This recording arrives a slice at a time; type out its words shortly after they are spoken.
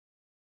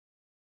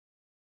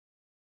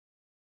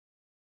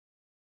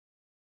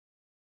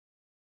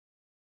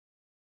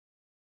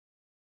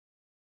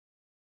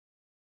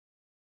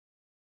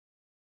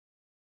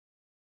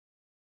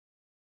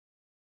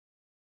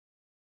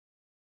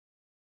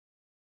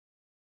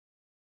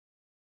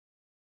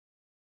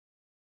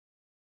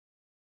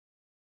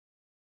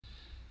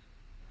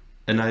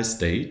A nice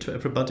day to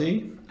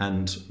everybody,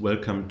 and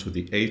welcome to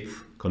the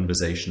 8th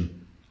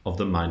conversation of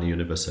the Minor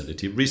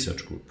Universality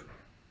Research Group.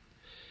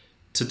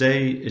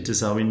 Today it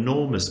is our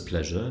enormous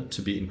pleasure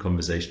to be in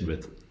conversation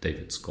with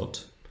David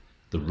Scott,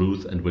 the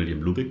Ruth and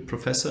William Lubick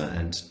Professor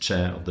and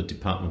Chair of the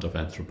Department of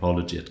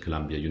Anthropology at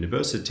Columbia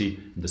University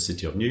in the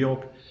city of New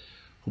York,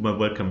 whom I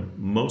welcome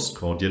most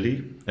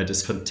cordially. It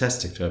is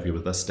fantastic to have you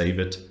with us,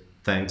 David.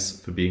 Thanks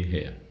for being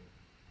here.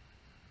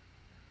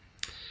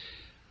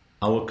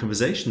 Our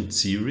conversation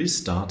series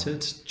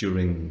started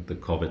during the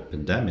COVID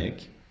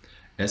pandemic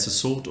as a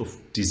sort of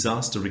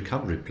disaster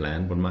recovery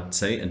plan, one might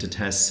say, and it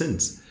has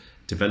since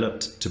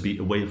developed to be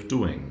a way of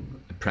doing,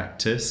 a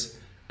practice,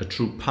 a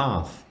true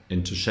path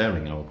into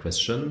sharing our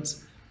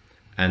questions,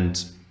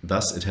 and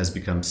thus it has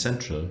become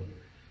central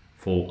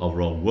for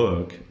our own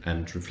work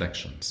and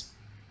reflections.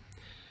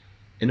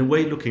 In a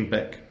way, looking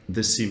back,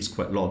 this seems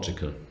quite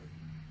logical.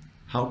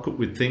 How could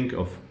we think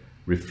of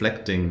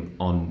reflecting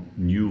on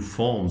new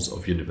forms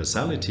of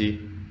universality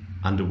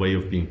and a way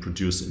of being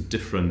produced in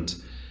different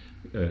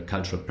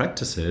cultural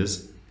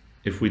practices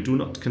if we do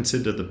not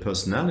consider the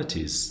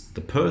personalities,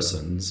 the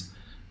persons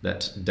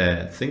that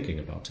dare thinking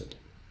about it?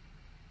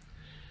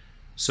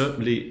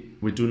 Certainly,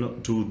 we do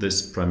not do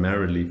this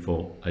primarily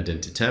for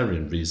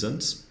identitarian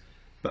reasons,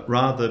 but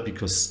rather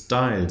because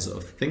styles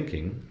of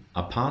thinking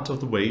are part of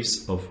the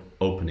ways of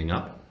opening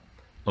up,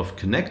 of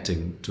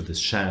connecting to this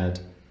shared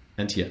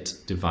and yet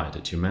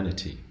divided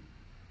humanity.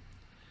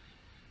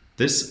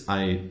 This,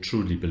 I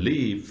truly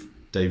believe,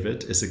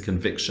 David, is a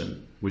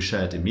conviction we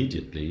shared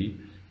immediately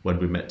when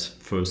we met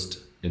first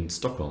in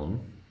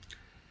Stockholm,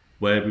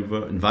 where we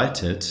were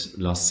invited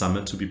last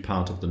summer to be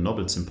part of the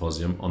Nobel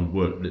Symposium on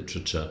World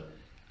Literature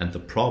and the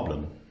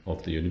Problem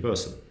of the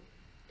Universal.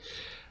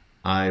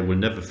 I will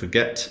never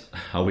forget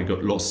how we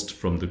got lost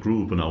from the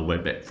group on our way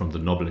back from the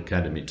Nobel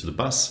Academy to the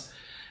bus,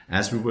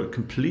 as we were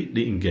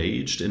completely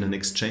engaged in an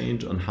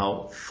exchange on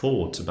how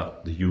thought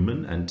about the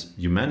human and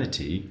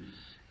humanity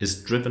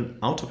is driven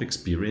out of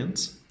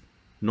experience,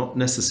 not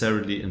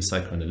necessarily in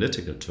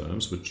psychoanalytical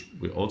terms, which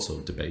we also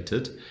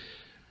debated,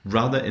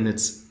 rather in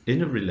its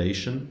inner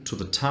relation to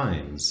the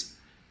times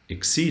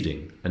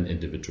exceeding an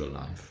individual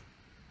life.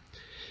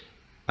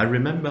 I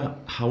remember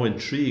how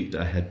intrigued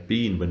I had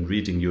been when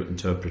reading your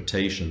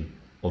interpretation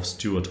of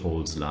Stuart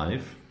Hall's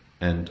life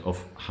and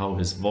of how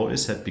his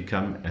voice had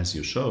become, as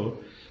you show,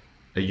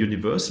 a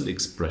universal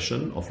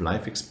expression of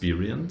life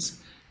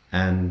experience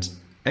and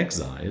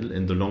exile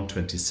in the long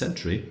 20th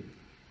century,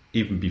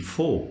 even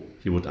before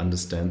he would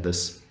understand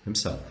this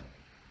himself.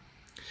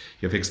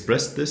 You have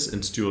expressed this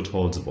in Stuart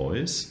Hall's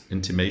voice,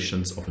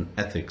 Intimations of an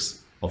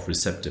Ethics of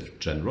Receptive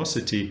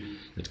Generosity,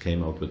 that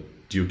came out with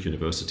Duke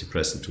University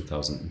Press in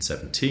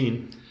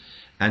 2017,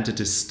 and it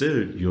is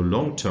still your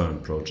long-term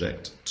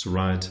project to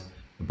write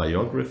a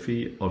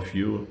biography of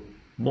your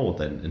more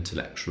than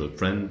intellectual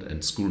friend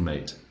and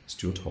schoolmate,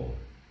 Stuart Hall.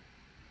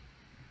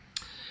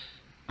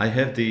 I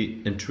have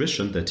the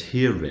intuition that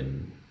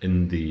herein,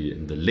 in the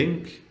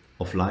link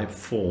of life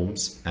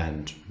forms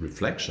and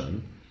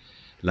reflection,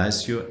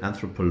 lies your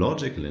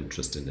anthropological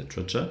interest in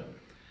literature,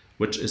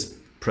 which is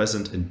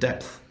present in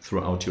depth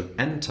throughout your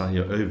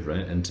entire oeuvre,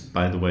 and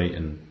by the way,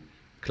 in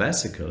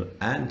classical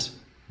and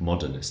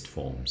modernist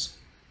forms.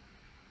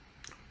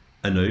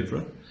 An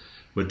oeuvre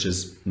which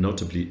is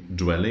notably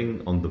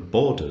dwelling on the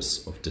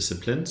borders of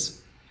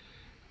disciplines,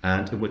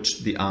 and in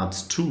which the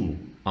arts too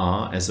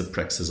are, as a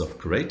praxis of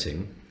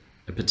creating,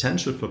 a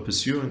potential for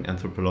pursuing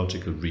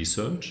anthropological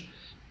research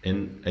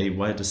in a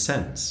wider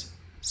sense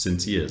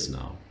since years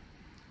now.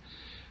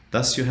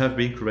 Thus you have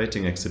been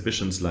creating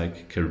exhibitions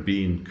like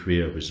Caribbean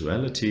Queer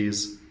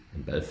Visualities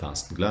in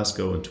Belfast and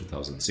Glasgow in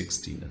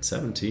 2016 and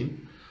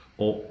 17,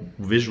 or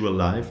Visual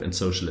Life and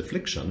Social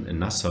Affliction in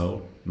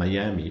Nassau,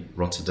 Miami,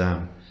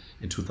 Rotterdam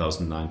in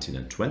 2019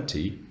 and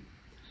 20,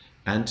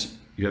 and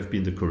you have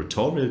been the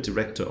curatorial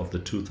director of the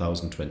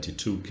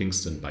 2022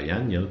 Kingston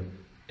Biennial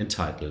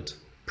entitled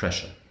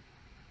Pressure.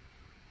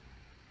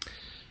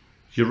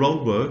 Your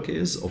own work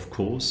is, of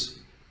course,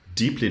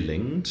 deeply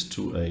linked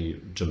to a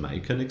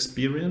Jamaican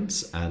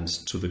experience and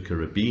to the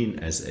Caribbean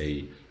as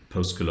a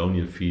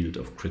post-colonial field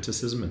of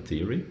criticism and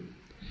theory.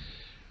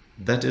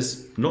 That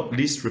is not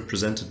least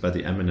represented by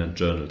the eminent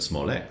journal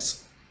Small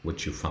X,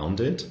 which you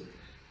founded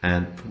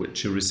and for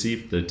which you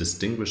received the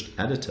Distinguished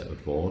Editor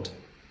Award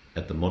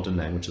at the Modern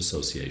Language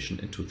Association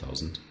in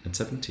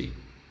 2017.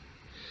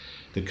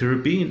 The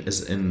Caribbean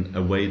is in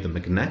a way the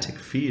magnetic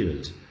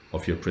field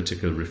of your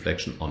critical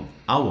reflection on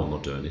our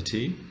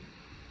modernity,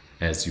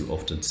 as you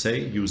often say,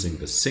 using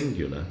the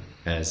singular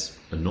as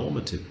a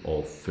normative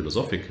or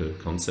philosophical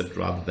concept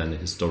rather than a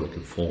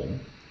historical form.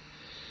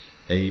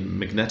 A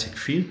magnetic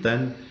field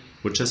then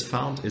which has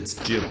found its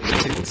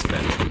geopolitical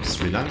span from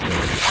Sri Lanka,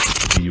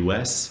 the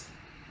US,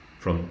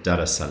 from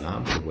Dar es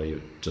Salaam, where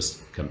you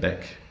just come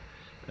back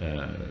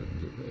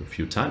a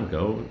few time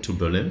ago, to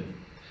Berlin,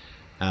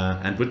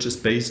 and which is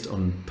based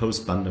on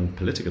post-Bandung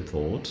political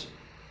thought,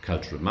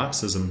 cultural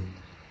Marxism,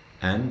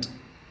 and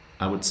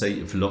I would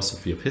say a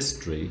philosophy of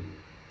history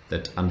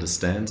that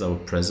understands our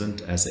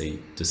present as a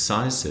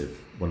decisive,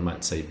 one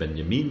might say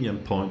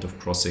Benjaminian point of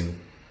crossing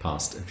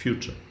past and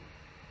future.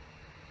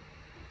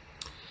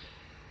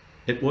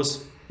 It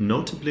was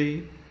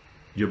notably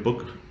your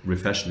book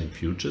Refashioning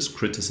Futures,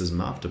 Criticism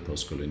After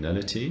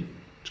Postcoloniality,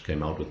 which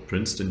came out with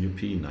Princeton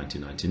UP in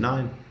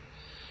 1999,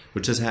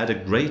 which has had a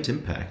great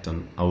impact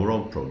on our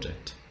own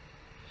project.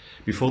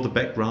 Before the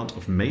background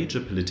of major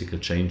political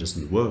changes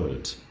in the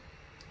world,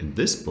 in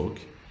this book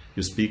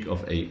you speak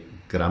of a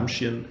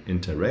Gramscian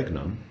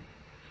interregnum,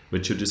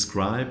 which you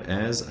describe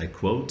as, I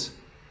quote,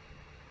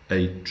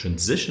 a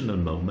transitional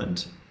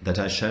moment that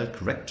I shall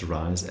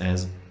characterize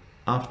as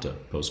after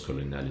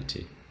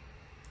postcoloniality.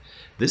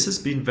 This has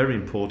been very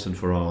important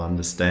for our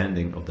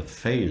understanding of the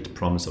failed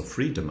promise of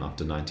freedom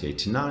after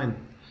 1989,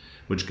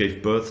 which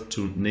gave birth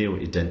to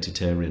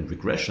neo-identitarian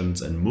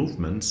regressions and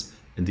movements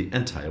in the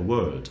entire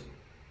world.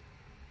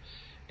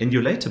 In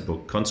your later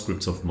book,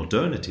 Conscripts of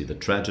Modernity, The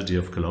Tragedy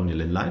of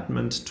Colonial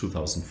Enlightenment,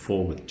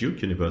 2004 with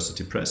Duke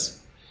University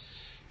Press,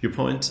 your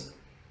point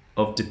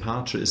of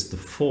departure is the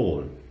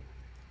fall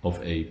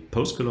of a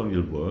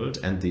post-colonial world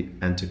and the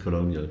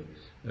anti-colonial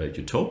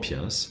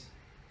utopias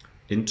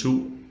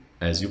into,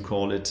 as you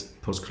call it,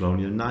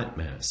 post-colonial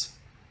nightmares.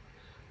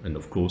 And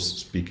of course,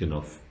 speaking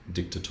of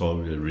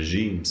dictatorial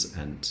regimes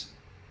and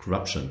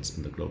corruptions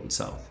in the global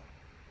south.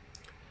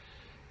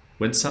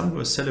 When some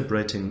were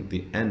celebrating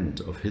the end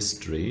of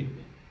history,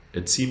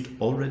 it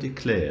seemed already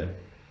clear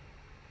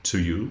to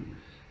you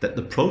that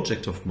the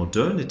project of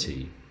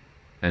modernity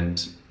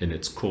and in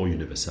its core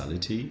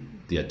universality,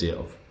 the idea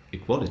of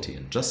equality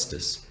and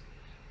justice,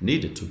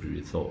 needed to be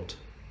rethought.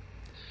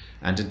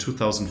 And in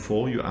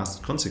 2004 you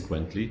asked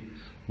consequently,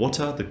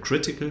 what are the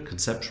critical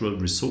conceptual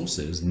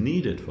resources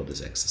needed for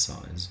this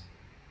exercise?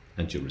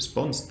 And your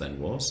response then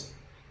was,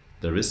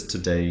 there is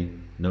today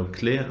no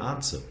clear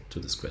answer to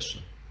this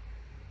question.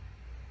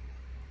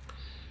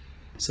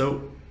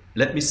 So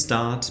let me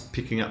start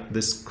picking up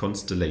this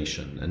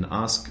constellation and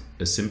ask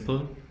a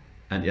simple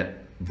and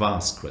yet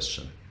vast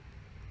question.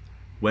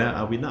 Where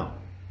are we now?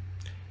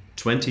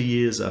 20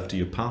 years after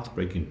your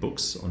path-breaking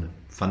books on a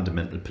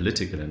fundamental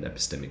political and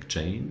epistemic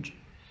change,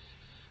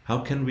 how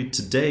can we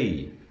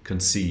today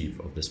conceive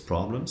of these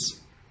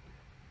problems,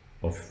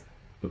 of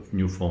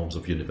new forms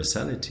of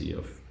universality,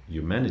 of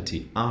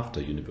humanity after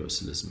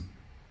universalism?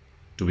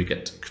 Do we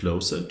get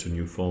closer to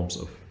new forms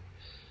of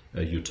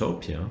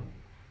utopia?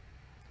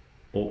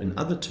 Or in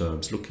other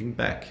terms, looking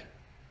back,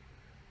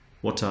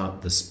 what are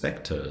the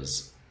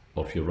specters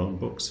of your own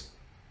books?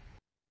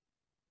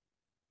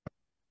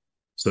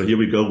 So here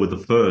we go with the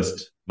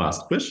first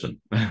vast question.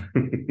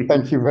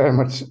 Thank you very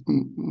much,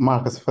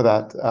 Marcus, for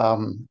that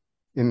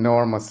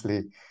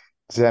enormously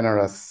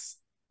generous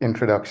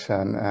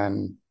introduction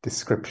and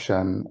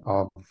description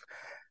of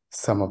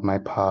some of my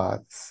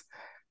paths.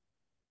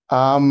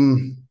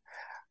 I'm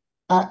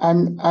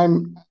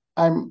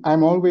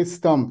always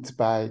stumped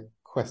by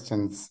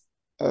questions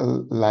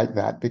like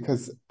that,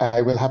 because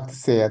I will have to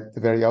say at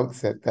the very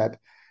outset that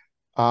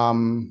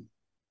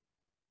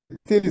it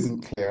still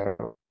isn't clear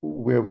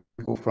where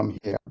we go from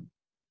here.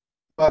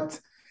 But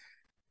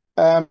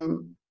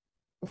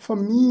for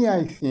me,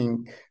 I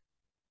think,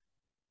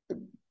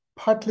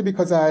 partly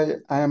because I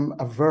am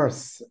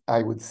averse,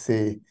 I would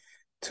say,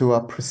 to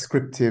a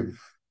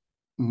prescriptive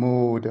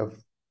mode of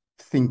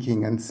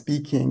thinking and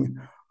speaking,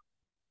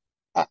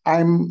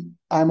 I'm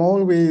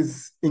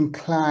always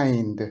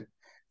inclined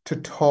to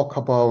talk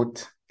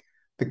about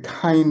the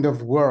kind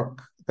of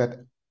work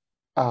that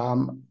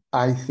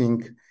I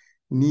think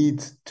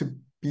needs to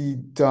be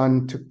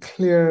done to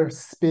clear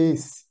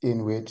space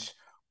in which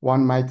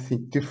one might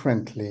think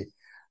differently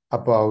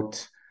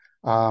about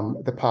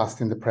the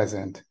past and the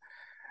present.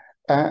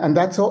 And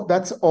that's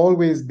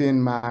always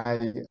been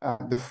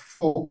the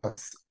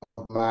focus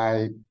of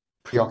my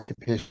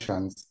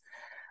preoccupations,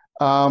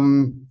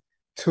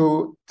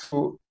 to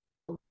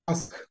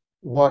ask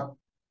what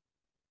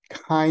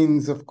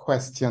kinds of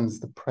questions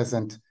the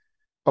present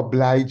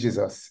obliges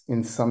us,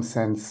 in some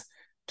sense,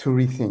 to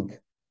rethink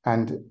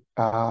and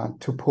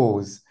to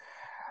pose.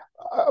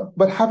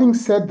 But having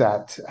said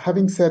that,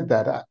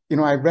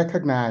 I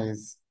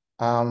recognize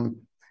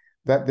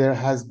that there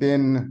has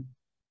been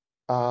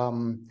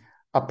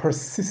a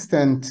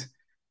persistent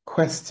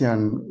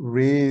question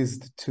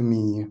raised to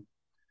me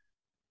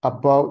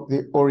about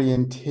the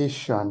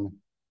orientation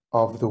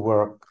of the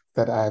work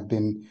that I've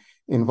been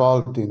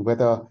involved in,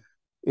 whether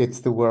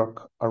it's the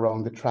work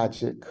around the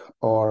tragic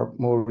or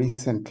more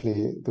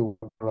recently the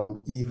work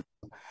around evil.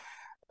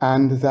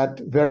 And that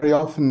very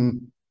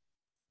often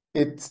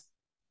it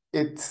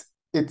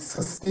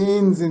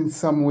sustains in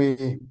some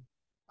way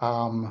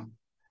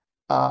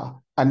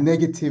a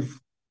negative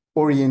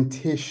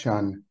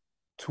orientation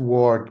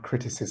toward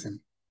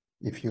criticism,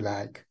 if you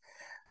like,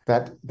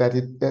 that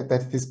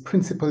it is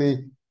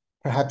principally,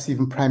 perhaps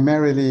even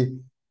primarily,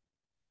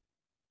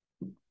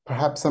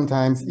 perhaps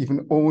sometimes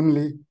even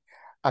only,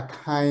 a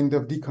kind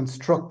of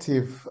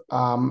deconstructive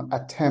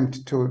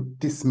attempt to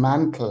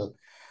dismantle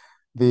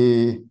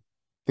the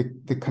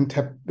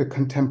the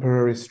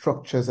contemporary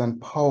structures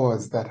and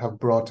powers that have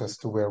brought us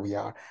to where we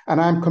are.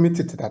 And I'm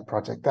committed to that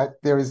project. I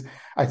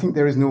think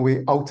there is no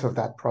way out of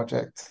that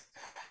project.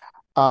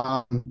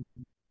 And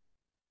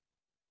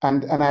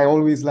I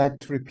always like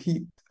to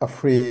repeat a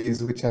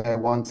phrase which I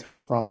want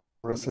from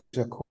Russell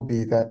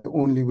Jacoby, that the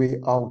only way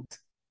out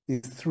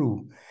is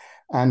through.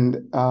 And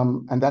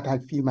that I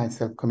feel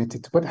myself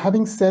committed to. But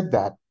having said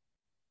that,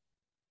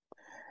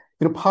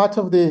 part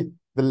of the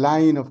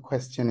line of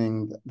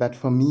questioning that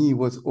for me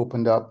was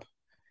opened up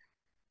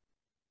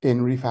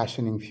in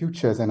refashioning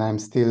futures, and I'm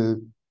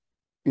still,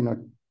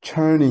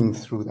 churning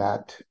through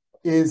that,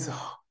 is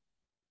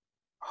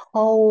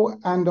how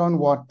and on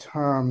what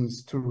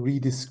terms to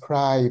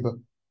redescribe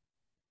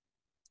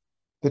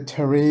the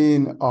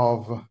terrain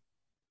of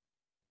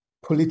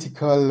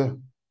political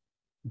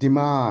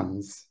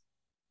demands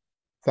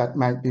that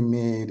might be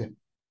made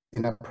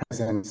in a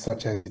present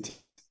such as it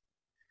is.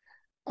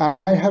 I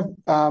have,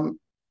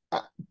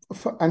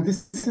 and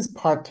this is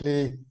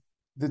partly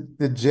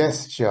the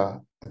gesture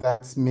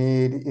that's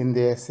made in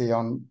the essay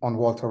on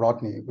Walter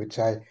Rodney, which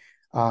I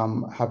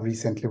have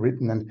recently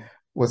written, and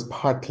was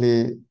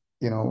partly,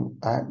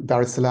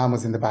 Dar es Salaam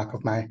was in the back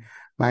of my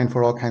mind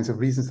for all kinds of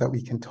reasons that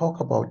we can talk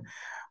about.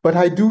 But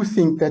I do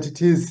think that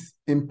it is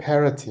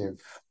imperative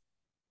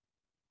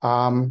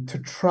to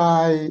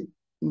try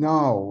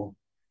now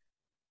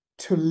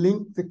to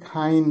link the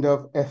kind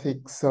of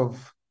ethics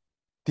of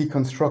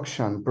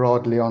deconstruction,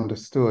 broadly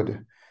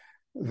understood,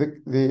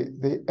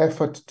 the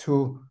effort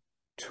to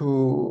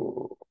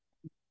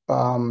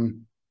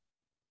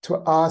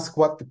ask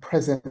what the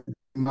present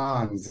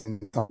demands in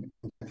some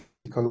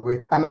political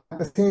way, and at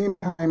the same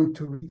time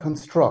to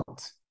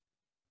reconstruct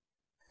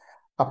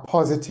a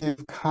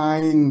positive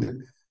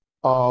kind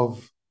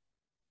of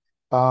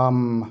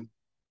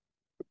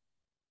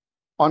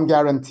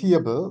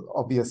unguaranteeable,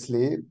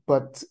 obviously,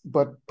 but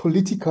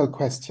political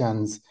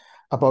questions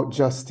about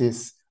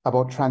justice,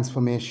 about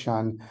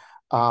transformation,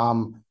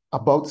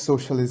 about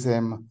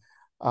socialism,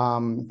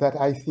 that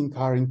I think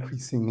are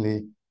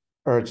increasingly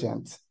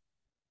urgent.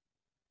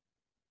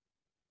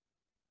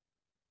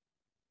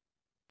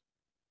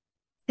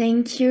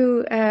 Thank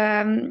you.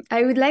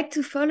 I would like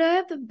to follow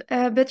up,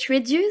 but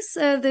reduce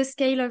the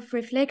scale of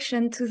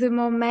reflection to the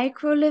more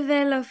micro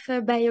level of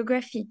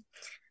biography.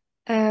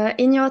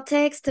 In your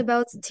text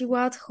about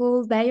Stewart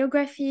Hall's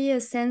biography, A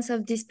Sense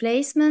of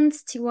Displacement,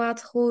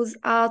 Stewart Hall's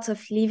Art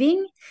of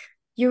Living,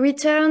 you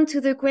return to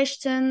the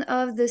question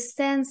of the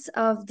sense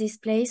of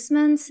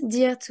displacement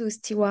dear to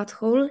Stewart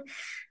Hall,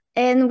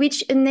 and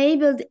which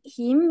enabled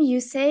him, you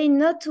say,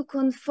 not to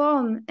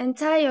conform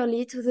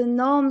entirely to the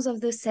norms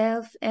of the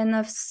self and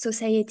of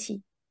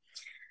society.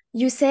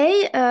 You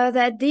say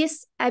that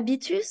this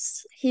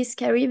habitus, his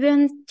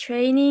Caribbean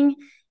training,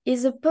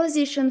 is a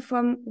position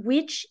from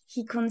which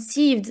he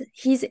conceived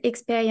his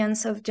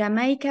experience of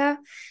Jamaica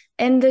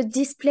and the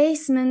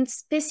displacement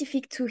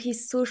specific to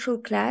his social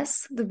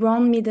class, the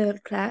brown middle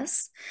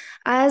class,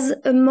 as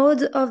a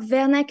mode of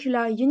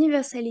vernacular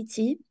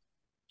universality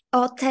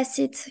or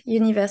tacit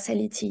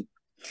universality.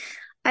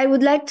 I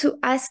would like to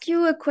ask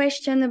you a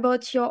question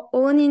about your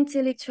own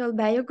intellectual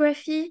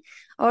biography,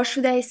 or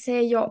should I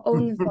say your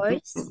own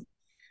voice?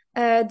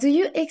 Do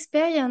you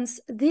experience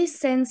this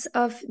sense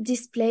of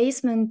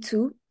displacement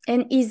too?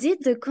 And is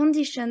it the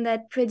condition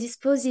that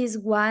predisposes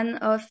one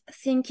of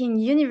thinking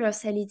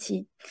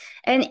universality?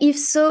 And if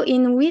so,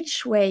 in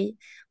which way?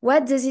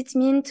 What does it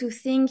mean to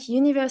think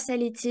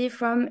universality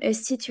from a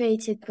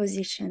situated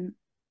position?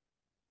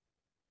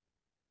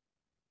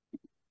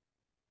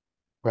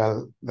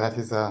 Well, that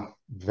is a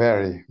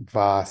very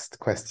vast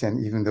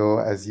question, even though,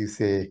 as you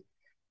say,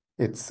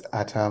 it's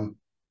at a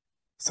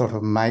sort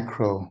of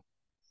micro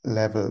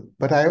level.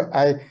 But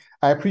I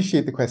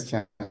appreciate the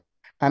question,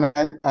 and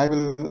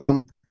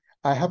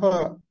I have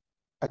a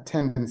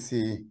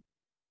tendency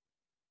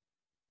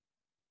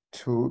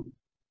to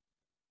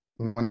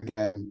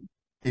again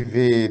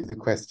evade the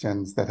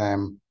questions that I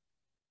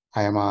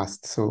am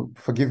asked. So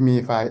forgive me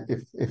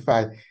if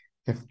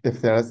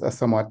there is a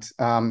somewhat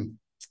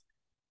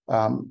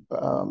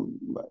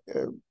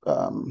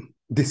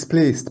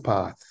displaced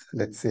path,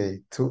 let's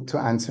say, to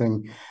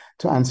answering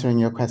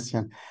your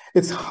question.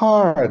 It's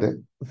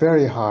hard,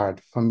 very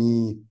hard for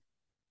me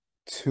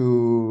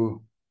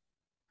to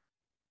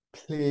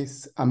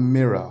place a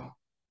mirror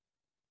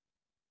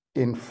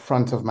in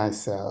front of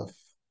myself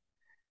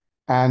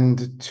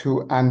and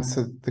to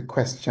answer the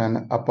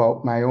question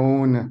about my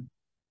own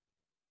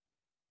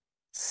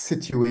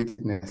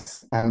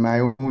situatedness and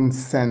my own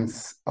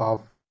sense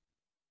of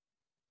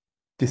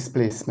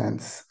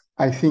displacements.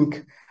 I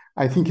think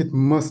it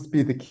must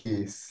be the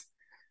case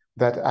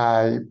that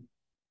I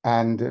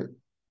and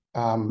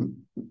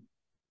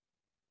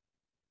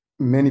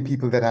many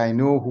people that I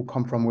know who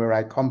come from where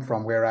I come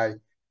from, when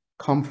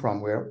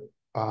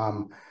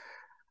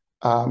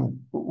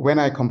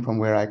I come from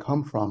where I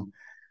come from,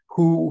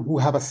 who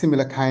have a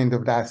similar kind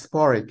of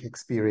diasporic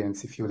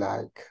experience, if you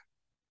like.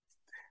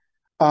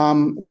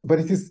 But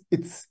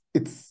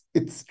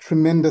it's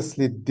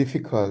tremendously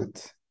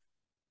difficult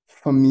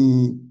for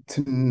me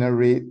to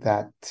narrate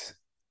that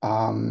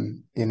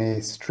in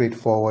a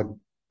straightforward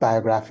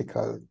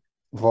biographical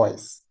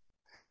voice.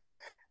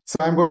 So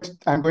I'm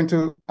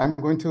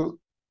going to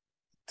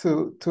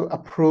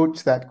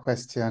approach that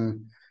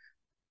question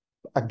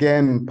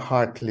again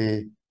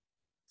partly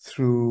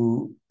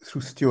through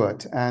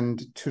Stuart,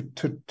 and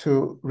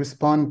to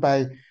respond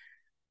by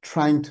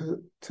trying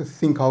to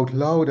think out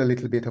loud a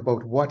little bit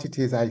about what it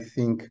is I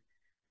think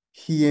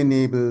he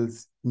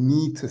enables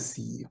me to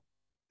see,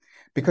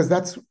 because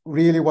that's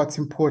really what's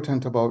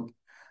important about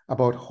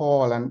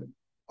Hall. And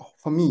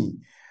for me,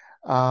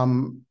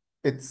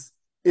 it's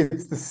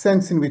the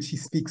sense in which he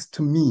speaks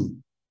to me,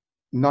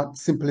 not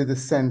simply the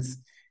sense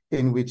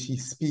in which he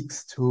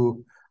speaks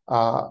to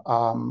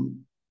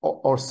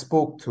or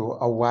spoke to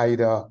a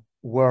wider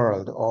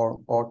world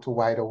or to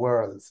wider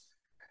worlds.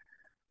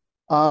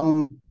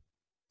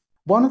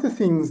 One of the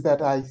things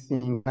that I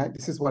think,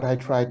 this is what I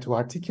tried to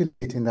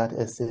articulate in that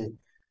essay,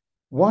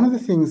 one of the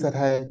things that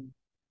I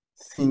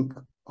think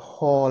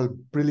Hall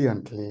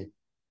brilliantly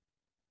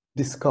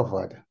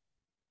discovered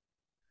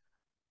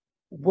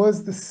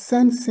was the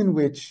sense in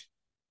which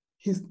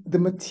the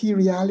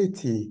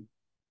materiality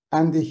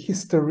and the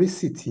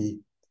historicity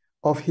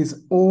of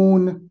his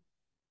own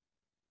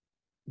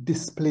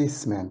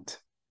displacement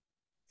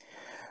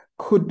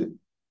could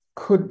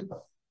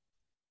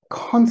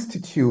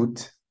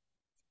constitute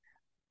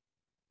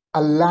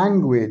a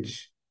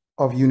language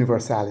of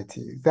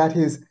universality. That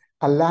is,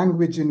 a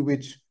language in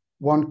which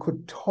one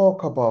could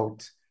talk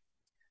about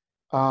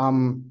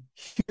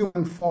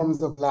human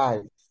forms of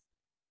life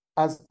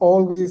as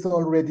always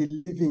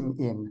already living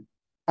in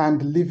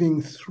and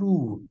living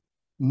through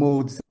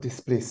modes of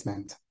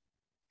displacement,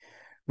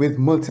 with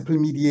multiple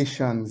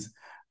mediations,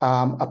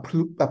 a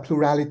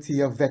plurality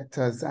of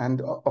vectors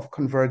and of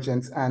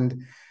convergence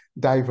and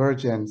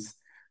divergence,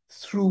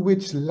 through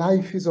which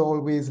life is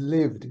always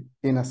lived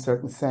in a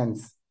certain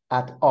sense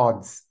at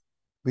odds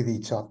with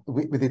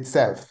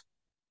itself.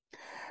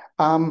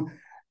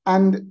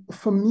 And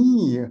for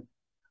me,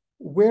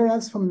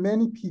 whereas for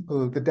many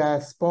people, the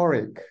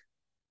diasporic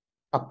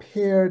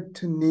appeared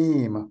to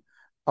name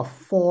a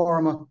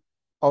form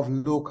of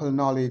local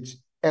knowledge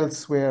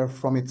elsewhere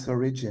from its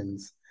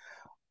origins,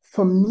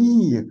 for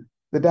me,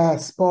 the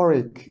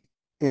diasporic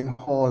in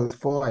Hall's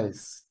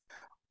voice,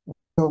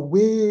 a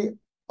way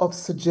of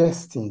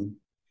suggesting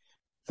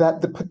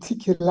that the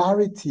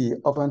particularity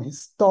of an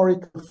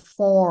historical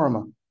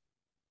form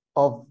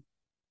of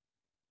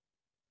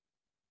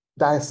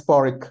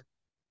diasporic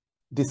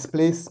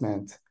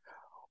displacement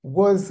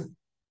was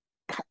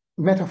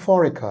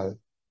metaphorical,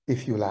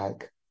 if you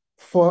like,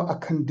 for a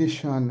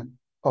condition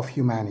of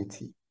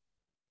humanity.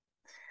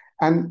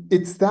 And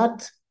it's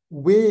that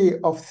way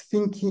of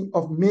thinking,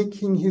 of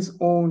making his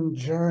own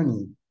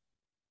journey,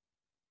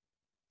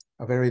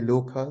 a very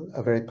local,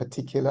 a very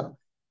particular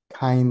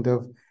kind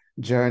of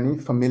journey,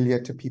 familiar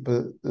to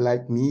people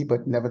like me,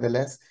 but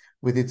nevertheless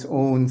with its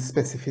own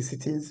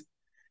specificities,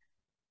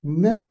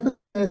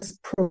 nevertheless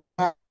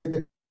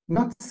provided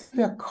not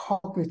simply a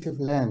cognitive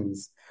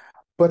lens,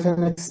 but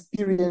an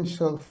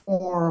experiential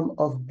form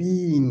of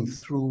being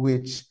through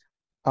which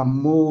a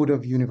mode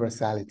of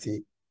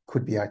universality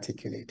could be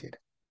articulated.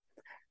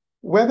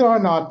 Whether or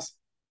not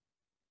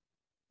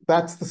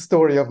that's the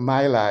story of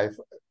my life,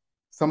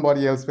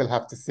 somebody else will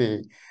have to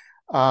say.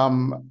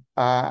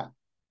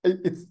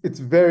 It's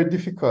very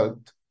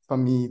difficult for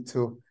me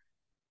to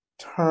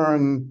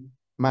turn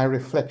my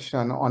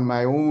reflection on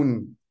my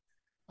own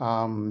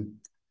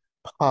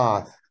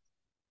path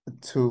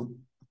to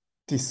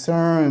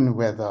discern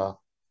whether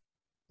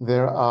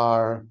there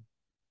are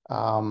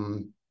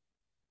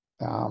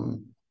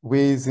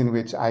ways in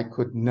which I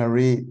could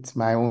narrate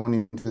my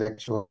own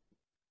intellectual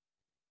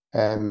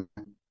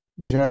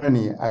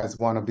journey as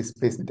one of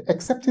displacement,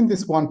 except in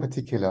this one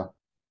particular.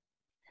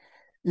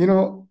 You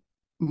know,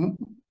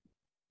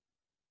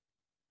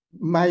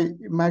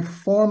 my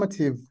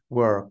formative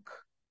work,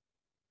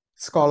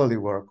 scholarly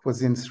work,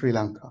 was in Sri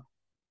Lanka.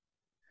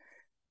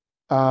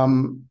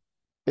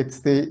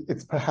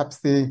 It's perhaps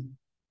the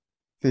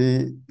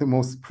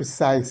most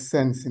precise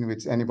sense in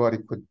which anybody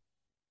could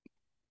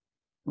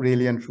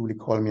really and truly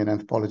call me an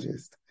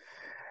anthropologist.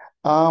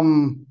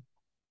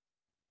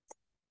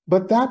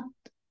 But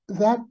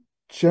that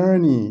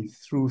journey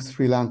through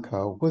Sri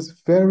Lanka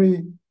was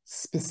very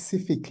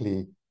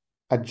specifically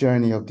a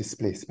journey of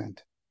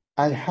displacement.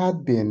 I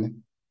had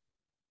been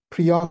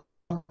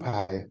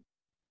preoccupied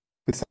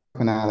with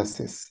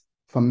psychoanalysis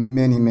for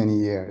many, many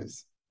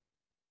years,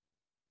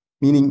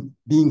 meaning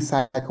being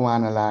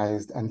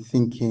psychoanalyzed and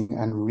thinking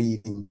and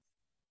reading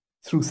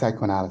through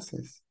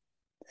psychoanalysis.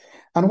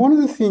 And one of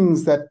the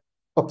things that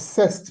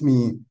obsessed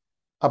me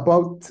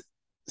about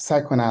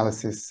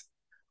psychoanalysis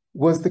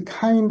was the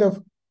kind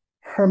of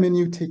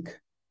hermeneutic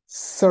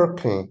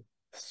circle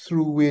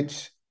through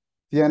which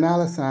the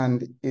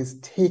analysand is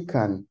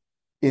taken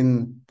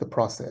in the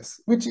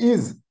process, which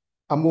is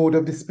a mode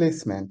of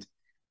displacement,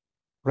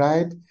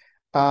 right?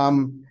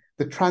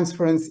 The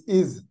transference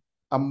is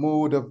a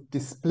mode of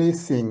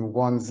displacing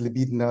one's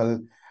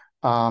libidinal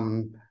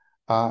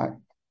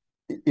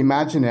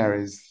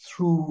imaginaries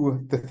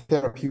through the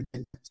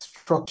therapeutic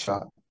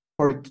structure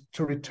or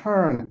to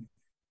return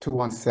to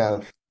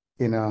oneself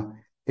in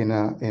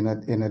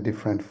a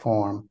different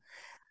form.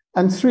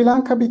 And Sri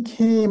Lanka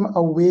became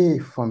a way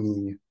for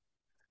me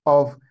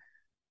of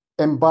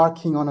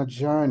embarking on a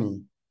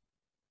journey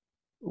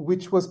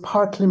which was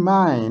partly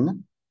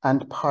mine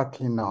and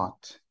partly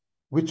not,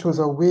 which was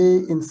a way,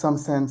 in some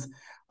sense,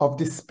 of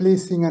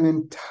displacing an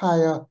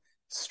entire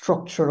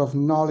structure of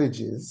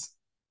knowledges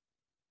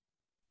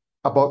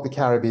about the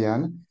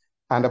Caribbean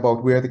and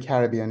about where the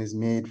Caribbean is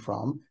made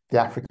from, the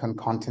African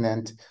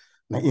continent,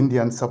 the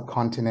Indian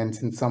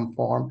subcontinent in some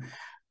form,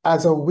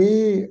 as a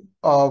way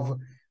of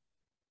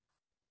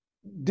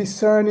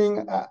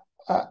discerning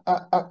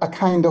a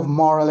kind of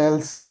moral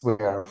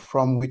elsewhere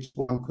from which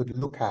one could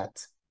look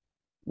at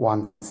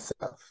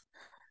oneself.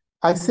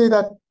 I say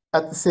that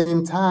at the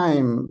same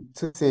time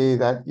to say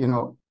that, you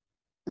know,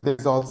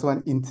 there's also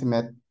an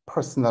intimate,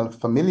 personal,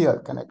 familial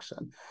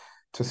connection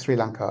to Sri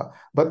Lanka,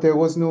 but there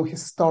was no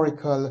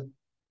historical,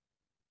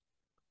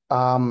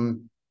 how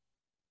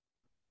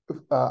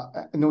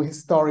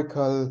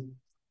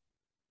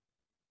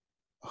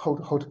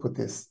to put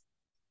this?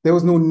 There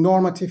was no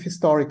normative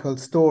historical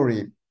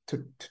story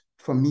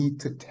for me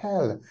to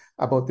tell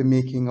about the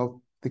making of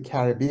the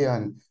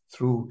Caribbean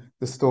through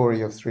the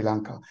story of Sri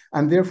Lanka.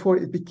 And therefore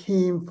it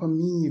became for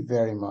me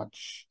very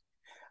much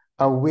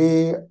a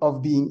way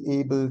of being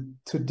able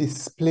to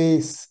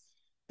displace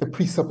the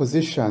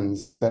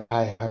presuppositions that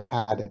I have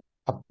had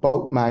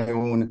about my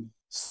own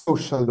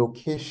social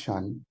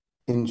location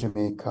in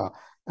Jamaica,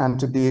 and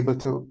to be able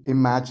to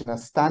imagine a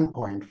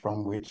standpoint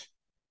from which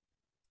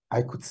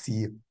I could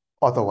see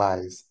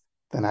otherwise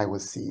than I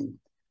was seeing.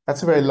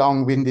 That's a very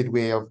long-winded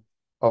way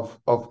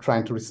of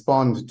trying to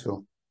respond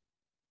to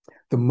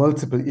the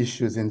multiple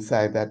issues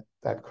inside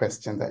that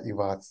question that you've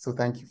asked. So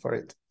thank you for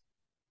it.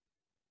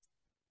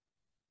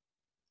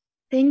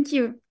 Thank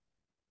you.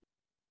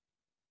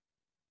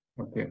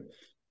 Okay,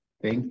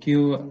 thank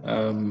you.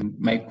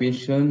 My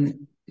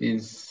question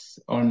is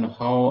on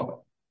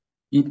how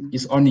it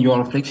is on your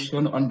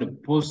reflection on the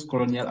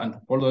post-colonial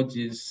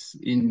anthropologies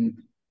in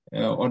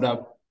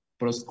other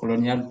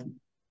post-colonial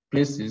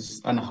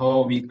places, and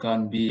how we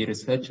can be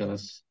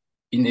researchers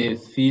in a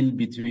field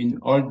between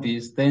all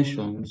these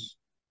tensions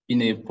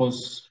in a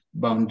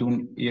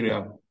post-Bandung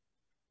era.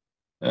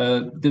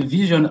 The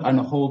vision and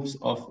hopes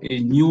of a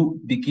new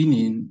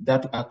beginning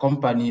that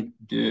accompanied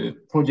the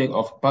project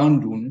of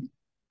Bandung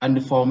and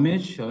the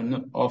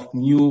formation of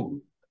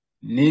new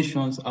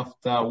nations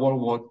after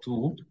World War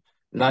II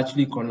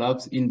largely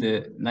collapsed in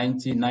the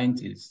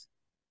 1990s.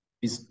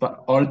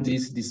 All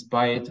this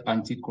despite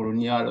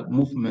anti-colonial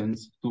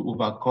movements to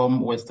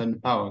overcome Western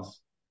powers.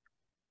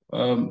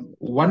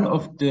 One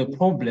of the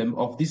problems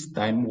of this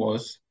time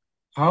was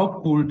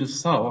how could the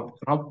South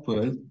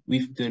grapple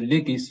with the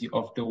legacy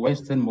of the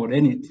Western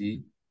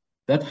modernity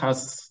that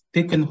has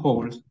taken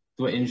hold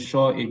to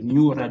ensure a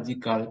new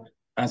radical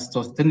and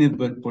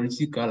sustainable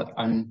political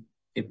and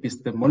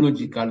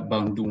epistemological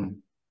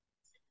Bandung.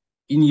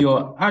 In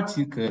your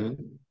article,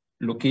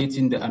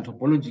 locating the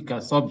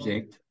anthropological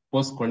subject,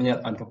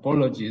 post-colonial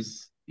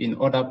anthropologies in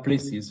other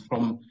places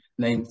from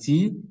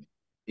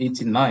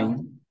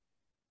 1989,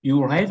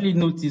 you rightly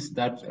noticed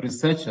that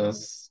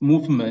researchers'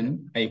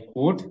 movement, I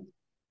quote,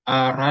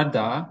 are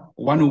rather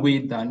one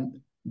way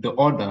than the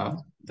other,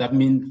 that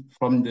means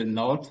from the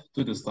north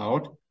to the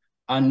south,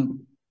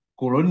 and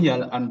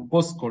colonial and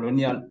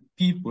post-colonial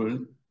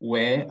people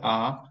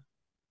are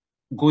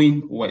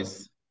going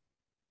west.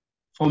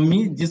 For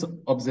me, this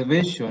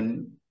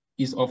observation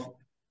is of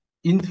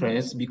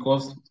interest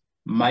because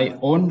my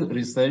own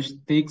research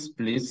takes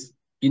place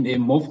in a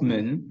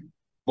movement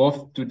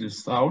both to the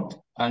south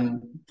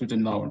and to the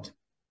north.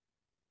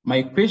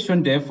 My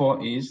question,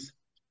 therefore, is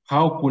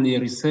how could a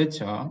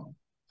researcher,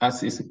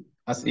 as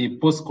a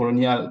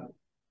post-colonial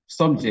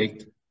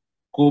subject,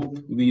 cope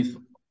with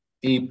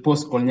a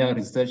post-colonial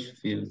research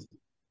field?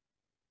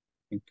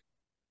 Thank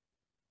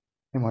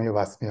you. You've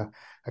asked me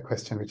a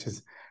question which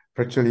is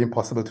virtually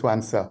impossible to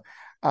answer.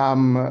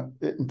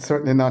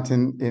 Certainly not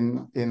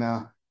in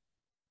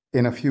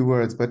a few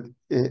words, but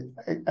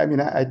I mean,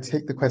 I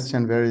take the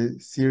question very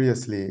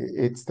seriously.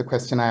 It's the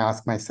question I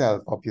ask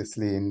myself,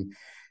 obviously,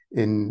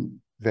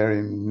 in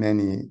very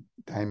many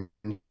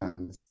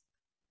dimensions.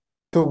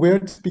 So where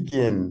to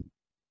begin?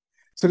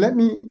 So let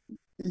me,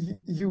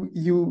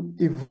 you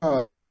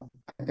evolved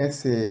an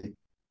essay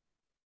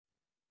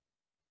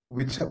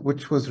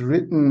which was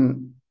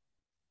written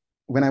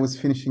when I was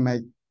finishing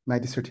my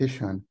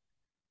dissertation,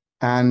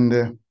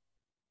 and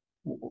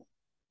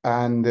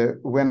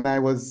when I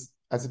was,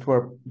 as it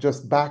were,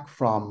 just back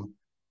from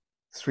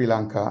Sri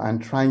Lanka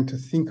and trying to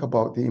think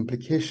about the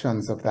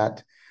implications of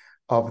that,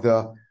 of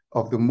the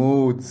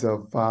modes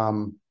of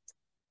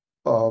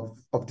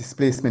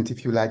displacement,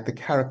 if you like, the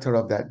character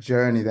of that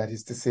journey. That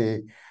is to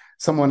say,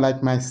 someone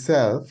like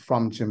myself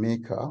from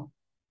Jamaica,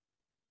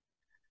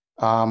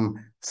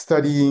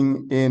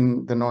 studying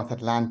in the North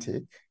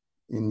Atlantic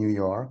in New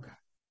York,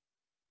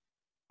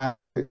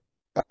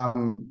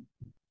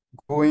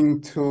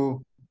 going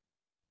to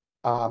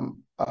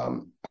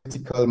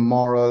political,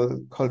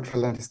 moral,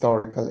 cultural, and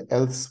historical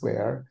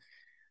elsewhere,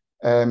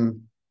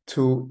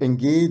 to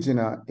engage in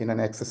an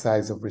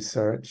exercise of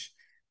research,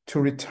 to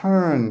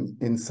return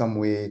in some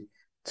way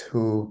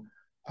to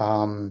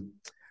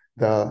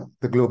the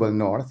global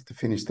north to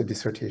finish the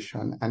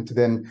dissertation, and to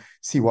then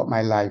see what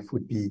my life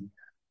would be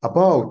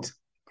about.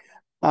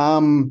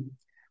 And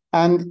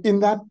in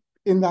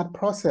that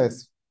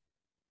process,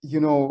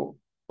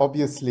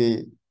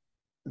 obviously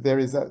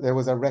there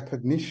was a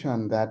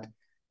recognition that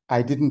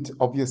I didn't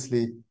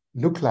obviously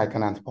look like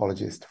an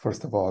anthropologist,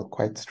 first of all,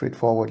 quite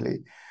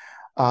straightforwardly.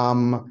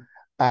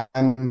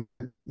 And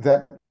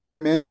that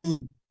many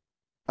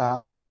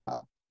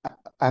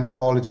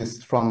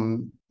anthropologists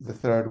from the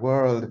third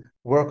world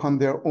work on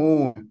their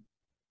own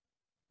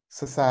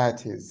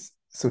societies,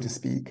 so to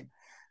speak.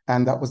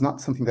 And that was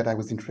not something that I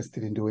was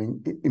interested in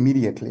doing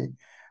immediately.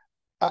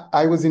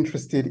 I was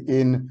interested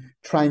in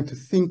trying to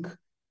think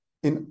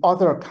in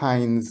other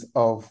kinds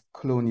of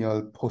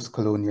colonial,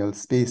 post-colonial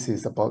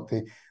spaces about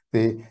the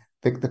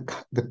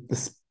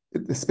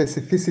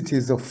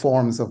specificities of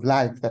forms of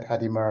life that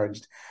had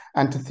emerged,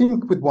 and to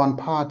think with one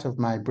part of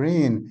my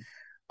brain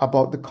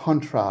about the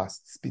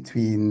contrasts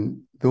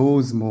between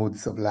those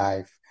modes of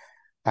life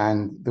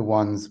and the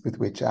ones with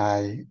which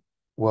I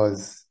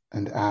was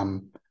and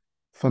am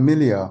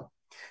familiar.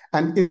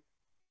 And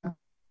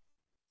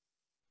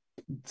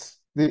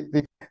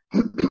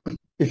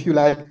if you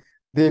like,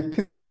 the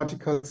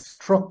epistemological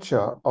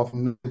structure of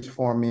knowledge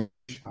formation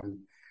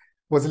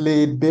was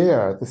laid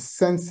bare, the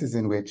senses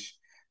in which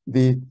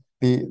the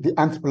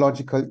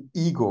anthropological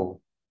ego,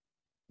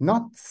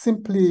 not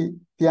simply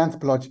the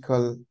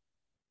anthropological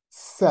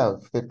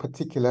self, the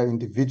particular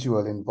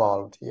individual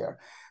involved here,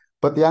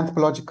 but the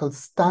anthropological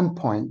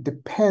standpoint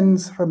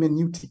depends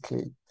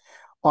hermeneutically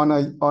on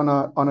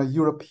a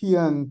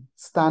European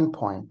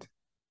standpoint,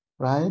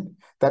 right?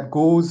 That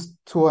goes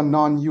to a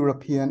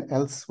non-European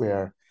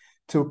elsewhere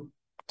to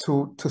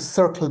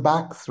circle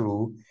back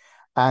through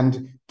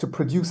and to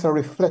produce a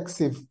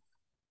reflexive.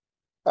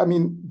 I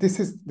mean, this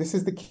is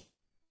the key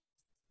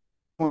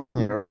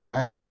here,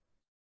 right?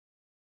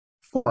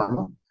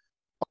 Form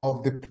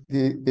of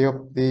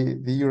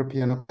the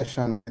European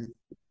oppression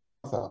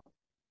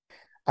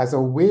as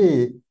a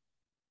way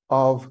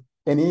of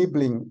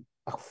enabling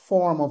a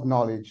form of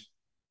knowledge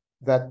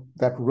that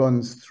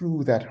runs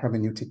through that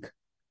hermeneutic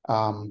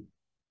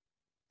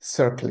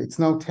circle. It's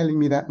now telling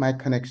me that my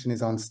connection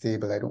is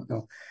unstable. I don't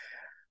know.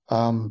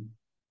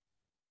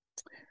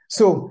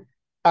 So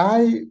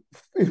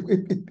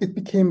it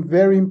became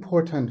very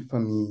important for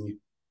me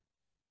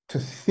to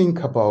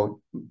think about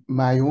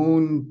my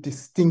own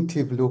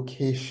distinctive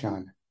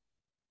location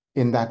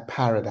in that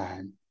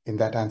paradigm, in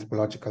that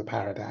anthropological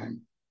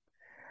paradigm.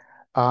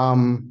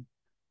 And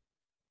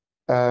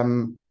I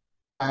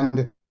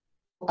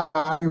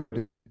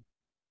would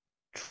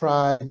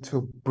try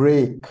to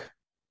break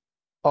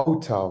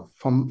out of,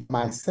 from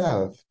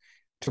myself,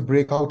 to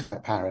break out of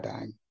that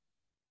paradigm.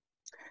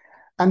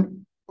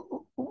 And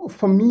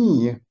for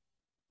me,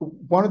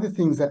 one of the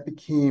things that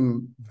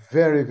became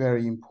very,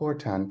 very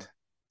important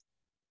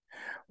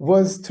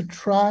was to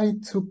try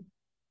to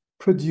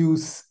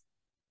produce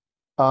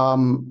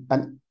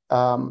an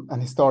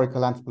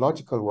historical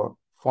anthropological work,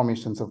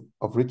 formations of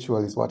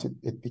ritual is what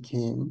it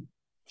became,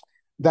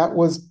 that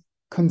was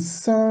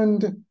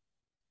concerned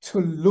to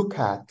look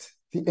at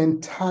the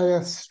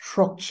entire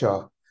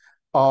structure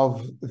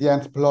of the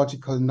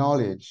anthropological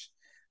knowledge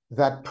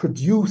that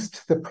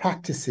produced the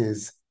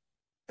practices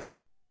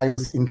I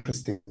was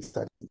interested in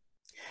studying,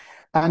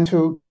 and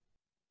to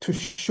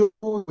show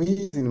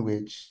ways in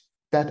which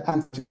that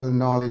anthropological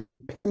knowledge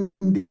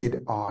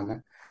depended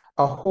on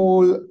a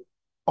whole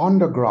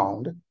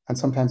underground, and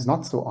sometimes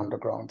not so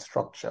underground,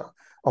 structure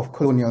of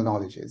colonial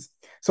knowledges.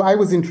 So I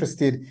was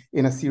interested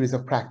in a series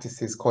of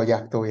practices called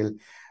Yaktoil,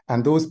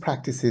 and those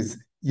practices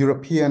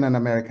European and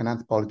American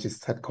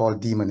anthropologists had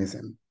called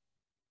demonism.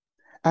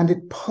 And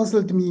it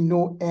puzzled me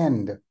no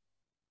end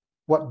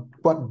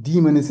what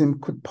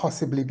demonism could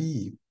possibly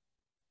be.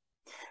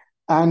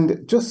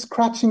 And just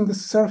scratching the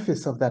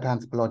surface of that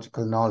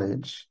anthropological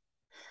knowledge,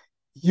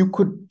 you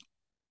could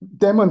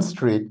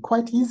demonstrate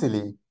quite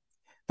easily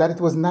that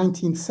it was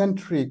 19th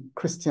century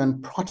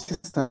Christian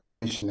Protestant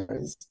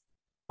missionaries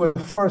who were the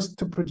first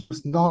to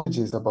produce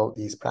knowledges about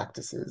these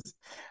practices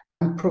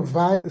and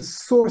provide the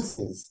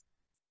sources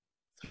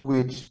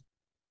through which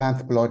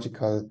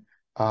anthropological,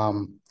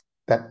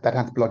 that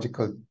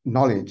anthropological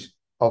knowledge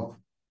of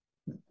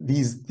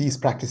these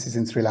practices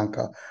in Sri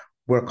Lanka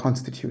were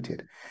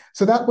constituted.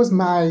 So that was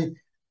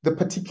the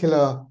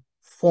particular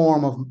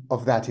form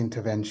of that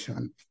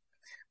intervention.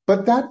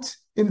 But that,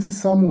 in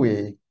some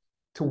way,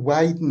 to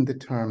widen the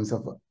terms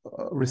of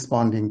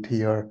responding to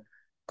your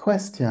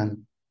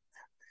question,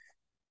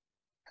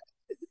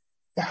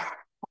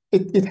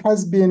 it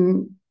has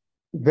been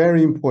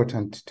very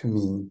important to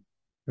me,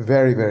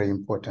 very, very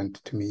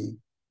important to me,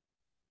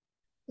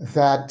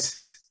 that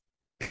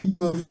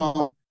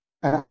people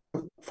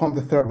from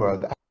the third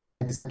world,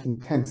 I dislike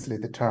intensely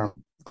the term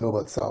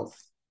global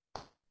south,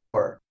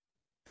 or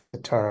the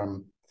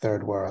term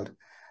third world.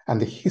 And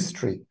the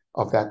history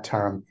of that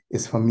term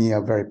is, for me,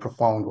 a very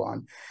profound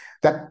one.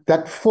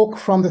 That folk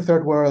from the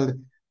third world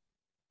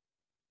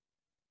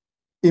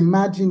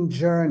imagine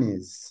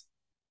journeys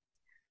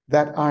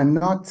that are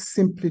not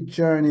simply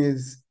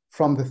journeys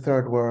from the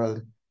third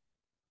world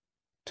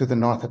to the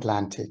North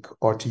Atlantic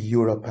or to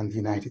Europe and the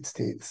United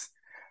States,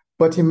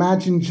 but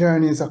imagine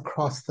journeys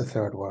across the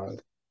third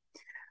world.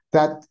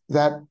 That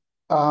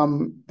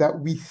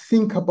we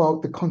think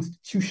about the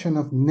constitution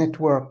of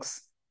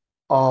networks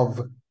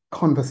of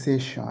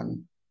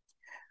conversation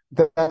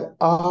that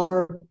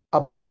are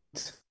about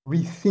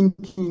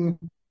rethinking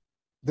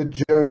the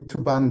journey to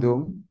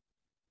Bandung,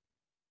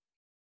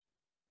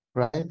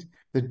 right?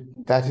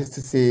 That is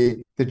to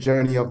say, the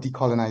journey of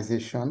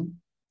decolonization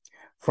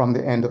from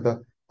the end of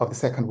the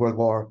Second World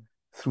War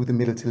through the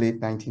middle to late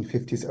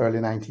 1950s, early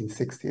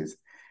 1960s,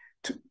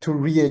 to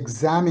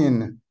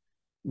re-examine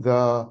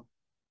the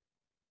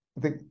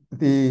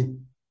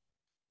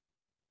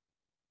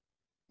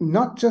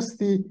not just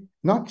the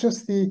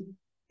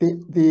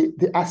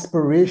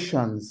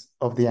aspirations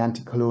of the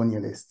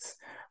anti-colonialists,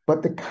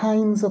 but the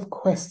kinds of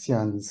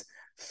questions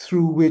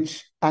through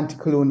which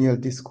anti-colonial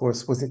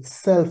discourse was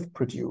itself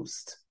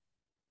produced.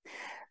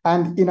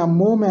 And in a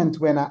moment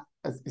when,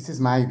 this is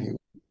my view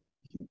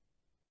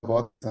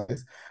about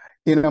this,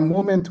 in a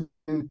moment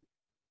when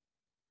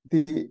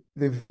the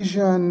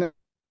vision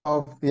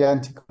of the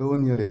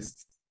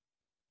anti-colonialists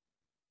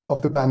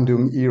of the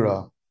Bandung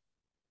era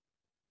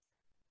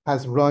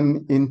has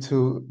run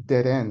into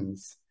dead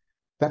ends,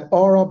 that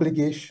our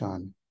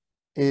obligation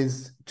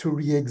is to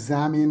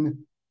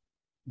re-examine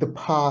the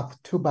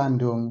path to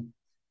Bandung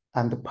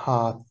and the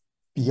path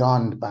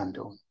beyond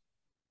Bandung.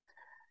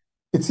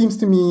 It seems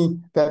to me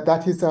that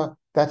that is a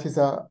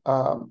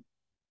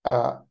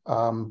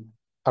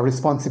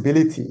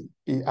responsibility,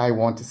 I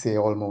want to say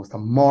almost a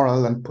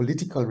moral and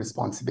political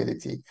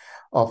responsibility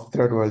of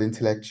third world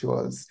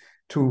intellectuals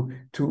to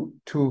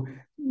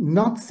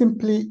not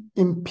simply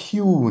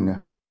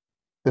impugn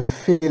the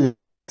failures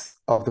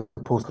of the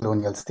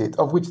post-colonial state,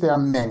 of which there are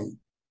many,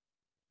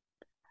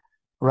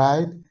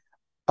 right?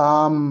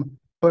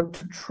 But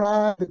to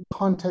try the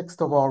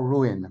context of our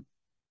ruin,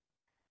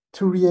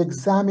 to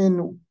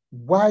re-examine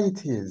why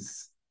it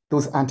is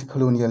those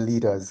anti-colonial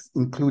leaders,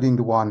 including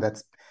the one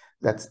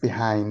that's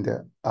behind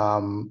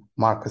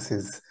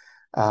Marcus's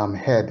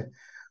head,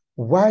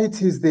 why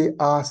it is they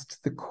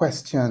asked the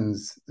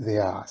questions they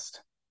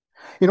asked.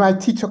 You know, I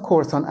teach a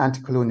course on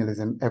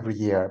anti-colonialism every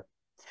year,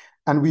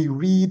 and we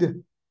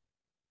read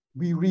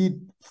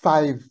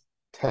 5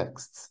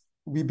 texts.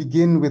 We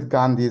begin with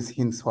Gandhi's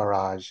Hind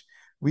Swaraj.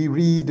 We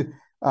read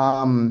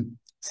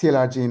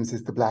C.L.R.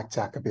 James's The Black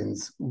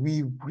Jacobins.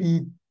 We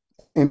read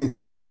Emmy's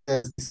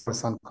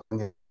Discourse on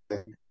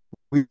Colonialism.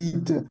 We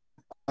read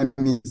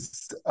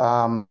Emmy's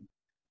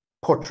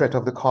Portrait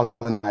of the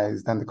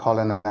Colonized and the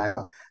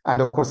Colonizer.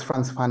 And of course,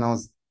 Frantz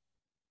Fanon's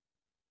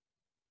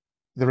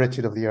The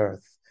Wretched of the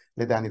Earth,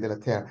 Les Damnés de la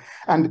Terre.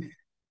 And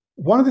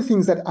one of the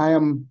things that I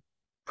am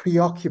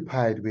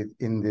preoccupied with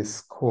in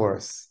this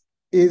course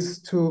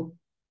is to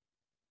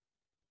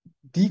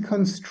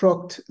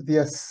deconstruct the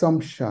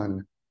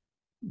assumption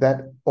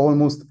that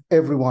almost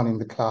everyone in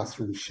the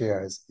classroom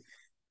shares,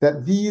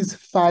 that these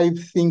 5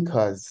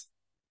 thinkers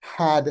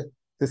had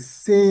the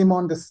same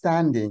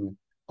understanding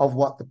of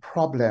what the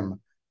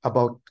problem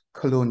about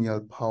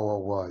colonial power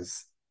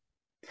was,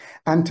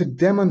 and to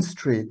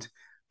demonstrate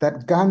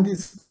that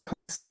Gandhi's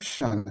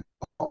conception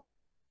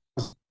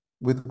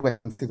with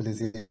Western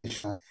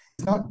civilization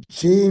is not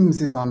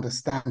James's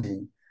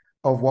understanding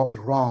of what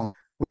was wrong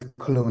with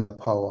colonial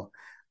power,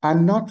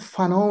 and not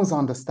Fanon's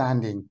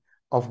understanding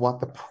of what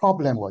the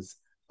problem was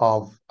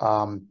of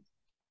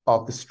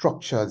the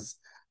structures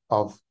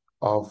of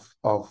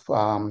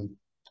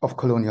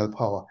colonial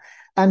power.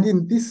 And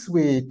in this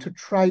way, to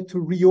try to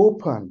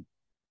reopen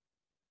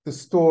the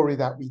story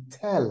that we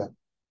tell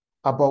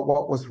about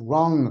what was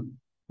wrong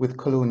with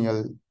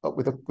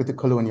the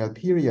colonial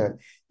period,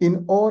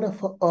 in order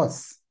for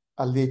us,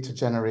 a later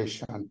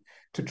generation,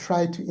 to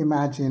try to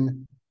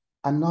imagine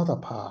another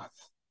path,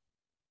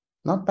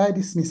 not by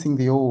dismissing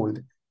the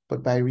old,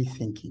 but by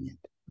rethinking it.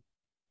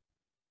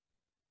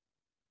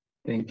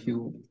 Thank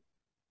you.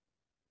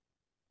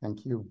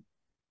 Thank you.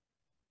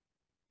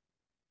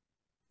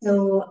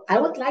 So I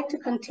would like to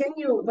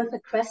continue with the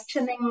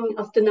questioning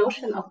of the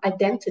notion of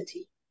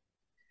identity.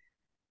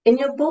 In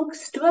your book,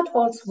 Stuart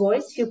Hall's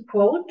Voice, you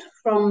quote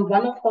from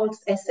one of Hall's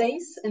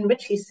essays in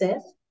which he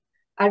says,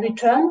 "I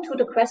return to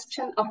the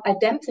question of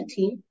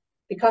identity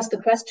because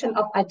the question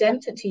of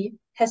identity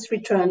has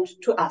returned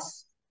to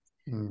us."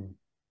 Mm.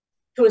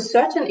 To a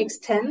certain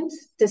extent,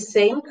 the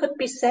same could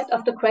be said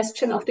of the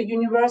question of the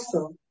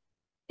universal.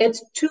 It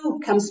too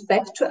comes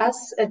back to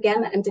us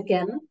again and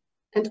again,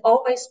 and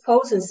always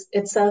poses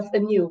itself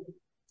anew.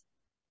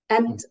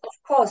 And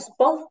of course,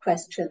 both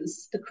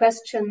questions, the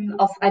question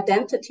of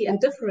identity and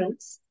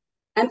difference,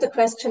 and the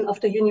question of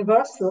the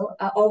universal,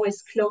 are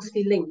always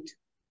closely linked.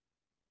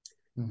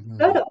 Mm-hmm.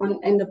 Further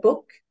on in the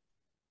book,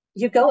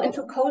 you go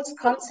into Cole's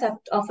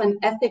concept of an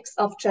ethics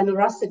of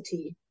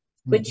generosity,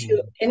 which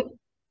you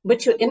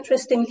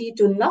interestingly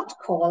do not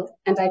call,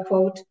 and I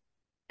quote,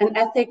 an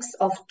ethics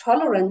of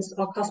tolerance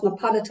or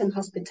cosmopolitan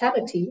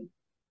hospitality,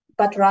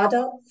 but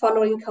rather,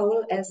 following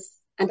Cole as,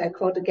 and I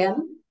quote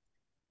again,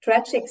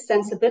 tragic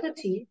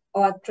sensibility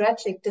or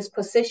tragic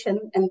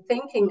disposition in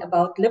thinking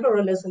about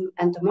liberalism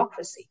and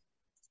democracy.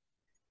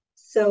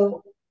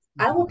 So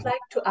I would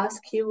like to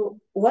ask you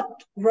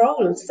what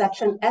role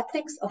such an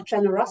ethics of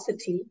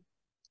generosity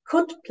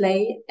could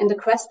play in the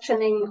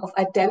questioning of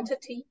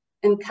identity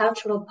in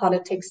cultural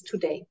politics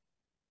today.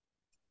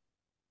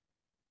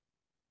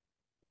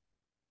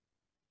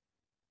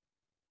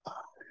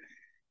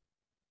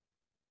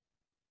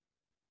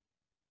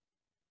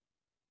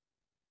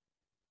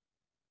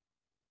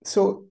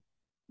 So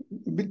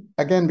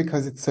again,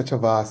 because it's such a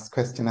vast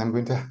question, I'm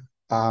going to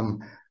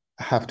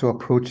have to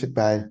approach it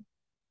by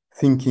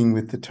thinking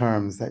with the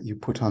terms that you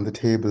put on the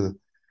table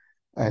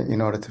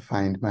in order to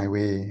find my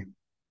way.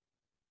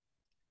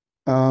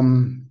 I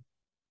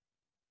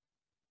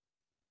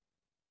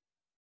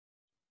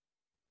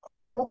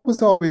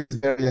was always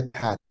very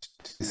attached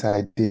to this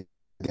idea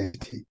of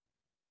identity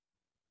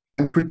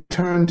and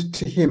returned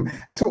to him.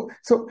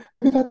 So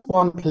maybe that's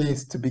one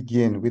place to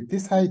begin, with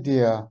this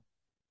idea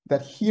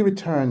that he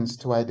returns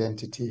to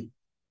identity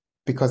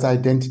because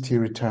identity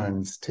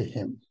returns to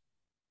him.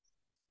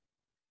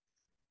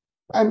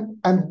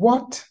 And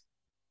what,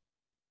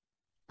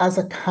 as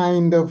a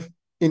kind of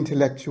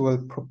intellectual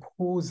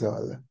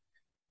proposal,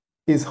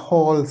 is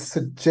Hall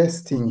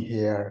suggesting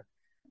here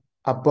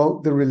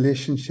about the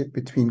relationship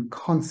between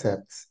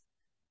concepts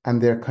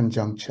and their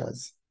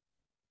conjunctures?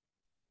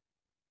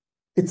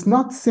 It's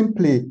not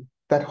simply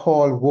that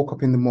Hall woke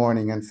up in the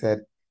morning and said,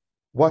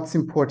 what's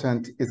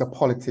important is a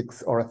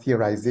politics or a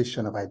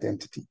theorization of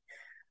identity.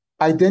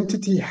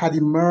 Identity had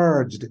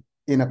emerged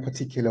in a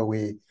particular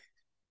way,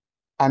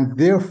 and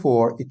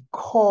therefore it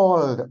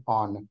called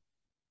on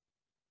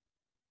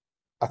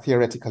a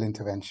theoretical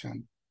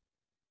intervention.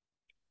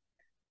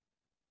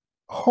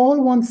 Hall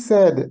once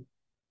said,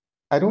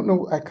 I don't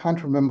know, I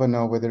can't remember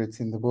now whether it's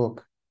in the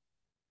book,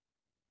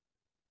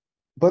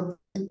 but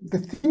the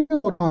thing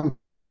about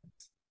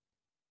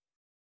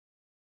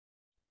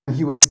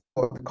he was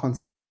about the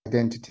concept of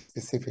identity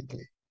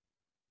specifically.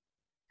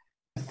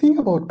 The thing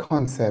about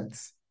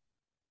concepts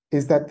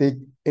is that they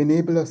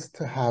enable us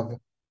to have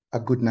a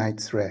good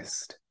night's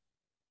rest.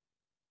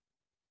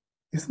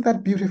 Isn't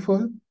that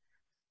beautiful?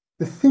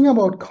 The thing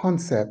about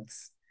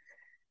concepts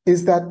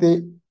is that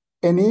they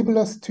enable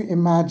us to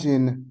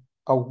imagine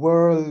a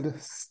world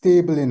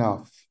stable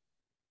enough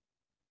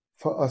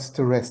for us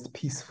to rest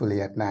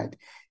peacefully at night,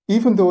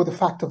 even though the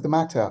fact of the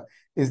matter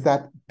is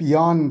that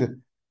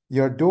beyond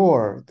your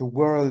door, the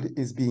world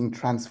is being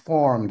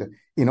transformed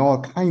in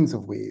all kinds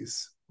of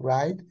ways,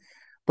 right?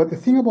 But the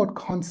thing about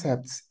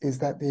concepts is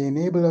that they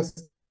enable us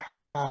to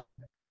have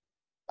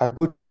a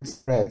good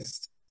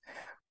rest.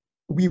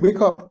 We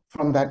wake up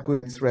from that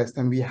good rest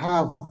and we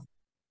have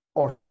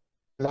or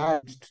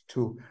obliged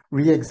to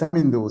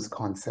re-examine those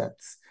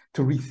concepts,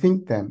 to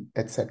rethink them,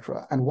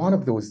 etc. And one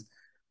of those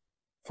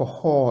for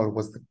Hall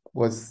was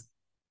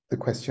the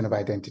question of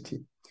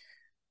identity.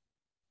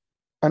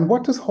 And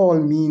what does Hall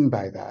mean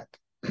by that?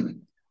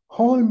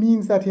 Hall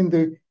means that in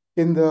the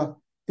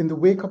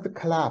wake of the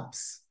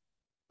collapse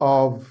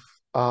of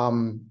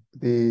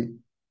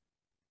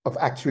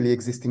actually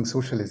existing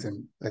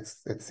socialism,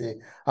 let's say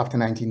after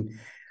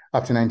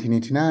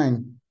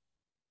 1989,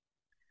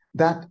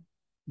 that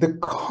the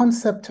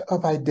concept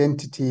of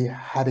identity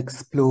had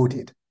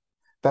exploded,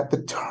 that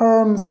the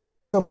terms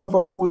of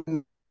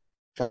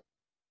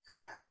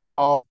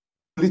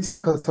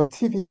political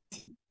subjectivity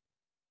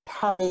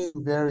tie in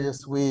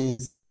various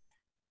ways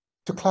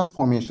to class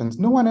formations.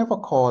 No one ever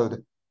called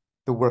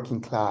the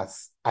working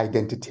class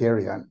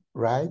identitarian,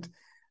 right?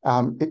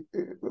 And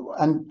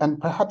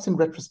perhaps in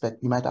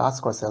retrospect, we might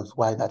ask ourselves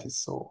why that is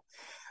so.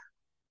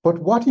 But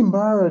what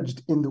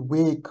emerged in the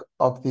wake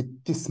of the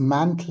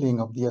dismantling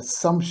of the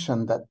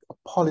assumption that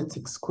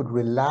politics could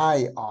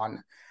rely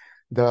on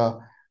the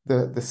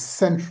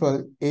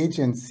central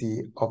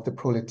agency of the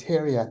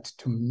proletariat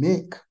to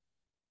make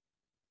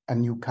a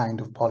new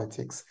kind of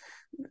politics,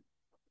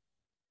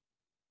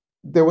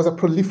 there was a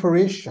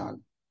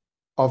proliferation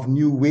of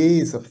new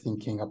ways of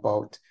thinking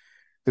about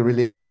the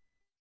relations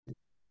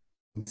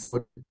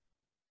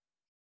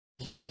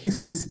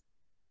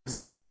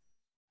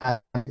and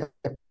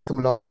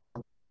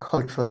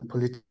cultural and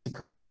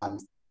political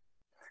ones.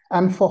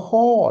 And for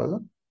Hall,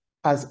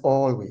 as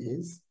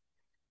always,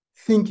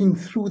 thinking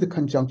through the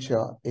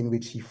conjuncture in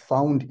which he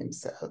found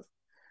himself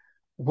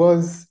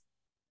was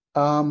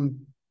the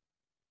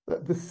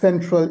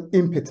central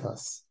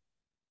impetus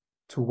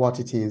to what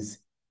it is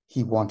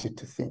he wanted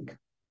to think.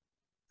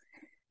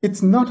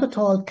 It's not at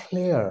all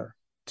clear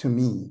to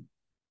me,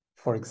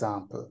 for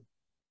example,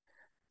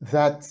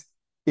 that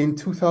in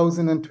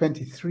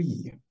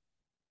 2023,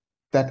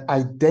 that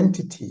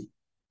identity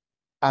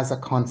as a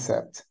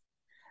concept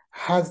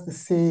has the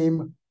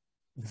same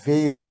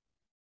veil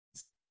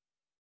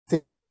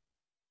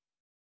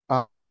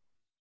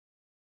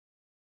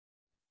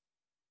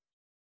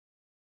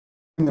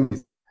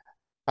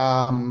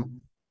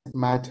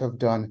might have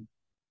done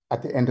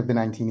at the end of the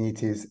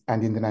 1980s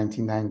and in the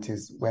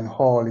 1990s when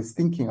Hall is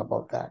thinking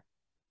about that.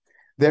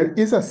 There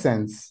is a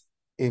sense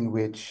in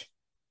which,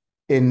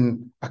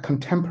 in a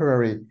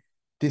contemporary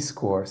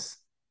discourse,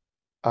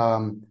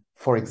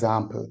 for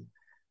example,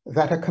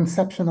 that a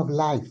conception of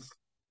life,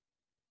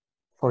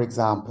 for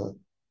example,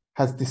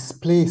 has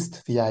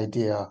displaced the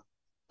idea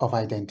of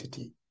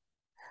identity.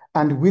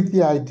 And with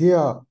the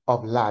idea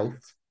of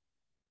life,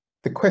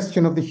 the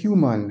question of the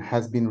human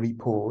has been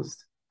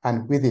reposed,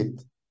 and with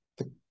it,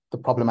 the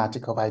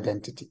problematic of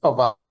identity, of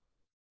our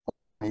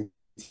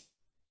identity.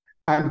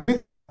 And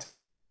with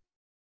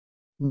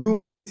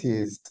new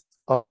ways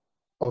of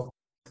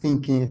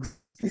thinking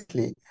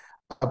explicitly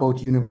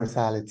about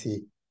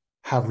universality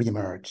have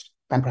reemerged,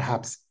 and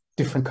perhaps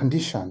different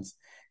conditions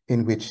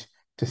in which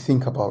to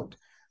think about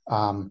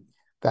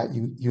that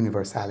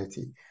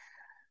universality.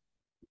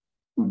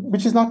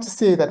 Which is not to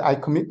say that I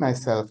commit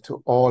myself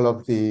to all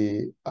of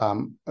the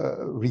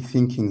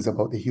rethinkings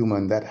about the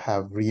human that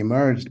have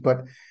reemerged,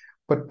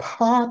 but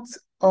part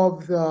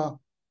of the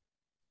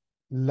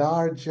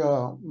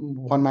larger,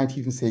 one might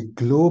even say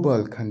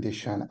global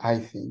condition, I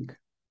think,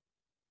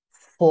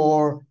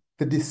 for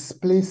the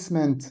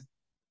displacement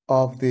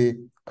of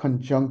the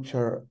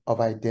conjuncture of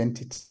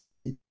identity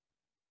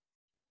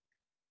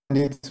and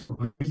its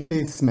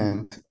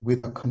replacement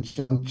with a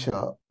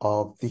conjuncture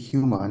of the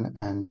human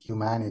and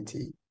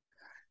humanity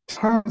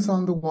turns,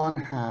 on the one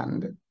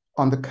hand,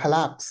 on the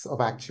collapse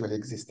of actually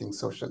existing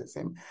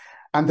socialism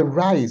and the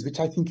rise, which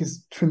I think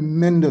is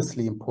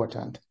tremendously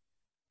important,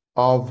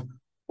 of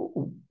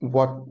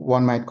what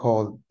one might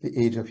call the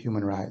age of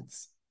human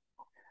rights.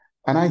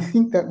 And I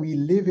think that we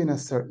live, in a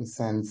certain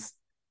sense,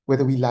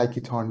 whether we like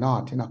it or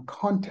not, in a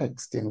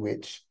context in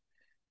which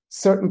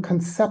certain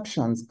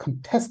conceptions,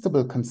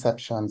 contestable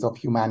conceptions of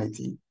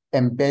humanity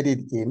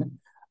embedded in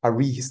a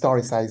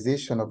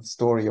rehistoricization of the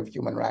story of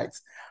human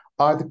rights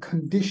are the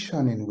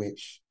condition in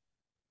which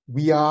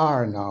we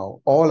are now,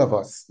 all of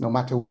us, no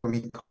matter where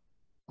we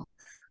come,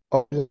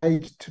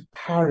 obliged to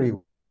parry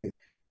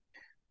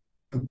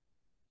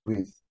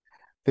with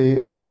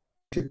the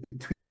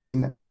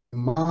between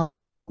man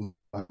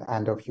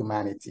and of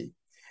humanity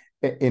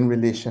in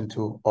relation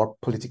to our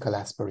political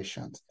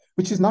aspirations,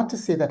 which is not to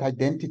say that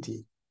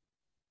identity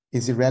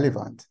is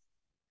irrelevant,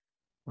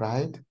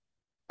 right?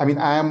 I mean,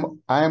 I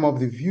am of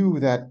the view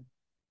that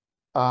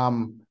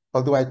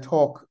although I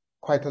talk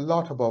quite a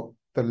lot about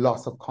the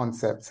loss of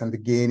concepts and the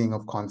gaining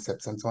of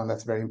concepts and so on,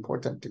 that's very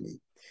important to me.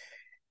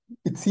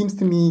 It seems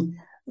to me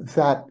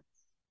that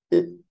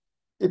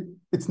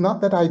it's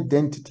not that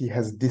identity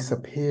has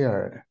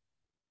disappeared,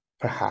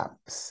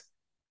 perhaps,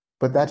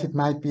 but that it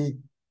might be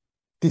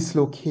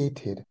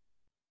dislocated.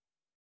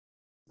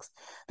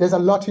 There's a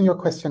lot in your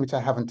question which I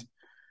haven't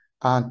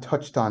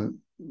touched on,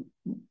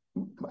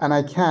 and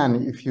I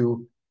can, if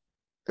you,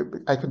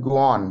 I could go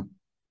on.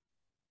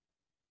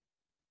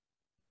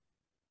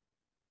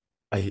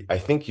 I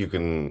think you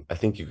can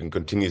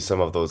continue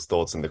some of those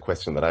thoughts in the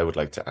question that I would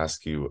like to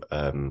ask you,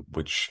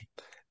 which,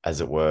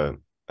 as it were,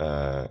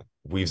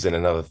 weaves in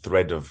another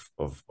thread of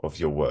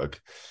your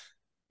work.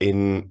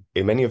 In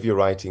many of your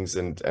writings,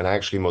 and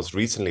actually most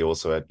recently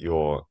also at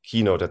your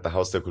keynote at the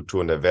Haus der Kultur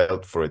und der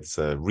Welt for its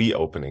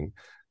reopening,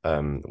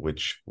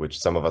 which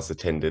some of us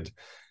attended,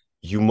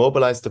 you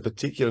mobilized a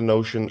particular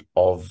notion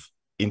of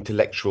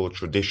intellectual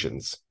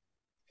traditions,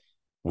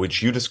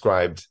 which you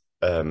described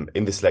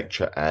in this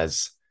lecture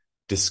as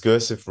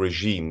discursive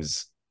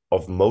regimes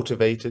of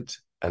motivated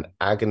and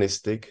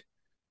agonistic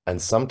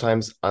and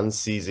sometimes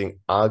unceasing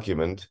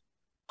argument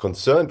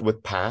concerned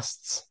with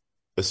pasts,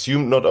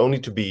 assumed not only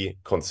to be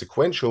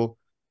consequential,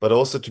 but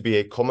also to be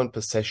a common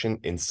possession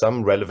in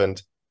some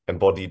relevant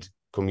embodied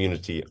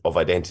community of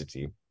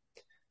identity.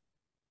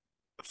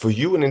 For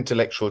you, an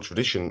intellectual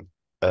tradition,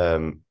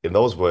 in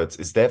those words,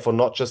 is therefore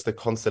not just a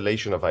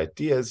constellation of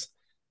ideas,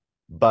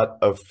 but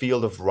a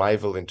field of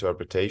rival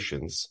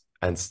interpretations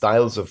and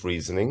styles of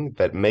reasoning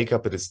that make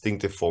up a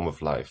distinctive form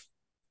of life.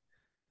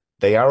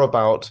 They are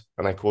about,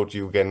 and I quote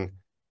you again,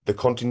 the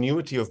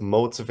continuity of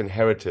modes of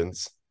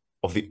inheritance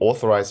of the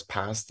authorized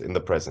past in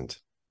the present.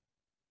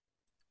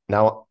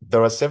 Now,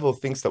 there are several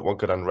things that one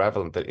could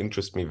unravel and that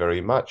interest me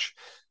very much,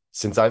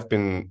 since I've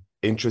been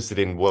interested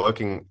in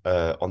working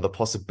on the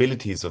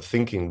possibilities of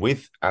thinking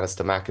with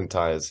Alistair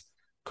McIntyre's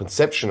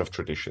conception of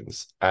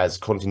traditions as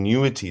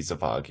continuities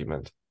of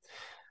argument.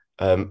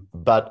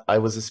 But I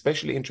was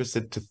especially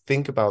interested to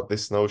think about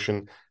this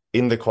notion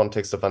in the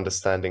context of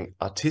understanding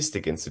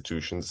artistic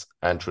institutions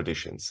and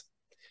traditions.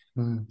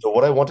 So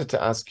what I wanted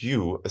to ask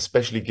you,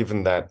 especially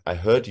given that I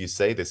heard you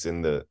say this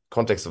in the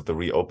context of the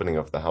reopening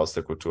of the Haus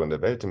der Kultur und der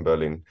Welt in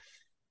Berlin,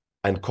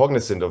 and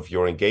cognizant of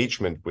your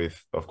engagement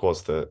with, of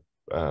course, the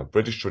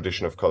British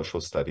tradition of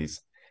cultural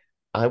studies,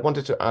 I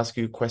wanted to ask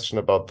you a question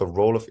about the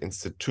role of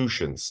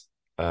institutions,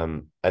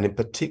 and in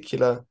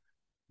particular,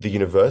 the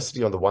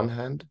university on the one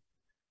hand,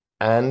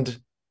 and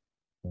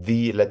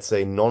the, let's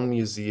say,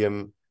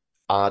 non-museum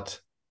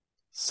art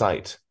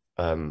site,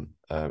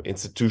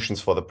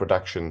 institutions for the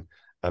production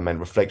and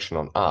reflection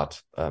on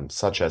art,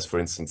 such as, for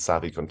instance,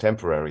 Savvy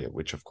Contemporary,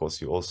 which of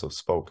course you also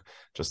spoke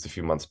just a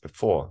few months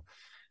before.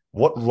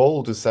 What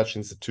role do such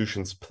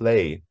institutions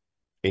play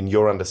in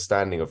your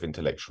understanding of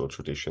intellectual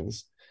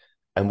traditions?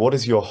 And what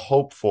is your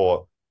hope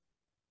for,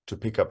 to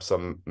pick up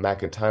some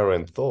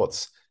McIntyrean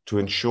thoughts, to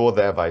ensure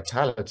their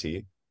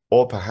vitality,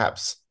 or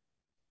perhaps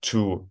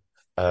to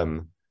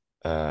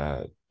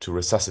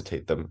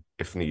resuscitate them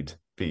if need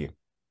be?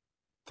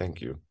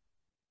 Thank you.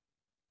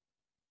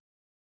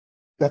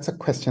 That's a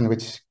question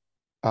which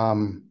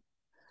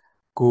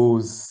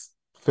goes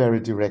very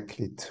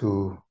directly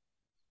to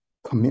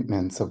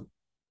commitments of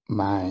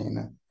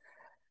mine.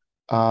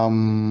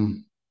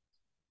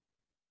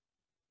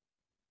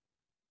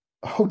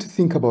 How to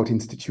think about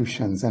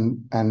institutions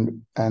and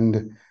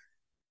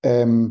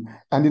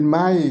in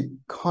my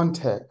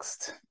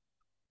context,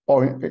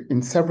 or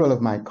in several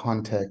of my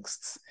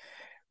contexts,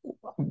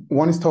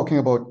 one is talking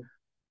about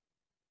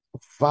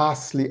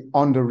vastly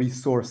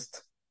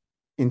under-resourced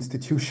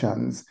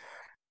institutions,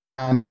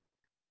 and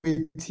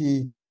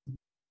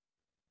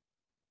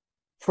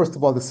first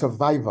of all, the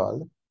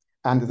survival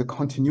and the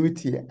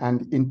continuity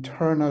and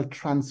internal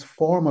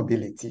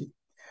transformability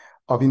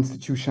of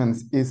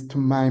institutions is, to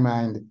my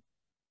mind,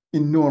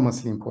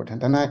 enormously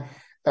important. And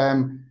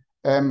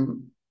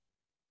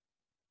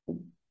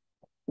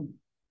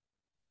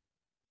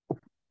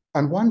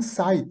and one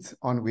site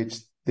on which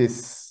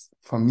this,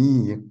 for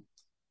me,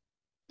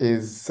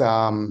 is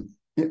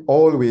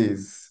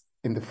always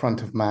in the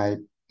front of my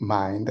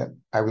mind,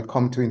 I will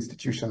come to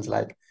institutions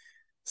like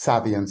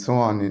Savvy and so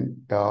on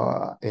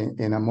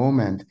in a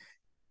moment.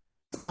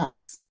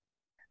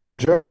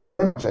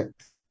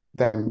 Project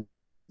them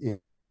in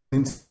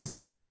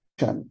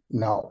institution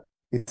now.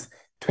 It's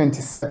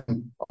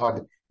 27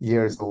 odd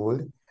years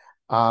old,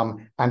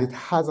 and it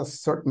has a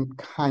certain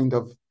kind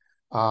of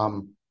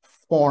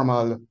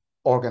formal,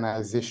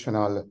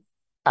 organizational,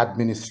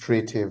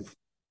 administrative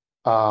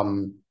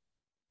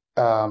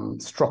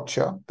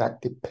structure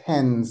that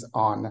depends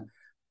on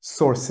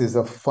sources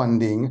of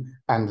funding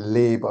and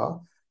labor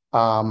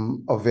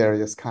of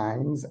various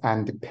kinds,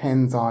 and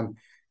depends on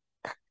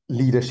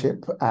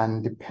leadership,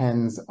 and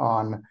depends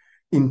on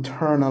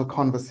internal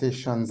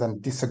conversations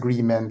and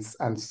disagreements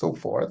and so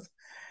forth,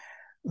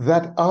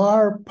 that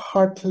are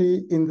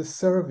partly in the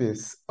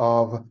service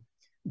of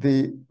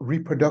the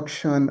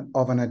reproduction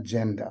of an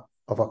agenda,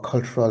 of a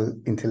cultural,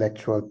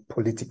 intellectual,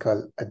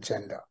 political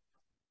agenda.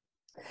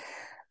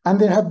 And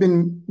there have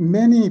been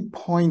many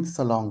points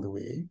along the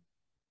way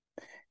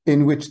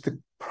in which the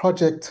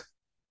project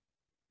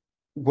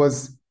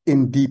was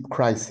in deep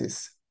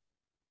crisis,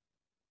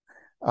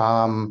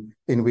 in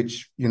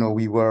which, you know,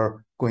 we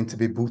were going to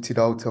be booted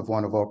out of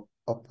one of our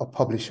a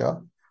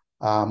publisher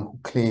who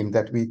claimed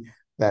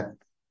that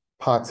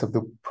parts of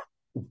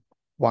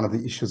one of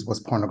the issues was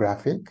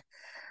pornographic,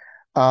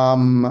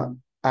 and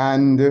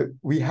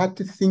we had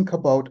to think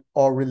about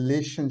our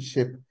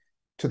relationship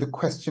to the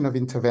question of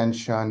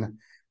intervention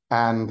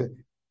and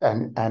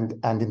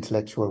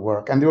intellectual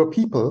work. And there were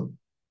people,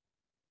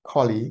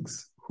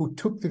 colleagues, who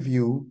took the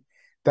view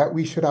that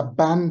we should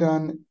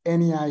abandon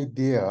any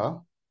idea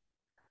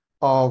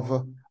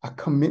of a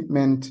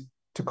commitment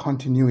to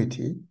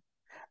continuity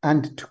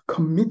and to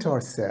commit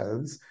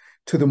ourselves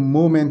to the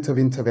moment of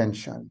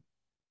intervention,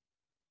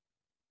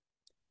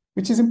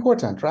 which is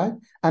important, right?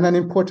 And an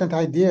important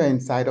idea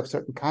inside of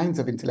certain kinds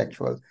of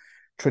intellectual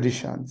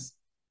traditions,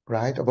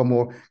 right? Of a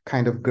more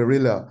kind of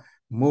guerrilla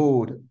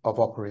mode of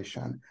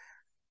operation.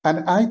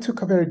 And I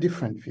took a very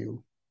different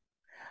view.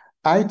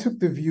 I took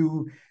the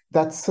view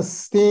that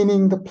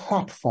sustaining the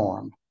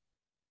platform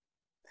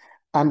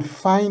and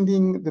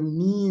finding the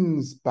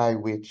means by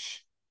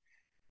which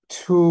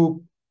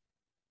to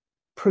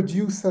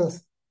produce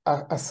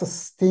a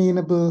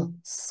sustainable,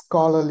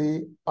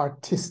 scholarly,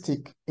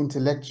 artistic,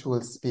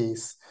 intellectual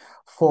space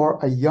for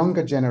a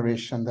younger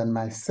generation than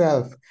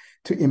myself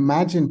to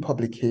imagine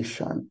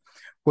publication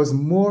was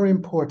more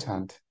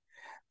important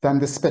than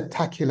the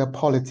spectacular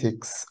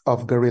politics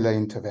of guerrilla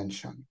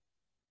intervention,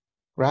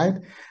 right?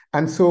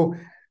 And so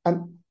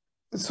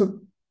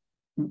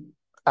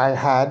I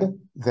had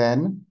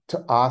then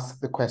to ask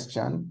the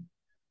question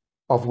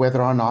of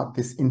whether or not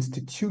this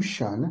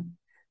institution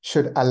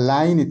should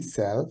align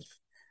itself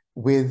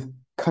with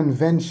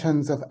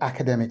conventions of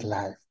academic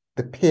life,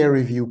 the peer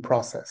review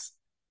process.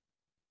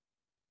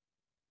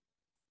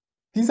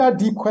 These are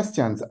deep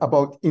questions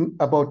about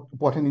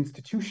what an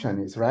institution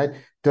is, right?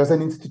 Does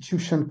an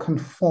institution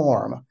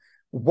conform?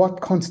 What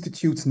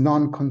constitutes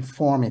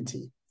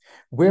non-conformity?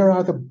 Where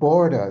are the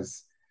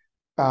borders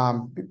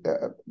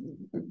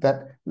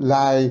that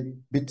lie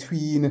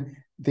between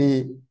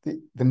the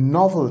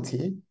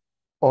novelty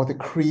or the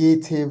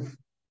creative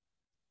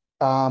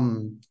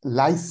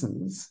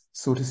license,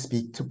 so to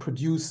speak, to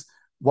produce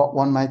what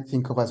one might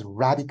think of as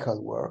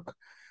radical work,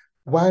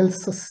 while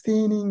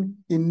sustaining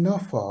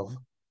enough of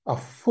a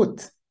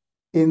foot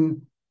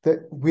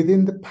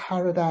within the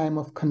paradigm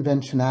of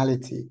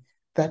conventionality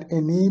that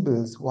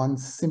enables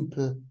one's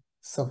simple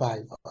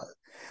survival.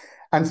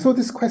 And so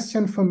this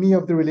question for me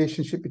of the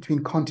relationship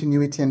between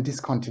continuity and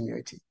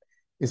discontinuity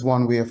is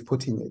one way of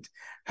putting it,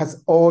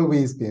 has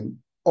always been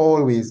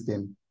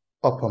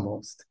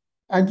uppermost.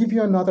 I'll give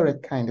you another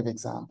kind of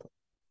example.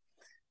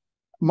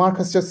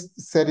 Marcus just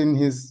said in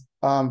his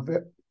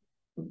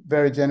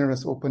very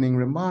generous opening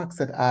remarks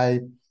that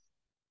I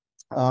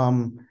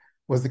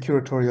was the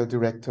curatorial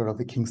director of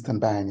the Kingston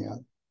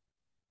Biennial,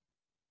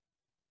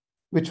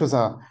 which was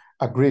a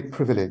great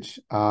privilege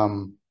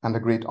and a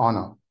great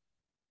honor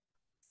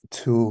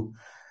to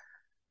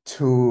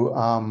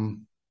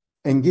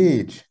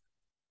engage.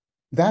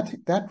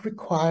 That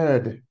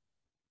required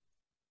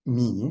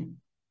me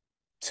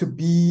to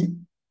be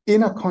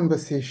in a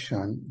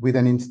conversation with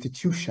an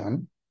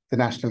institution, the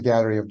National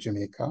Gallery of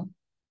Jamaica,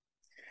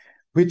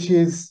 which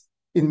is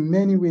in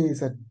many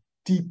ways a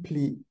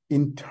deeply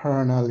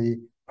internally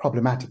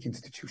problematic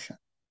institution.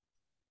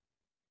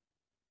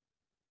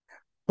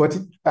 But,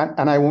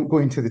 and I won't go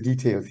into the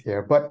details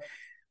here, but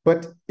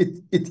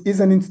it is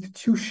an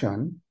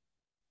institution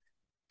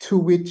to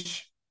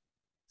which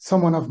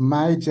someone of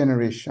my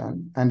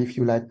generation, and if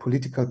you like,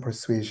 political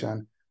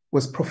persuasion,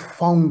 was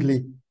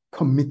profoundly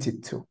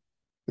committed to.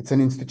 It's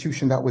an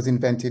institution that was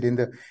invented in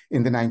the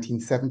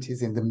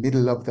 1970s, in the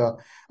middle of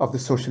the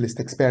socialist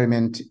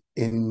experiment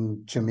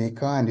in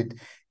Jamaica, and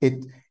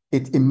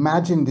it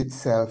imagined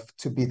itself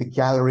to be the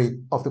gallery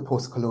of the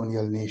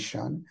post-colonial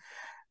nation.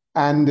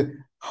 And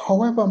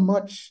however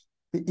much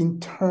the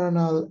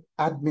internal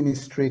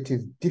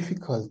administrative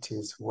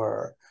difficulties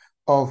were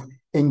of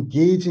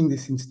engaging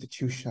this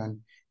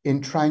institution in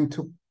trying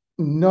to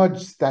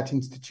nudge that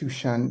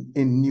institution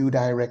in new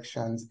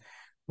directions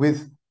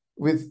with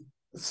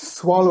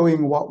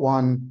swallowing what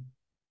one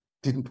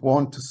didn't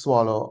want to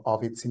swallow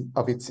of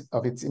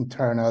its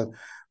internal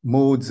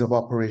modes of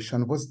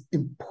operation, was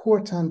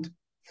important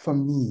for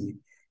me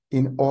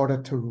in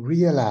order to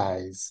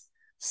realize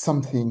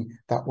something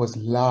that was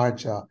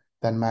larger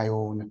than my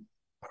own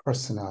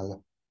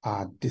personal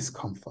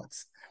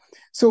discomforts.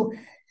 So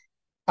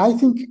I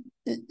think,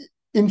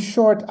 in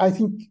short, I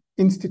think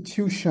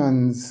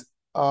institutions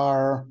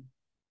are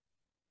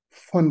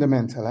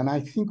fundamental, and I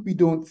think we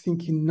don't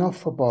think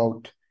enough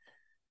about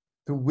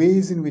the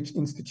ways in which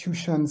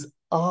institutions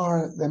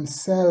are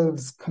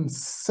themselves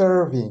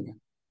conserving,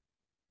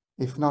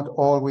 if not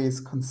always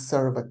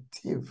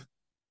conservative,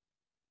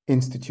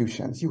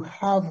 institutions. You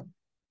have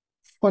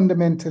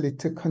fundamentally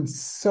to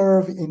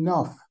conserve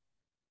enough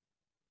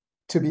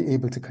to be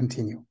able to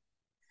continue.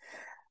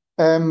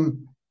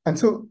 And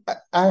so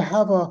I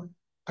have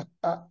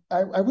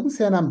I wouldn't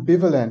say an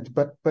ambivalent,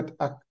 but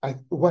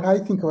what I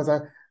think of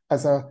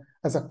as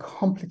a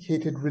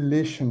complicated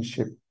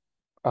relationship,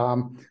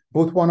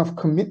 both one of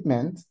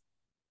commitment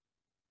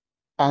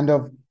and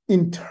of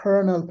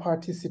internal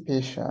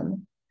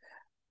participation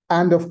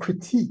and of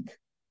critique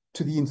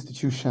to the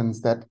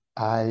institutions that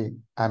I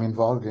am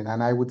involved in.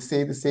 And I would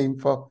say the same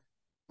for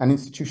an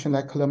institution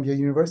like Columbia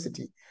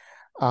University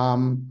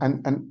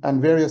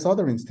and various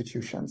other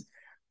institutions.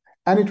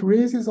 And it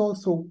raises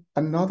also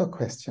another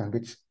question,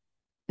 which,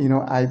 you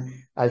know,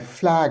 I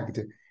flagged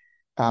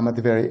at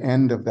the very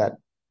end of that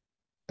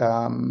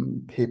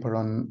paper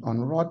on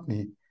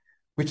Rodney,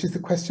 which is the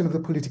question of the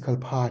political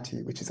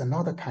party, which is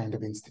another kind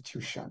of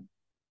institution,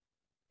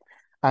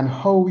 and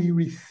how we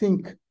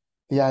rethink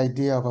the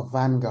idea of a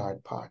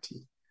vanguard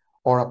party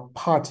or a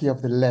party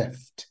of the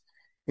left.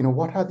 You know,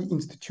 what are the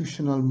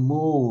institutional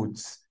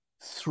modes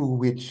through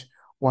which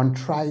one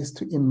tries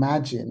to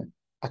imagine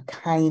a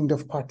kind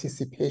of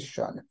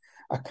participation,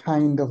 a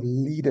kind of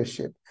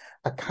leadership,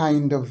 a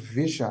kind of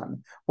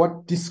vision?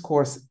 What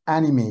discourse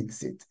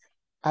animates it?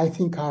 I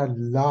think are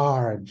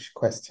large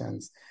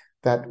questions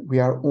that we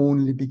are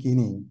only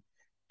beginning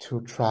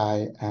to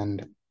try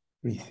and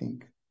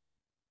rethink.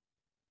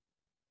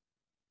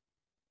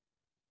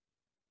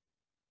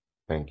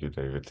 Thank you,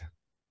 David.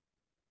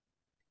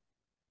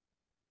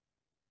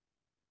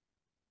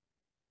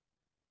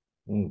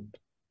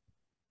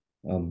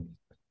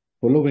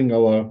 Following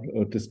our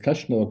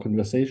discussion, our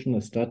conversation, I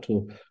start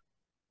to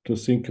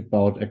think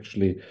about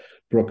actually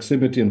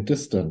proximity and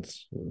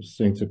distance,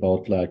 things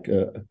about like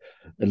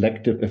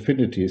elective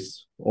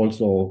affinities,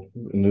 also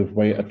in a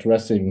way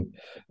addressing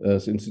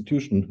the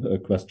institution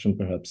question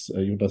perhaps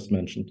you just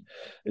mentioned.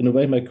 In a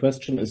way, my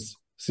question is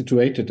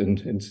situated in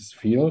this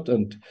field,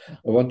 and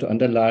I want to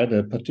underline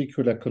a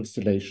particular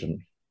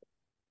constellation.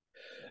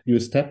 You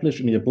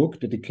establish in your book,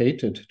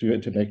 dedicated to your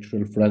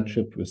intellectual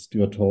friendship with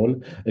Stuart Hall,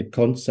 a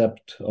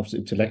concept of the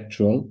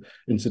intellectual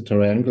in the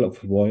triangle of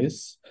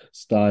voice,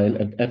 style,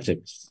 and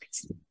ethics.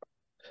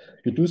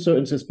 You do so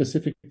in the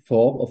specific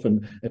form of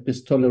an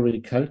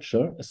epistolary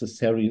culture as a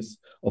series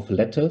of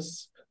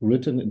letters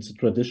written in the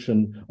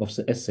tradition of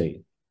the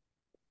essay.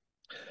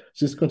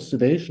 This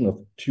constellation of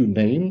two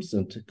names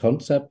and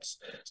concepts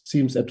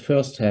seems at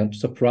first hand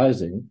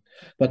surprising,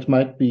 but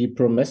might be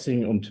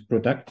promising and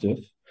productive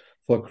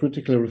for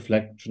critical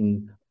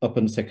reflection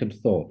upon second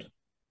thought.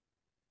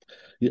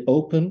 He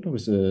opened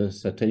with a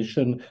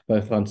citation by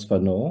Frantz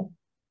Fanon.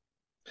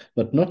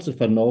 but not the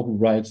Fanon who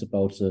writes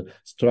about the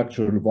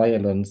structural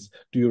violence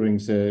during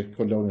the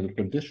colonial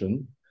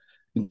condition.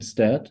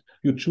 Instead,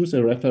 you choose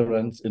a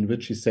reference in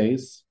which he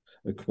says,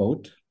 a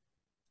quote,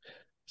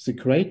 "The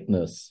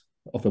greatness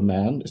of a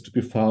man is to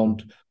be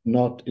found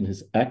not in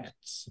his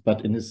acts,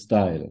 but in his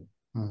style."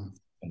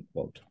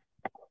 Unquote.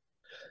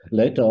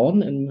 Later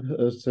on in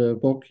the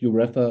book, you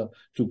refer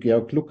to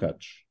Georg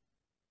Lukács,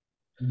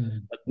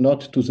 but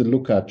not to the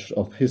Lukács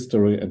of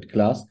history and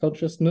class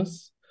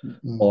consciousness,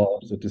 or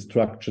the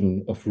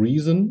destruction of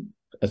reason,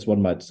 as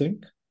one might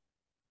think.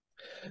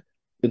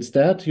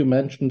 Instead, you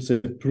mention the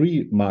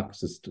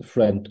pre-Marxist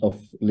friend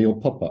of Leo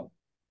Popper,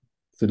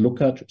 the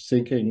Lukács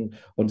thinking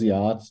on the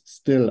arts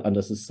still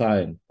under the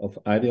sign of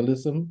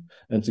idealism,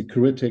 and the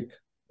critic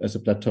as a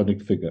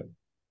Platonic figure.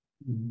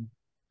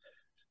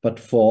 But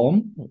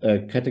form, a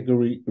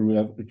category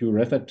you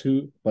refer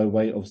to by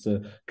way of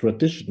the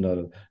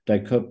traditional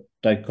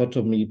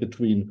dichotomy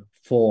between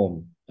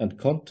form and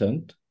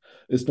content,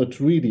 is not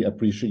really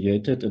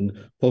appreciated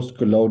in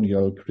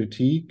post-colonial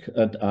critique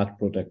and art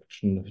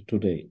production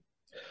today.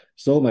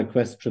 So my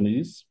question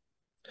is,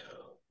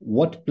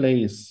 what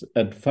place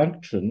and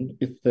function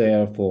is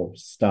there for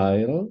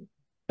style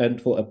and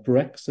for a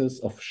praxis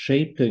of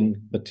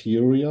shaping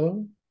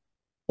material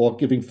or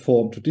giving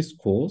form to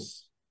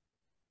discourse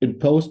in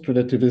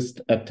post-relativist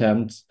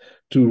attempts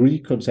to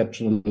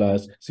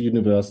reconceptualize the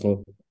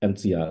universal and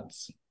the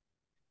arts?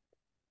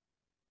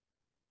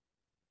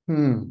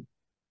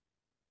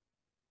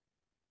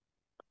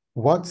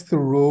 What's the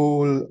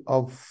role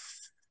of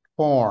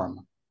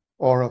form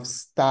or of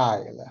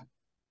style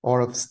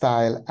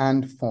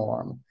and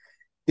form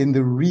in the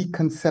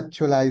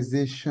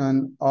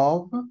reconceptualization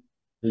of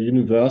the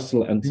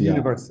universal and the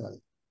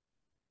universal?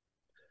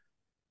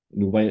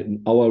 In a way,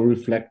 in our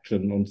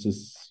reflection on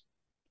this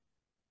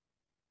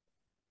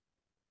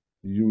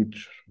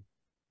huge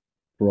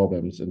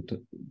problems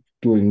and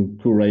doing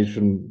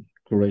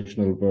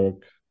curational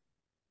work,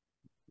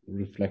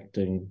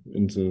 reflecting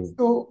into.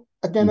 So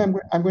again, I'm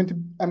going to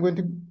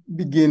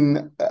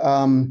begin.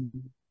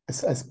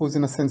 I suppose,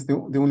 in a sense, the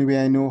only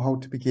way I know how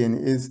to begin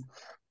is,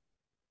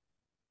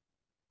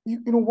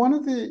 one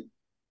of the.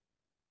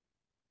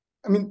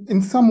 I mean,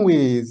 in some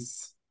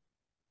ways,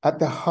 at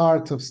the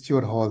heart of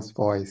Stuart Hall's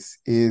voice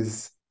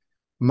is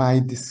my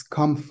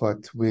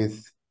discomfort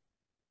with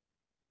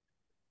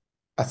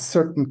a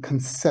certain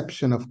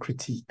conception of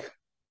critique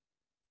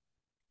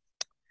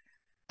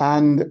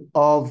and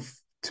of,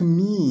 to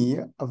me,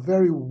 a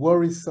very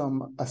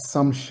worrisome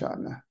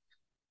assumption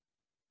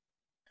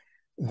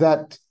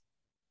that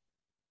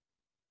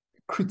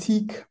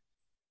critique,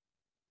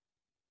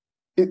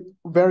 it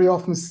very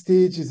often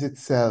stages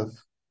itself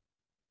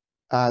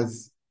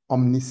as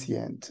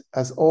omniscient,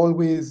 as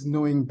always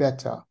knowing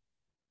better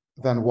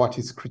than what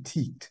is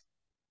critiqued,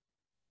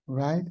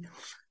 right?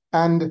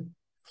 And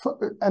so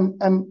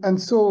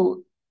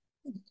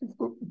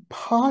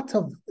part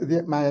of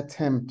my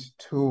attempt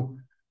to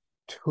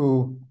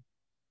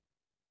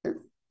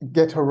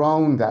get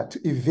around that, to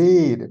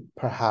evade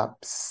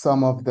perhaps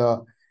some of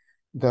the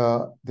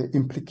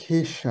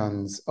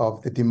implications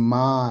of the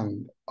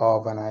demand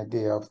of an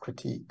idea of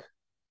critique,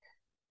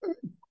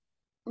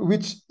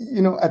 which,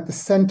 at the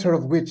center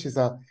of which is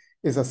a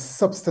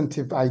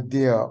substantive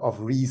idea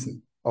of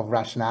reason, of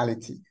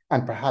rationality,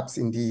 and perhaps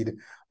indeed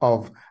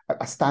of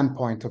a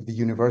standpoint of the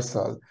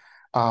universal,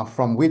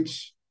 from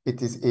which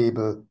it is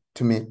able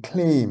to make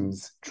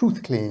claims,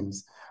 truth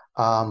claims,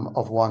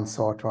 of one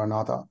sort or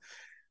another.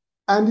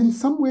 And in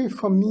some way,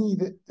 for me,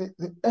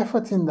 the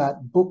effort in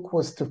that book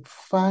was to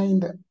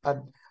find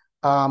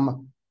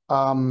to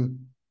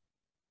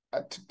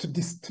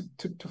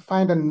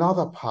find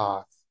another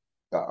path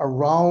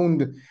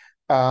around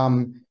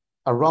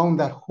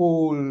that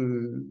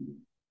whole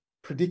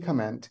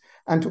predicament,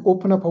 and to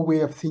open up a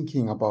way of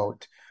thinking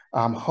about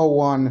how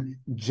one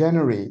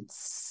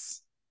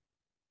generates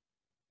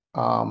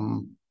I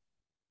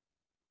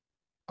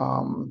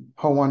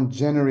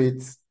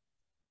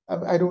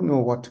don't know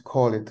what to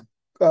call it,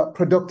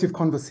 productive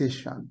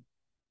conversation.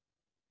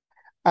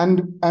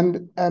 And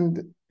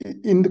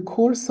in the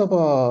course of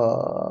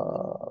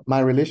my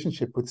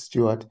relationship with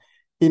Stuart,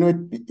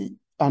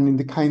 and in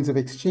the kinds of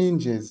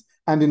exchanges,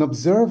 and in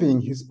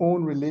observing his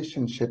own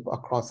relationship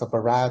across a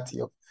variety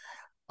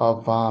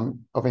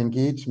of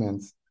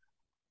engagements,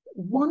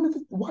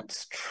 what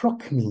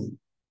struck me,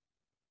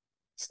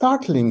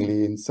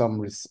 startlingly in some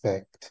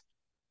respect,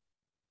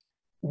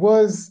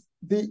 was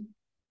the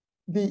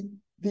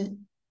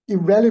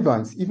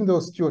irrelevance, even though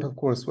Stuart, of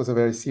course, was a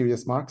very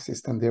serious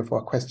Marxist, and therefore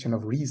a question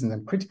of reason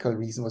and critical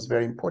reason was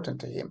very important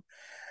to him.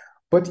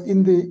 But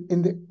in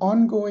the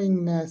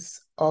ongoingness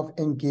of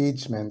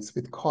engagements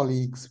with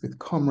colleagues, with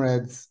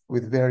comrades,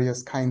 with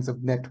various kinds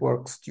of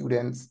networks,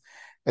 students,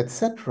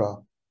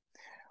 etc.,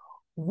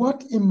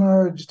 what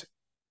emerged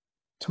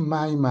to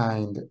my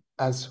mind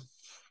as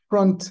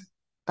front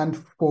and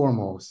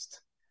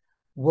foremost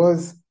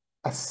was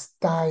a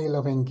style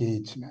of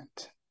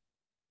engagement.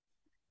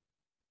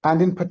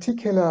 And in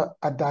particular,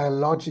 a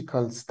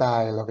dialogical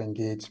style of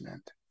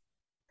engagement.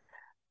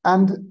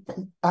 And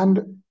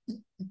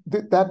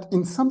that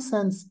in some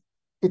sense,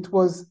 it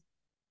was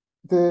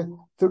the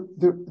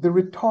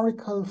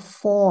rhetorical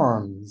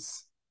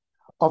forms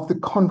of the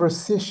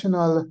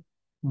conversational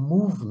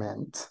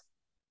movement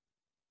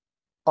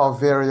of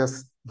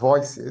various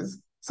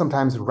voices,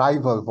 sometimes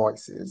rival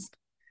voices,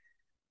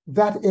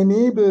 that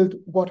enabled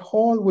what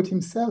Hall would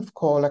himself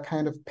call a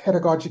kind of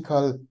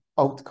pedagogical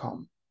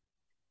outcome,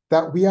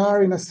 that we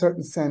are, in a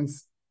certain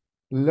sense,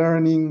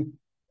 learning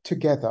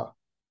together.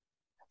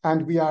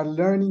 And we are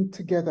learning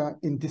together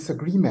in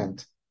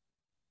disagreement,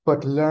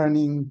 but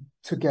learning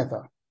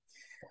together.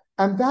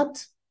 And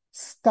that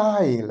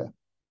style,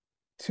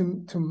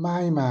 to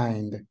my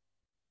mind,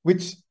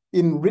 which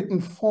in written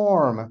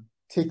form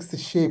takes the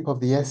shape of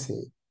the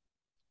essay,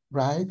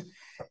 right?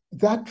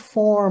 That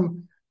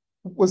form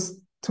was,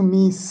 to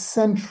me,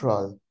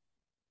 central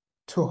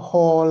to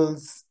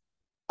Hall's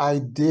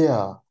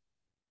idea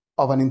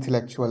of an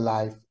intellectual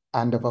life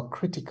and of a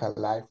critical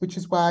life, which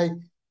is why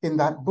in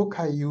that book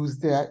I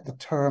used the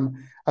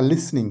term a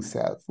listening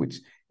self, which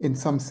in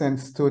some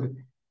sense stood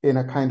in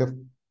a kind of,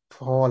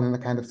 Hall in a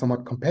kind of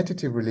somewhat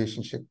competitive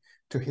relationship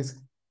to his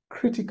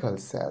critical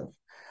self.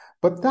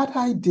 But that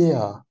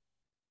idea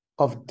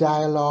of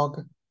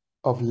dialogue,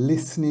 of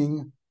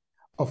listening,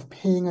 of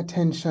paying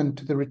attention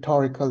to the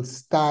rhetorical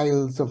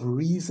styles of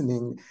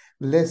reasoning,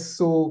 less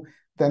so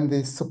than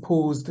the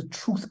supposed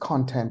truth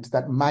content,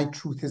 that my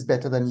truth is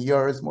better than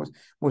yours,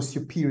 more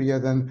superior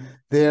than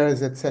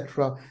theirs,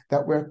 etc.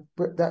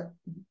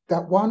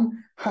 That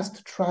one has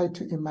to try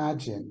to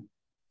imagine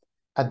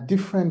a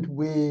different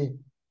way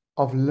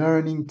of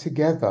learning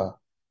together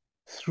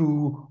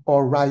through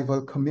our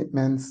rival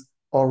commitments,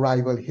 or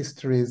rival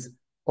histories,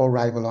 or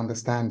rival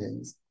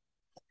understandings.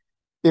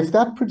 If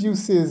that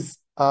produces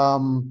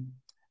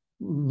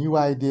new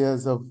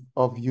ideas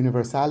of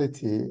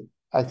universality,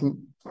 I think,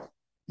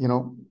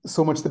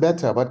 so much the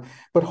better.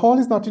 But Hall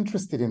is not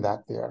interested in that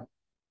there.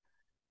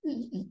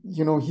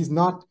 He's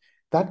not,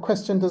 that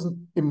question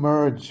doesn't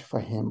emerge for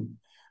him.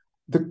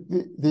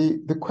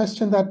 The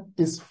question that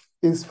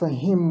is for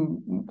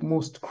him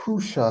most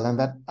crucial, and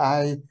that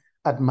I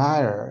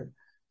admire,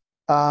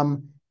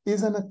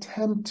 is an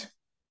attempt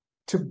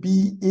to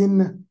be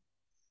in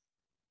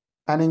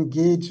an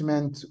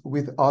engagement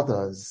with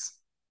others,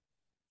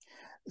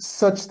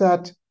 such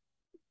that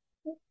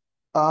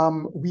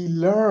we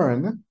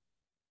learn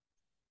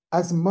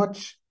as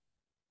much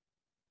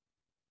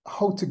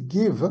how to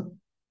give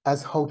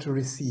as how to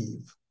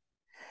receive.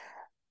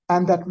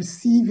 And that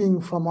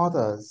receiving from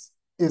others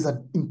is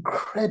an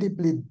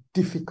incredibly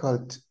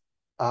difficult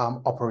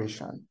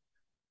operation.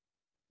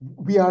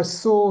 We are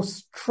so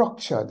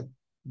structured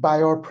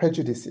by our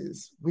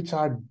prejudices, which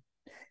are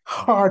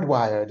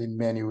hardwired in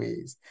many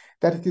ways,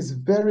 that it is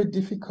very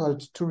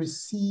difficult to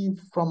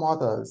receive from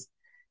others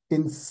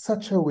in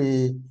such a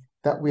way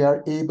that we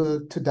are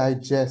able to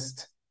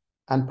digest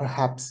and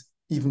perhaps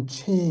even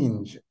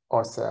change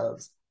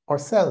ourselves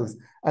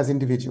as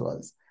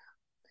individuals.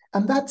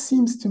 And that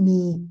seems to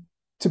me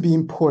to be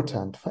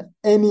important for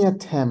any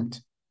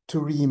attempt to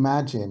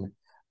reimagine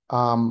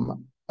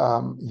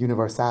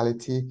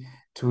universality,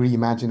 to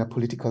reimagine a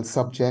political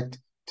subject,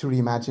 to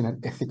reimagine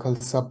an ethical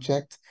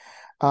subject.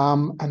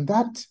 And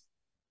that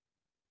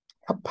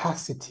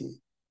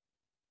capacity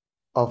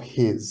of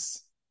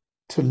his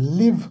to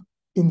live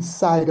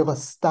inside of a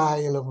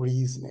style of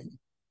reasoning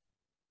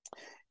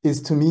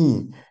is, to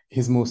me,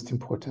 his most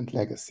important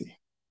legacy.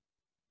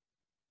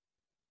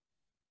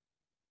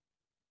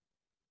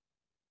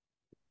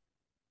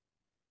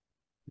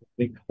 I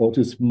think how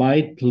this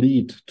might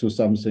lead to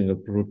something, a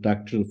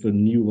production of a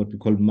new, what we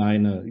call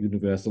minor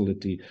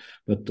universality.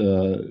 But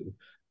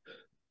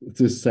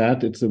this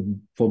said, it's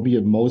for me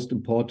a most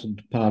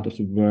important part of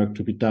the work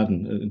to be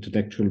done,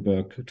 intellectual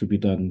work to be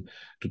done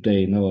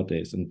today,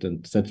 nowadays. And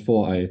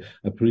therefore I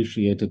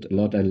appreciate it a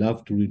lot. I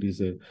loved really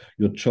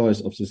your choice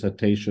of the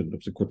citation,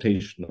 of the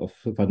quotation of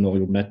Fanon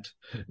you met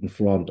in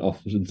front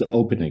of the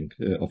opening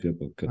of your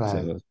book.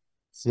 Right.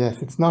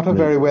 Yes, it's not a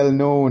very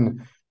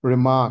well-known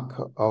remark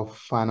of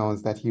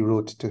Fanon's that he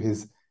wrote to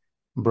his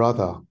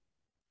brother.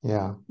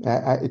 Yeah,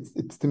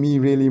 it's to me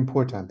really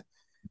important.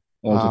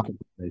 Also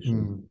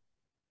conversation.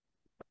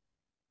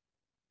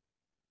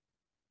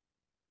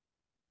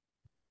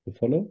 To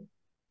follow?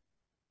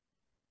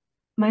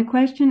 My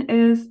question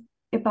is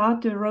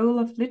about the role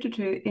of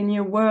literature in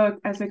your work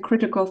as a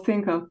critical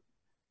thinker.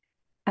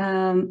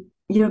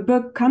 Your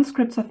book,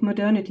 Conscripts of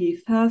Modernity,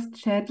 first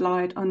shed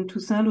light on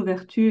Toussaint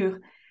Louverture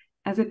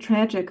as a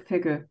tragic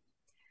figure.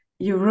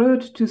 You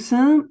wrote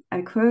Toussaint,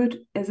 I quote,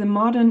 as a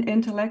modern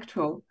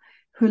intellectual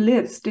who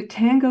lives the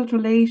tangled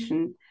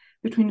relation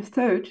between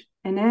thought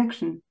and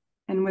action,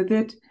 and with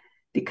it,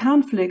 the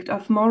conflict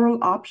of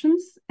moral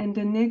options and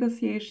the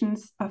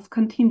negotiations of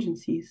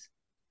contingencies.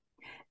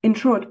 In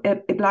short,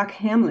 a Black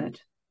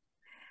Hamlet.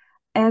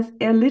 As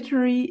a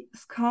literary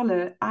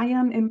scholar, I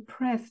am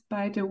impressed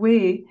by the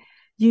way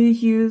you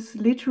use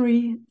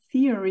literary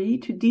theory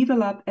to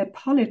develop a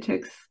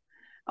politics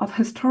of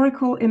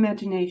historical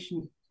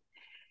imagination.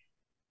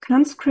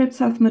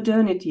 Conscripts of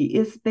Modernity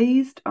is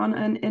based on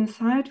an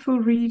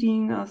insightful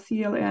reading of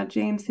C.L.R.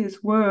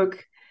 James's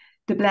work,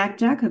 The Black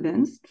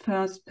Jacobins,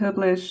 first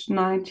published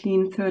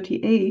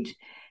 1938,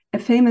 a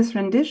famous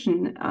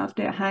rendition of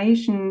the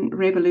Haitian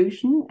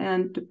Revolution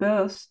and the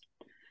birth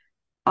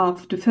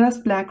of the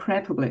first Black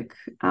Republic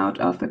out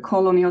of a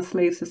colonial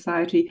slave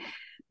society.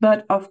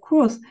 But of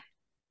course,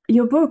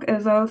 your book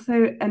is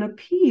also an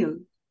appeal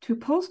to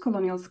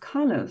post-colonial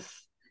scholars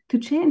to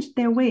change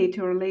their way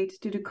to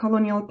relate to the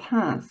colonial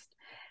past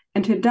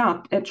and to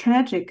adopt a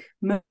tragic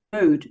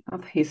mode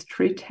of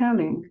history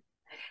telling.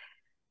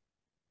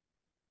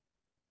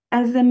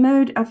 As a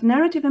mode of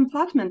narrative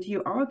emplotment,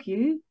 you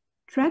argue,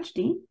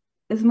 tragedy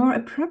is more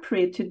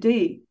appropriate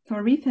today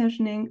for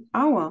refashioning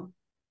our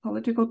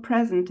political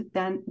present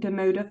than the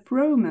mode of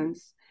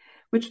romance,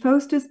 which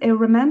fosters a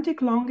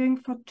romantic longing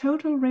for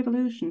total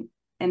revolution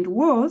and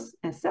was,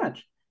 as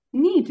such,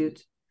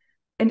 needed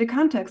in the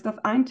context of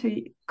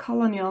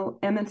anti-colonial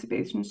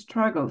emancipation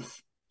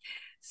struggles.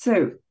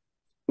 So,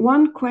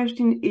 one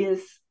question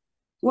is,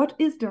 what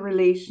is the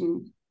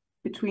relation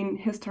between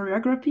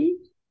historiography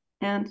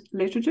and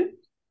literature?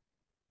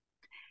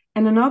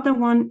 And another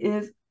one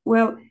is,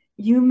 well,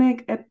 you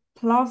make a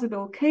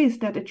plausible case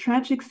that a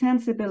tragic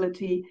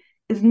sensibility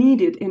is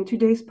needed in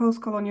today's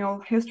post-colonial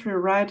history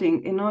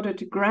writing in order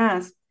to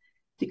grasp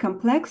the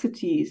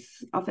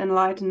complexities of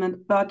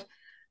enlightenment, but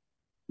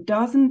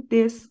doesn't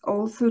this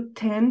also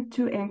tend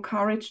to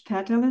encourage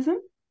fatalism?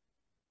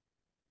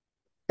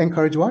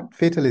 Encourage what?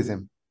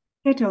 Fatalism.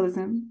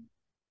 Fatalism.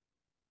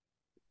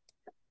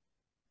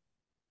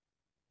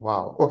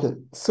 Wow. Okay.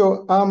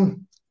 So,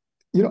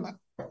 you know,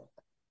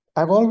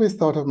 I've always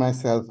thought of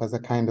myself as a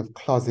kind of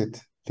closet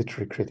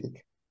literary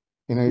critic.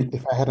 You know,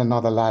 if I had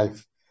another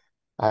life,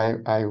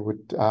 I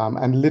would,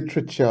 and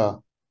literature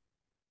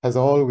has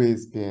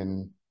always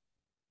been,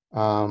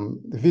 the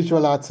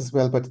visual arts as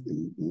well, but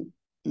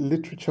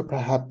literature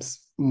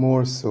perhaps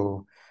more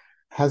so,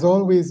 has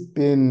always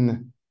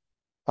been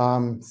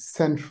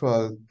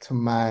central to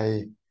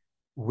my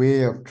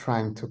way of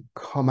trying to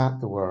come at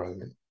the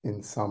world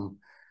in some,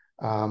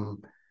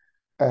 and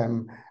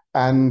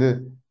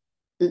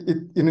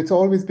it's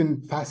always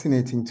been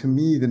fascinating to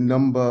me, the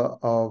number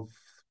of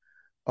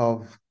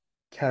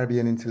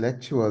Caribbean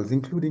intellectuals,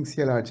 including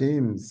C.L.R.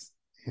 James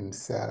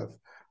himself,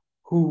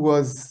 who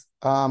was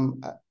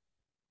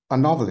a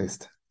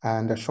novelist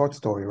and a short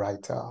story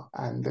writer,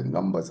 and the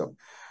numbers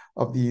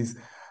of these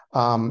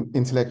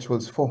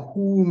intellectuals for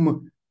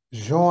whom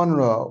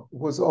genre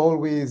was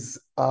always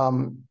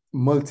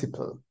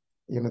multiple,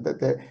 you know,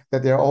 that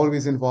they're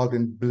always involved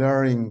in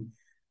blurring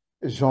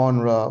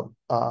genre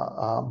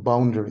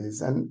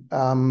boundaries. And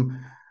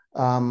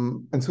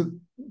so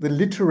the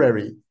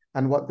literary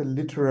and what the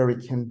literary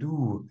can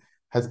do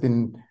has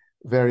been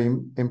very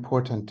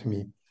important to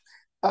me.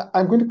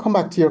 I'm going to come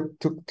back to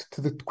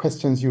the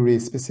questions you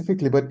raised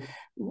specifically, but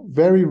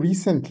very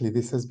recently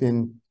this has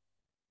been,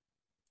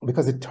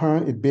 because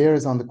it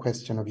bears on the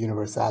question of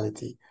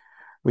universality,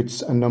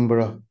 which a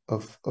number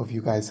of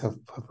you guys have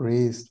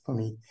raised for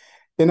me.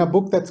 In a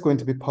book that's going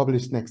to be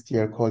published next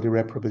year called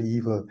Irreparable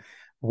Evil,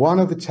 one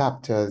of the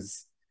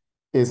chapters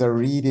is a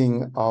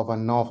reading of a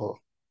novel.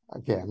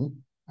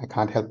 Again, I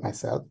can't help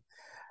myself.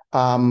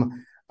 A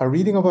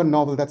reading of a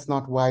novel that's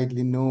not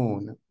widely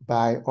known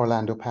by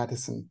Orlando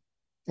Patterson,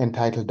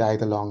 entitled Die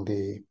the Long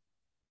Day.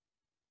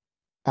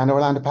 And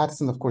Orlando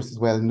Patterson, of course, is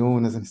well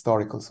known as an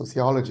historical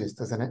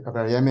sociologist, as a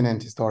very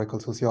eminent historical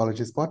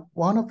sociologist, but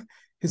one of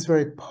his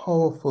very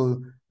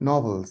powerful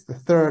novels, the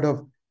third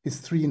of his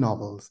 3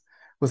 novels,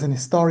 was an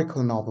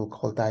historical novel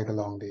called Die the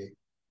Long Day.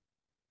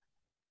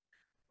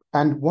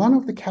 And one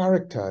of the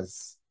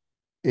characters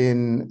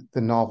in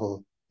the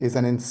novel is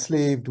an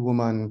enslaved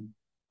woman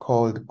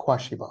called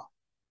Kwashiba.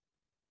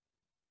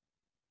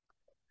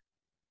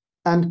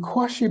 And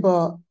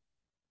Kwashiba's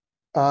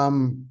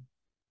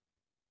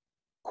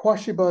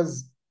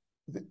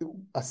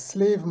a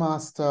slave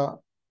master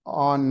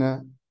on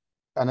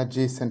an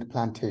adjacent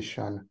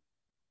plantation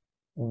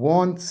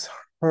wants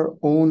her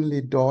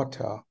only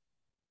daughter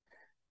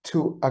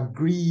to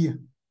agree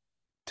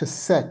to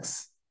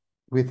sex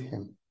with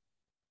him.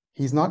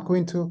 He's not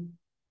going to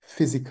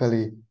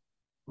physically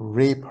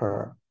rape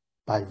her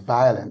by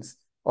violence,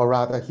 or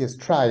rather he has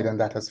tried and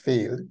that has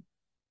failed,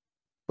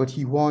 but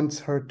he wants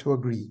her to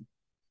agree.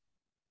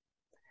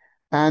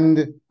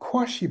 And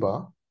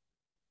Kwashiba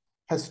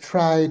has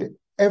tried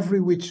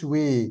every which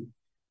way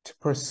to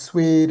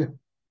persuade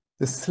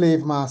the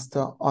slave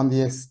master on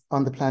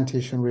the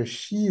plantation where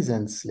she is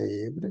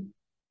enslaved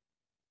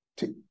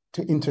to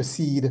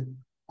intercede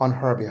on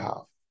her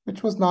behalf,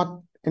 which was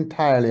not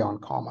entirely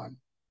uncommon.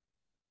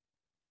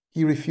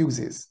 He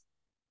refuses.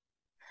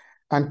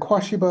 And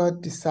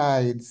Kwashiba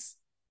decides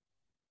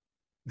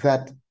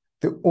that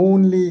the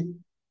only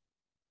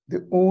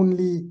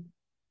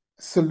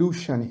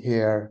solution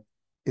here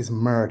is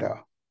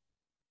murder.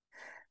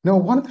 Now,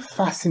 one of the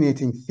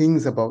fascinating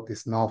things about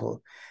this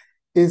novel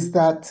is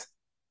that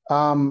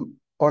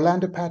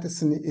Orlando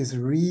Patterson is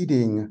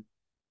reading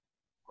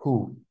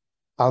who?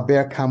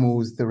 Albert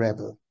Camus' The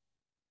Rebel.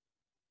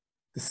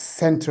 the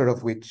center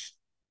of which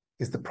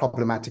is the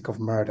problematic of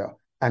murder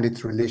and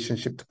its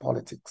relationship to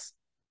politics.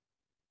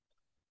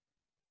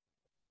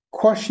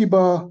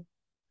 Kwashiba,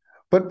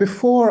 but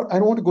before, I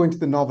don't want to go into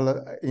the novel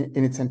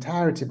in its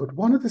entirety, but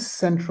one of the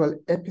central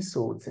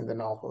episodes in the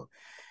novel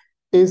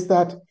is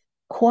that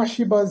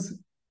Kwashiba's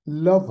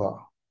lover,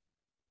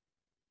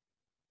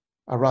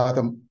 a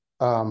rather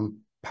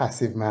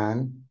passive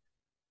man,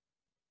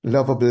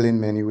 lovable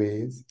in many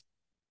ways,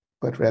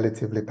 but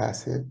relatively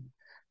passive,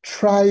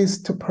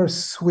 tries to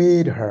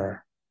persuade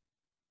her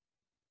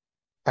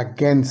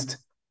against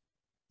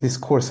this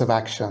course of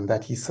action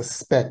that he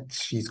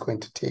suspects she's going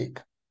to take.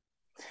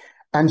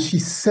 And she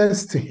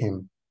says to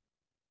him,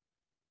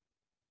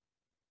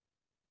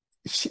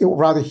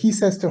 he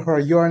says to her,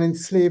 you're an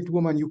enslaved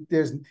woman.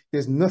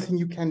 There's nothing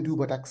you can do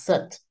but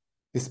accept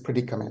this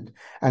predicament.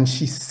 And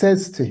she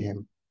says to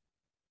him,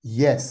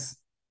 yes,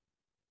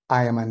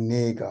 I am a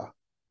nigger,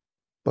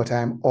 but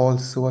I'm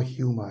also a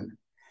human,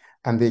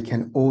 and they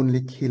can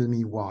only kill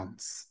me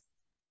once.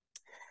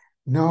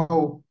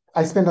 Now,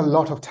 I spend a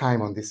lot of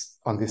time on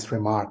this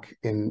remark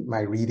in my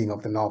reading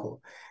of the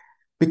novel,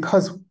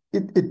 because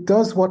it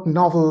does what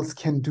novels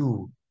can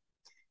do.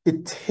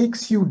 It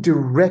takes you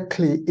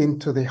directly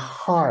into the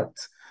heart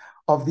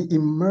of the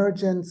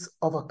emergence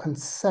of a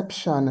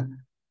conception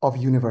of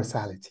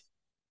universality.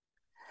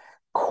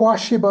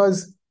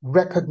 Kwashiba's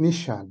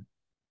recognition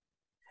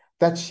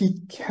that she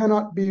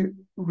cannot be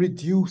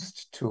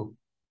reduced to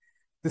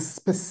the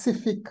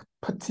specific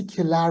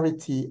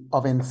particularity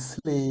of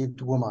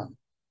enslaved woman.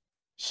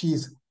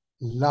 She's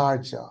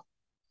larger.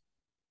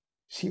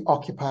 She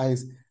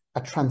occupies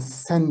a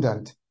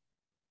transcendent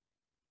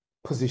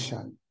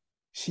position.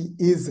 She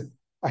is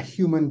a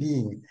human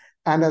being.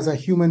 And as a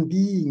human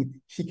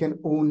being, she can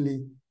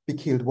only be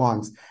killed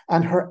once.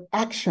 And her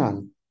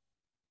action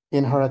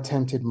in her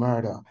attempted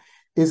murder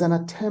is an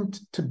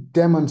attempt to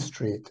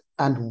demonstrate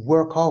and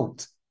work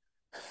out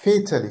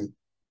fatally,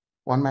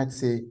 one might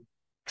say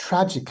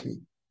tragically,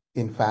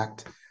 in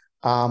fact,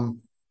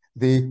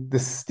 the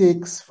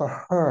stakes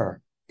for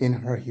her in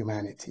her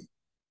humanity.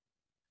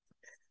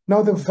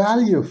 Now, the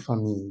value for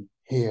me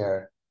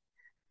here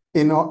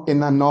in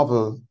a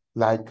novel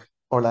like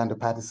Orlando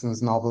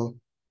Patterson's novel,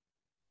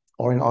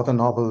 or in other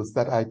novels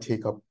that I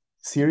take up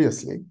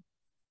seriously,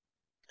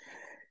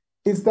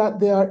 is that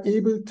they are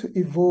able to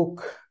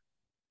evoke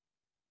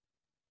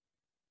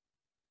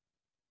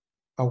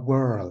a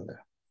world.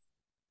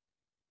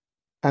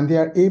 And they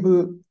are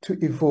able to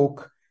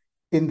evoke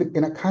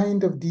in a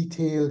kind of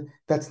detail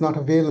that's not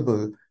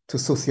available to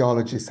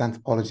sociologists,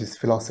 anthropologists,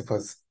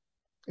 philosophers,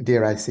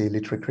 dare I say,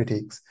 literary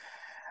critics.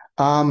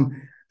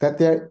 That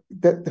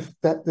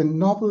the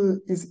novel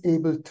is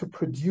able to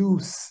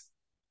produce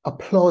a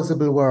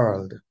plausible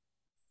world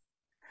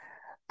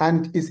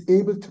and is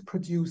able to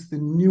produce the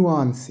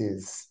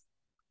nuances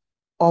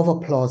of a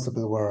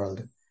plausible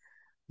world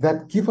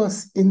that give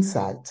us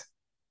insight.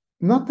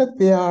 Not that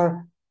they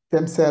are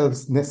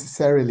themselves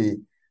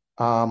necessarily,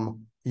 in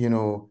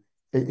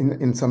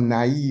some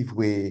naive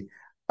way,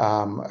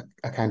 a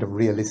kind of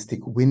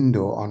realistic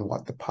window on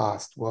what the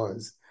past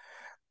was,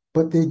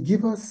 but they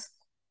give us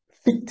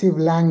fictive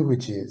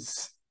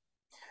languages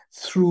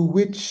through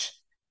which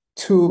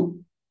to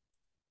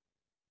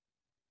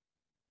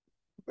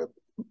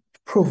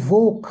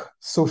provoke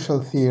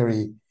social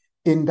theory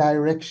in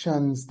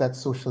directions that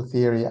social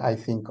theory, I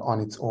think,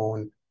 on its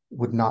own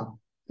would not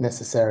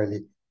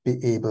necessarily be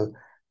able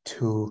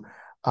to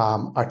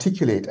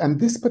articulate. And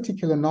this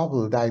particular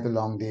novel, Die the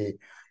Long Day,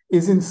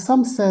 is in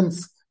some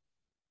sense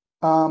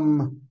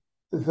the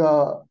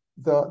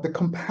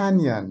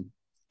companion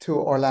to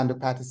Orlando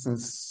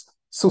Patterson's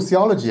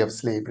Sociology of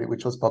Slavery,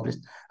 which was published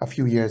a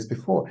few years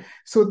before.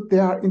 So they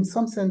are in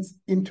some sense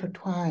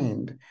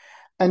intertwined.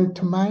 And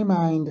to my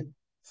mind,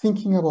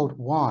 thinking about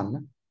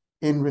one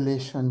in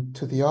relation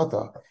to the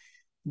other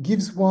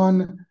gives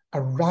one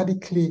a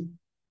radically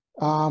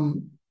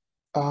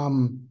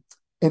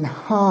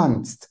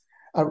enhanced,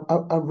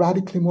 a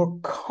radically more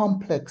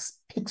complex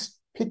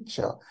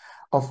picture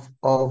of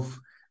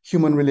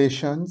human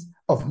relations,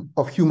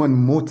 of human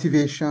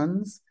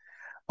motivations,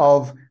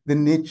 of the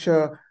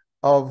nature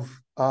of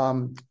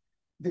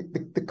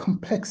the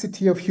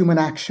complexity of human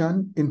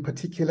action in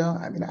particular.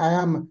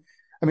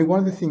 One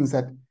of the things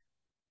that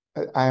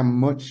I am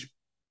much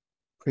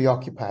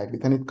preoccupied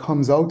with, and it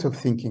comes out of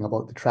thinking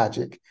about the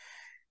tragic,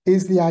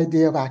 is the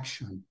idea of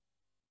action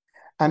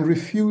and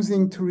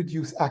refusing to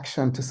reduce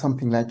action to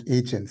something like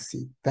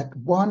agency, that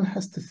one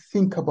has to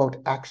think about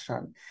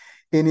action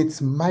in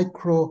its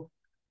micro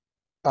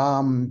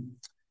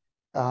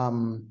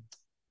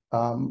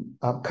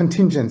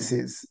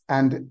contingencies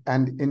and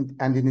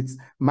in its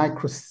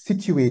micro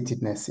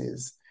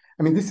situatednesses.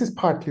 I mean, this is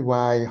partly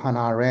why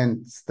Hannah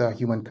Arendt's The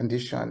Human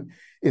Condition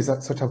is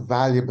such a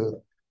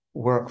valuable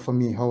work for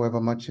me, however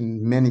much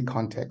in many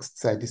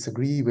contexts I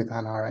disagree with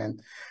Hannah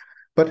Arendt.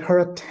 But her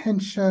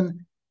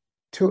attention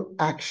to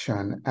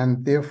action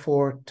and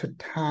therefore to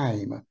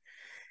time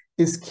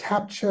is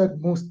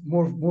captured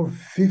more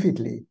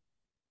vividly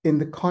in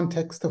the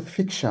context of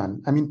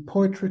fiction. I mean,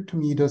 poetry to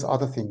me does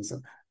other things,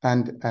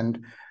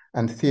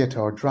 and theater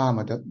or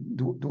drama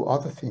do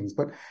other things.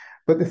 But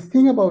the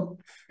thing about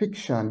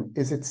fiction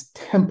is its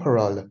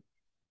temporal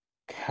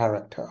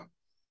character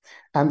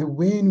and the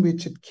way in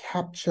which it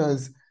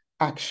captures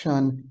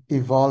action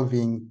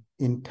evolving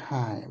in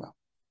time.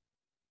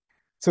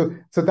 So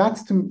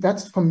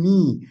that's for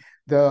me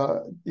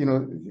the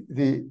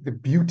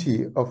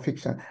beauty of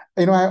fiction.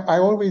 I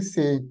always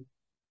say,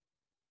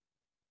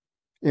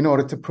 in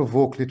order to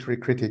provoke literary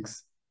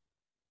critics,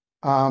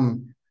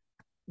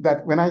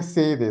 that when I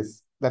say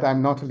this, that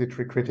I'm not a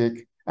literary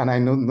critic and I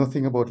know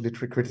nothing about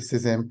literary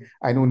criticism,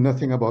 I know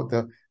nothing about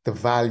the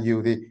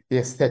value, the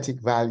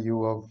aesthetic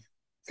value of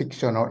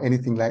fiction or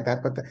anything like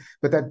that, but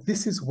that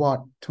this is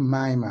what, to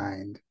my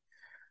mind,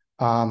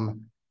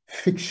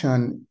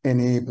 fiction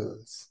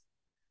enables: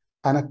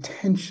 an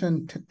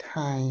attention to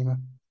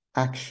time,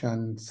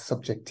 action,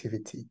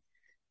 subjectivity.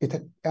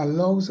 It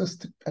allows us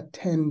to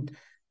attend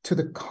to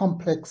the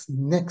complex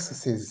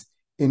nexuses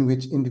in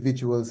which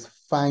individuals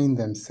find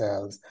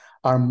themselves,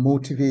 are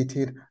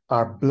motivated,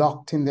 are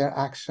blocked in their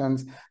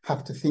actions,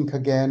 have to think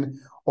again,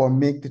 or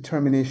make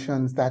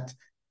determinations that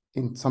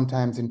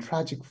sometimes in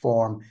tragic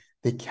form,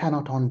 they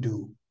cannot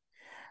undo.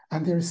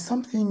 And there is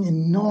something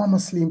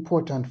enormously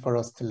important for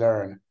us to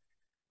learn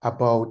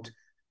about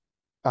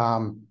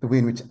the way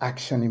in which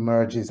action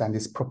emerges and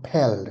is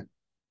propelled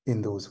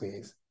in those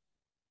ways.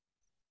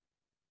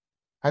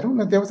 I don't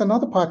know, there was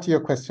another part to your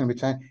question,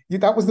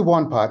 that was the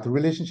one part, the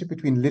relationship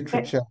between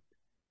literature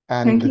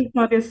and... Thank you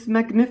for this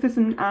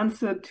magnificent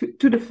answer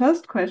to the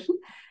first question.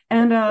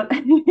 And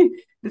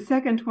the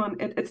second one,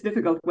 it's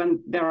difficult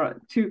when there are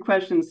two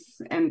questions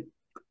and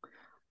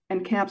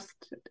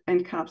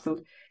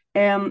encapsulated.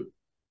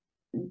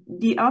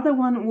 The other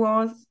one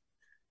was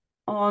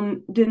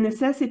on the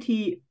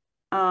necessity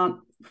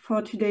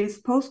for today's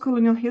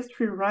post-colonial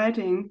history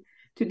writing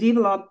to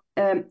develop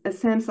a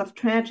sense of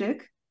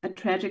a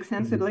tragic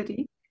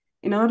sensibility,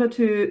 in order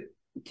to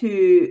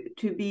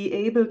be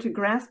able to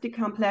grasp the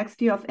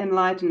complexity of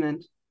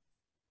enlightenment.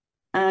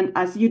 And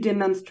as you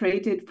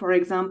demonstrated, for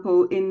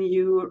example, in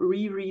your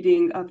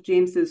rereading of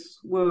James's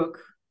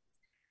work.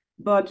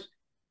 But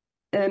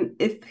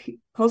if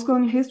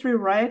post-colonial history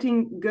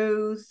writing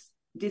goes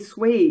this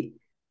way,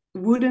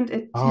 wouldn't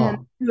it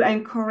tend to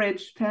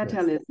encourage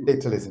fatalism? Yes.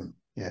 Fatalism,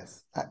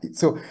 yes.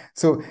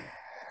 So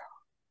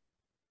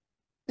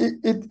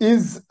it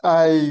is,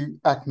 I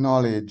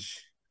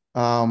acknowledge,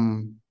 I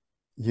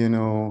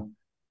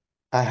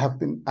have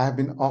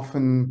been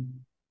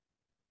often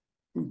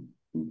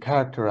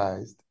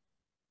characterized,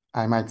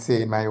 I might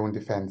say in my own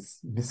defense,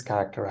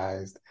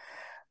 mischaracterized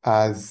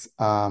as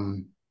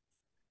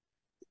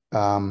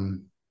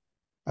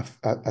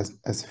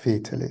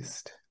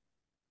fatalist.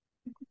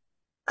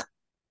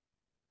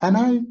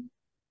 And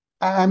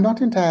I'm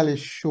not entirely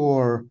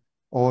sure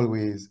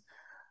always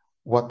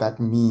what that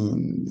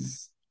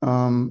means.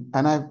 And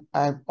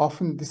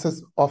this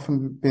has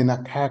often been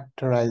a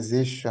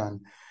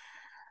characterization,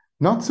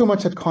 not so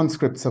much at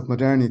conscripts of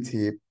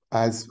modernity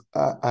as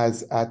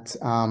at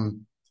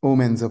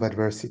omens of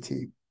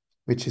adversity,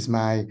 which is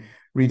my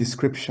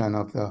redescription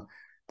of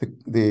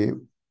the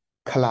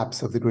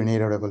collapse of the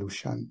Grenada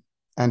Revolution,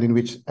 and in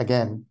which,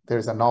 again,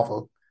 there's a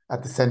novel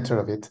at the center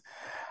of it,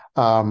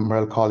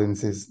 Merle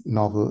Collins's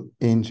novel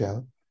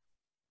Angel,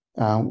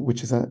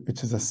 which is an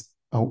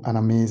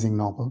amazing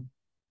novel.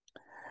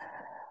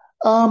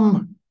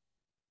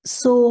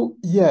 So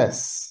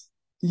yes,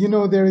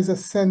 there is a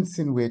sense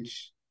in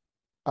which,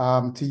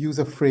 to use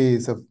a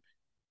phrase of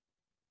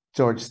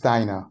George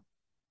Steiner,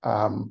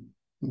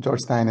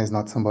 George Steiner is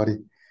not somebody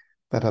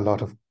that a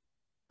lot of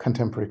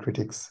contemporary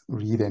critics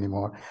read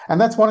anymore. And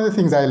that's one of the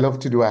things I love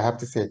to do, I have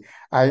to say.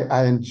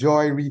 I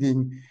enjoy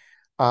reading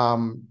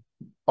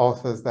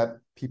authors that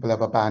people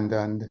have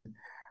abandoned.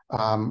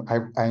 I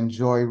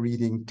enjoy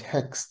reading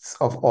texts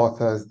of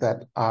authors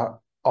that are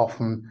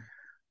often,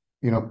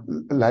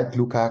 like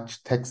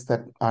Lukács, texts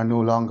that are no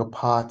longer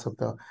part of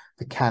the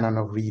canon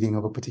of reading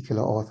of a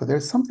particular author.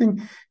 There's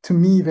something, to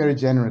me, very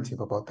generative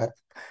about that.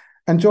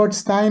 And George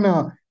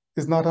Steiner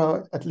is not,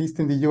 at least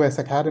in the US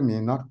Academy,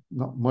 not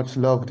much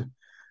loved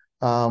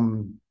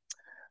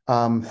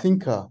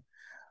thinker.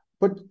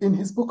 But in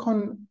his book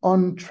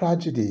on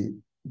tragedy,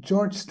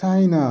 George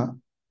Steiner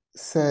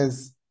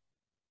says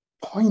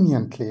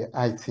poignantly,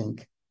 I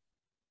think,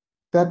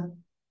 that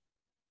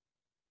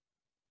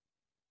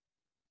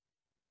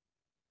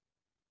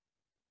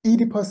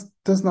Oedipus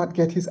does not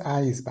get his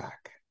eyes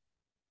back.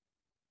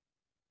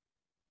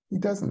 He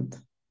doesn't.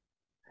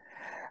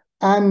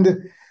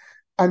 And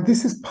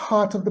this is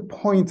part of the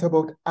point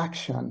about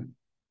action.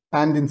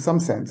 And in some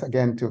sense,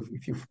 again,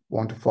 if you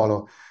want to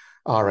follow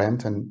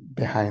Arendt, and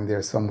behind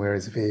there somewhere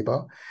is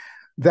Weber,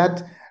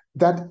 that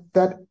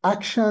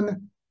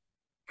action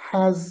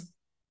has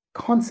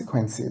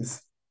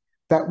consequences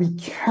that we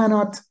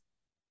cannot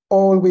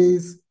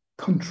always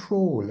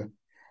control,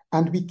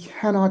 and we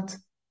cannot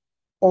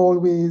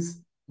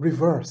always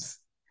reverse.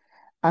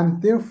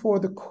 And therefore,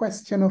 the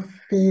question of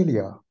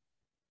failure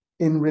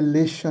in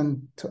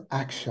relation to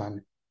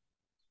action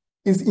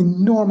is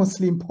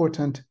enormously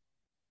important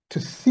to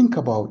think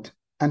about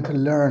and to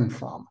learn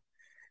from.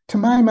 To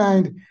my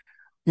mind,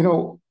 you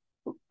know,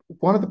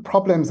 one of the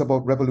problems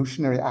about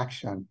revolutionary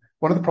action,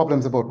 one of the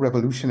problems about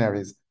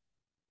revolutionaries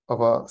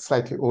of a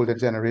slightly older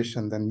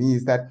generation than me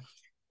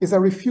is a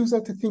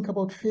refusal to think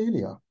about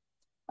failure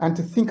and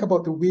to think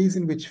about the ways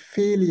in which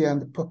failure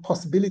and the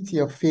possibility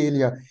of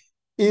failure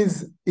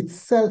is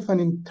itself an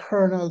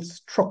internal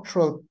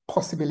structural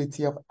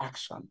possibility of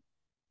action,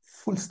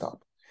 full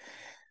stop.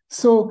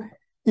 So,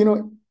 you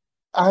know,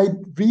 I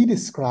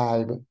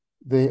re-describe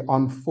the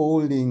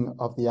unfolding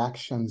of the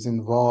actions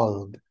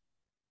involved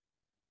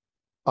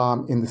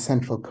in the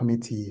Central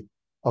Committee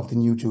of the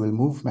New Jewel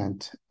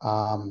Movement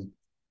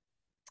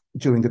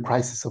during the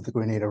crisis of the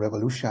Grenada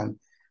Revolution.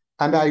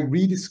 And I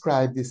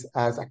re-describe this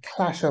as a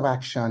clash of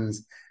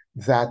actions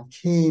that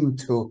came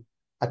to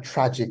a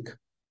tragic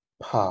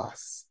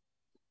pass.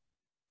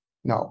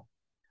 Now,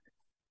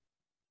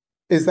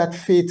 is that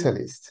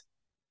fatalist?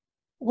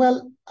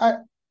 Well,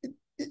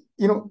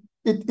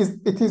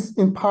 it is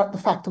in part the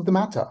fact of the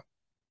matter,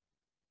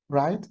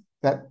 right?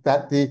 That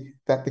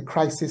the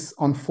crisis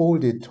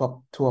unfolded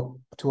to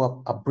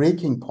a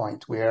breaking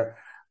point where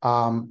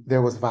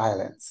there was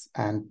violence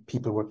and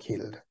people were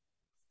killed.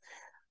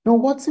 Now,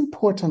 what's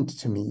important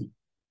to me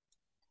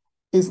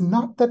is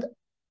not that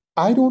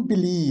I don't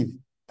believe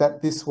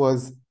that this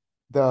was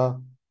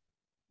the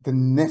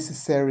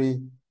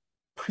necessary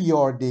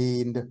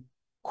preordained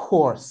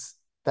course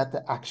that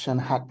the action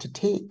had to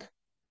take.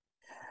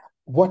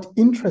 What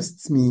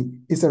interests me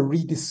is a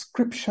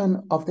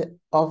redescription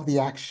of the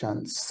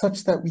action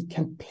such that we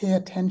can pay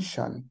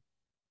attention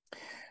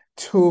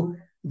to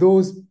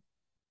those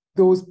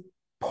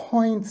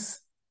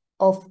points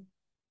of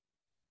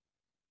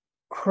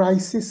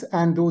crisis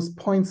and those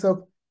points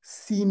of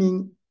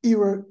seeming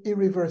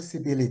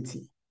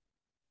irreversibility,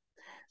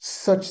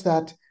 such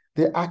that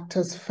the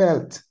actors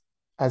felt,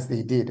 as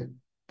they did,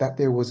 that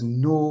there was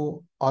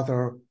no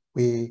other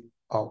way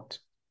out.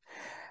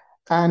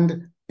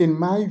 And in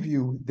my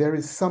view, there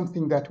is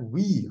something that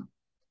we,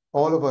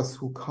 all of us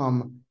who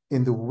come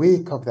in the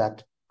wake of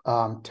that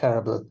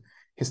terrible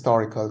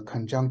historical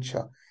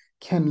conjuncture,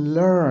 can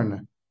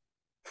learn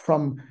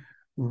from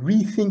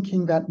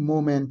rethinking that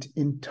moment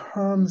in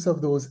terms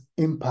of those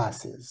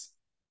impasses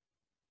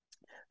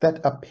that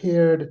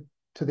appeared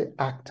to the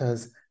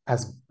actors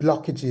as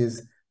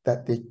blockages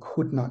that they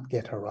could not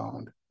get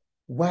around.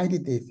 Why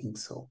did they think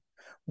so?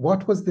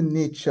 What was the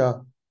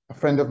nature? A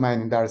friend of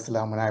mine in Dar es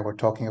Salaam and I were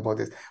talking about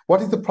this.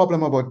 What is the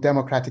problem about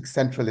democratic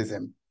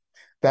centralism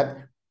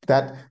that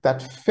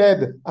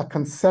fed a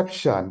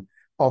conception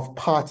of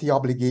party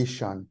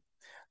obligation,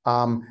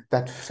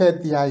 that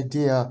fed the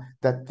idea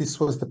that this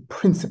was the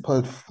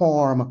principal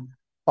form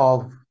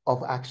of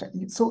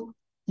action? So,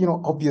 you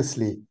know,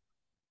 obviously,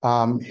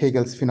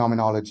 Hegel's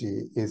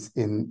phenomenology is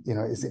in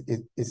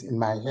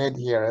my head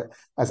here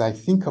as I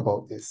think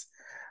about this.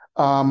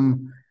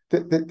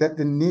 That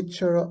the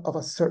nature of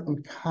a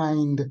certain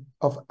kind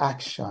of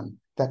action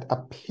that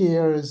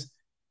appears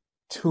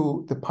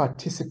to the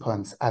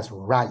participants as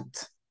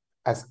right,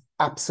 as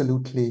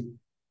absolutely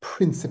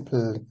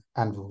principled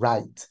and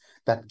right,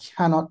 that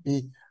cannot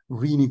be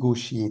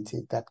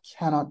renegotiated, that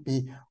cannot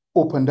be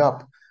opened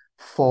up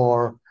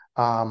for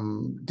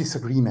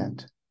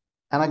disagreement.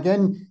 And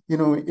again, you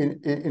know, in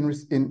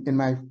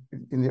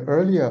the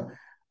earlier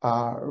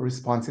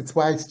response, it's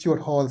why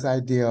Stuart Hall's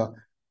idea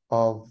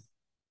of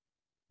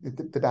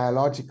the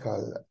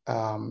dialogical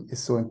is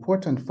so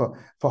important for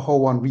how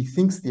one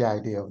rethinks the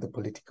idea of the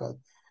political.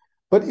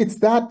 But it's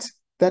that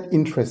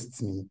interests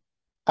me.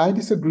 I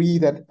disagree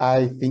that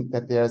I think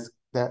that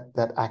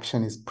that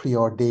action is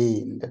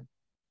preordained,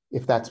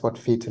 if that's what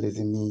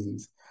fatalism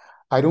means.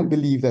 I don't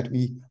believe that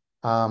we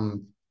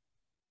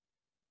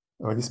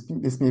or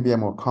this may be a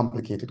more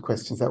complicated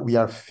question, that we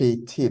are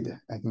fated.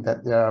 I think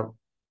that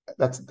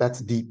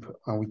that's deep,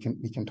 and we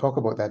can talk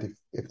about that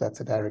if that's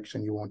a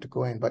direction you want to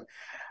go in. But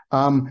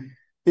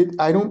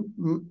I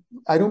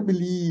don't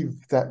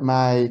believe that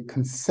my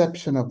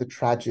conception of the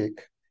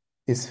tragic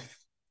is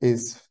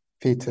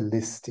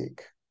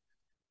fatalistic.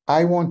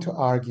 I want to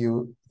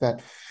argue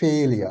that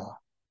failure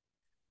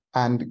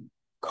and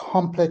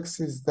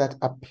complexes that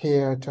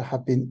appear to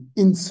have been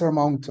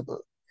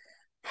insurmountable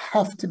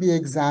have to be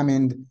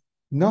examined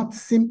not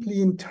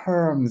simply in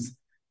terms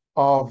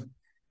of,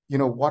 you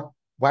know,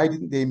 why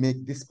didn't they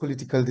make this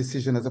political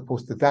decision as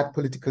opposed to that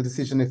political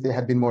decision? If they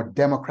had been more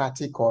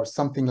democratic or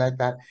something like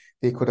that,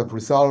 they could have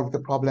resolved the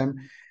problem.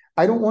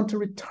 I don't want to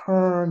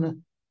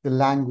return the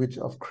language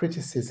of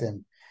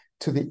criticism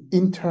to the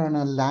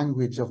internal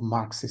language of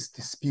Marxist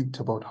dispute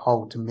about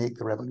how to make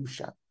the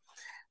revolution.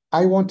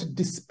 I want to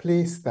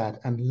displace that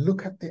and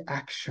look at the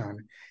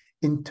action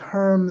in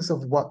terms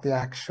of what the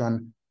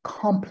action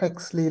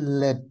complexly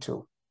led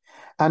to,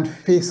 and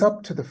face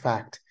up to the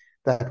fact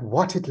that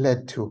what it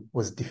led to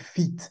was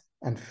defeat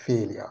and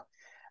failure,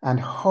 and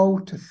how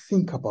to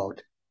think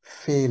about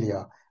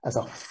failure as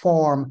a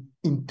form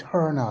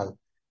internal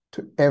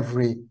to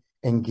every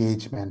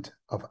engagement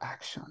of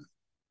action.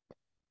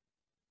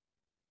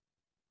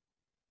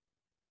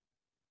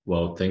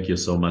 Well, thank you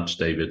so much,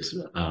 David.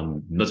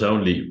 Not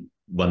only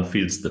one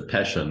feels the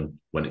passion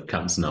when it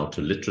comes now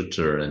to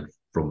literature and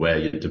from where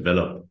you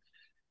develop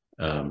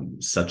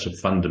such a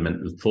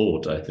fundamental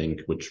thought, I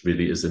think, which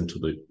really is into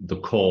the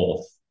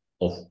core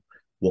of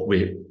what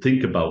we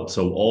think about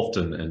so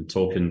often,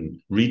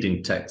 and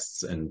reading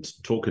texts and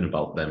talking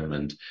about them.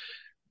 And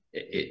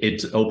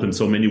it opens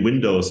so many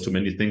windows to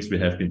many things we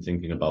have been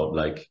thinking about,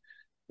 like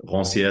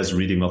Rancière's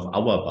reading of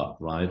Auerbach,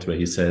 right, where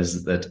he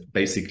says that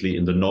basically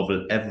in the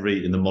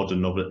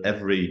modern novel,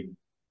 every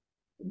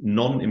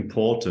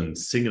non-important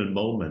single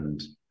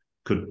moment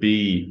could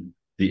be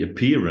the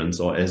appearance,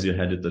 or as you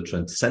had it, the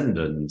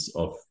transcendence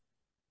of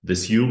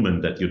this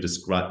human that you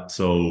described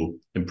so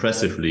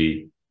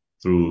impressively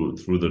through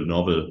the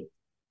novel,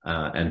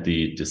 and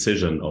the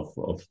decision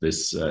of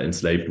this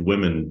enslaved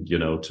women, you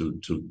know,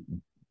 to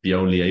be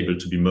only able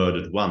to be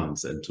murdered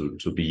once and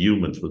to be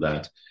human through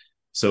that.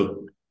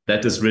 So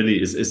that is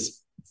really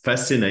is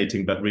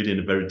fascinating, but really in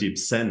a very deep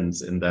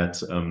sense, in that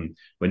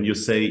when you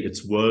say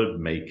it's world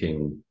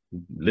making,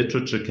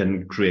 literature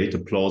can create a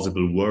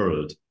plausible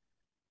world.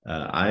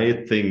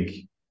 I think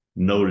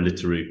no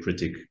literary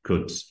critic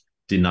could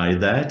deny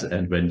that.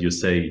 And when you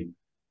say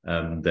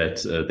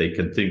that they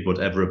can think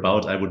whatever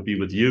about, I would be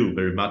with you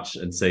very much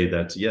and say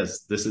that,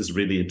 yes, this is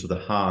really into the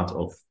heart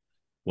of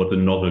what the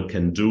novel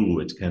can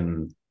do. It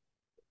can,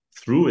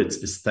 through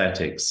its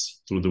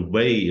aesthetics, through the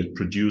way it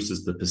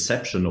produces the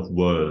perception of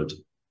world,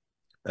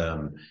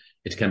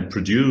 it can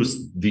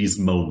produce these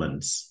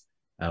moments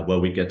where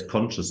we get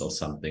conscious of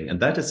something. And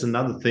that is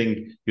another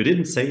thing. You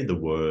didn't say the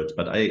word,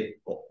 but I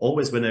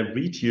always, when I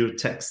read your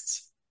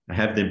texts, I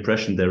have the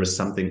impression there is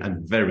something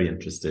I'm very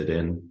interested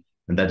in,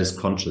 and that is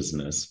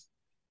consciousness.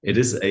 It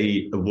is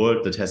a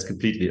word that has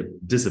completely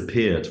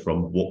disappeared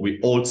from what we're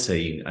all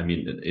saying, I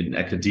mean, in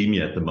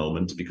academia at the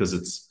moment, because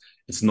it's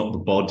not the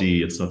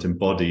body, it's not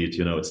embodied,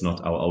 you know, it's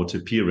not our outer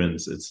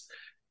appearance.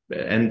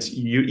 And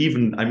you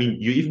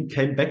even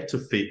came back to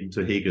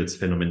Hegel's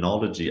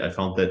phenomenology. I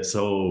found that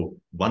so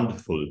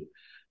wonderful,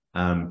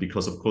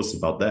 because of course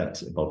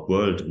about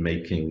world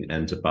making,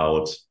 and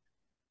about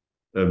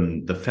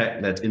the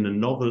fact that in a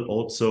novel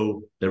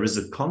also there is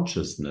a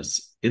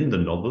consciousness in the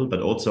novel,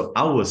 but also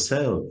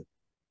ourselves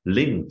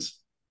linked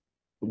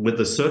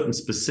with a certain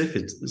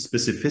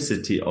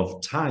specificity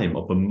of time,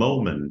 of a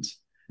moment,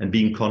 and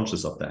being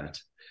conscious of that.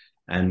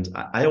 And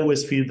I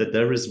always feel that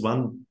there is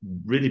one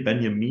really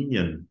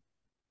Benjaminian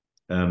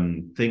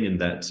thing in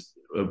that,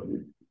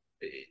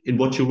 in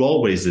what you're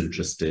always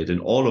interested in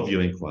all of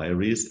your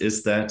inquiries,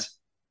 is that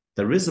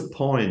there is a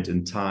point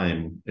in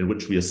time in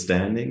which we are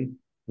standing,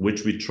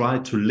 which we try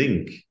to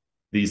link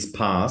these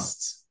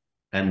pasts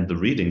and the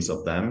readings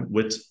of them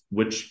with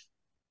which,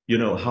 you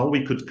know, how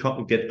we could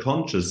get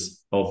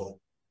conscious of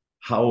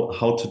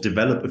how to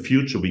develop a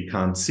future we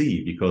can't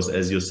see. Because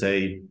as you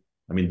say,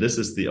 I mean, this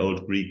is the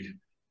old Greek,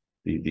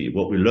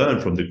 what we learn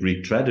from the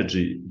Greek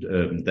tragedy,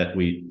 that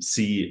we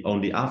see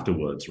only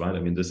afterwards, right? I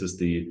mean, this is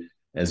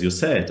as you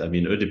said, I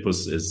mean,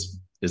 Oedipus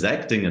is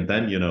acting, and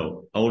then, you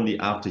know, only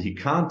after he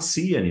can't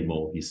see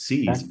anymore, he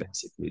sees,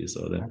 basically.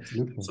 So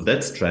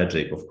that's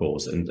tragic, of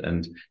course,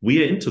 and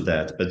we are into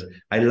that. But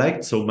I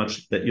liked so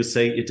much that you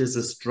say it is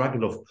a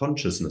struggle of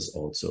consciousness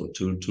also,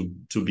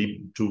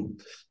 to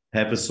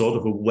have a sort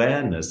of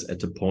awareness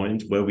at a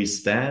point where we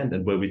stand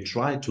and where we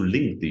try to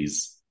link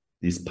these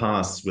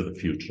pasts with the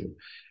future.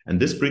 And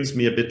this brings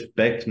me a bit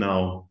back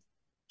now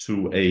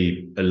to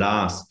a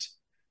last,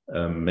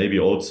 maybe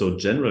also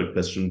general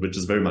question, which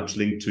is very much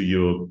linked to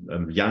your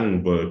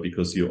young work,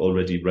 because you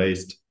already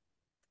raised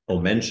or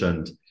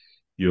mentioned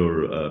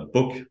your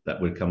book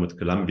that will come with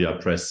Columbia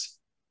Press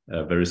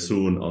very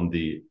soon on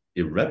the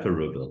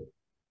irreparable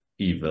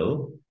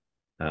evil.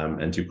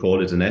 And you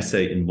call it an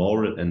essay in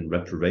moral and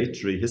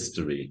reparatory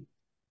history.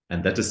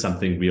 And that is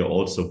something we are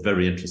also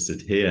very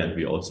interested here, and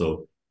we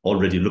also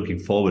already looking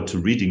forward to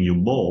reading you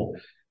more.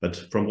 But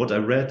from what I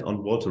read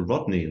on Walter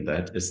Rodney in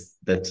that, is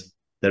that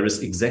there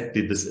is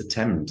exactly this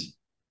attempt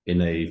in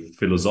a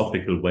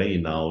philosophical way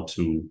now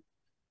to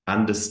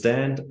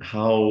understand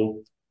how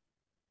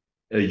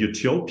a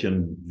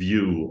utopian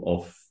view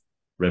of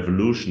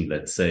revolution,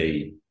 let's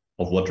say,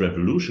 of what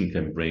revolution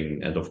can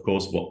bring, and of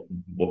course what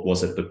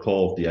was at the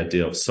core of the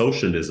idea of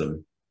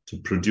socialism, to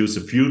produce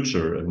a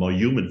future, a more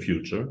human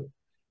future,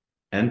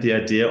 and the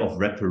idea of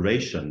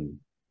reparation.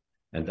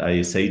 And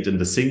I say it in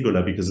the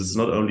singular because it's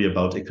not only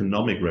about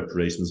economic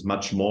reparations,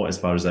 much more, as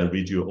far as I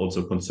read, you're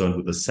also concerned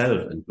with the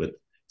self and with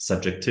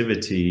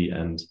subjectivity,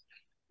 and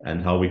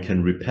how we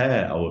can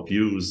repair our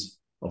views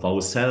of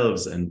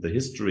ourselves and the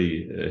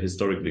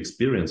historical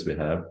experience we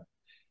have.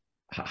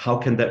 How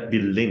can that be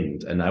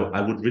linked? And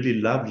I would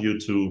really love you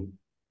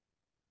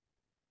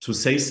to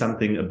say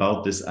something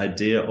about this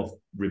idea of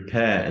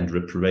repair and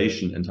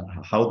reparation, and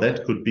how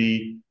that could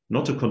be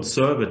not a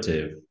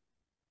conservative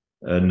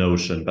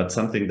notion, but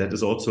something that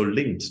is also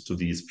linked to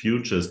these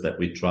futures that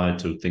we try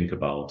to think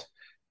about.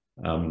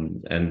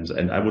 And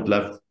I would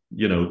love,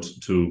 you know,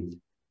 to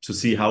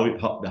see how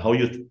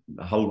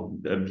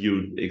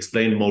you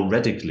explain more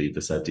radically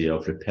this idea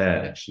of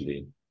repair,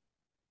 actually.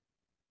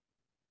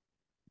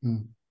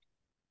 Thank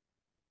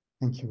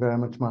you very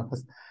much,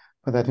 Marcus,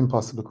 for that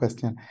impossible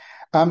question.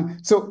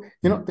 So,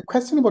 the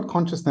question about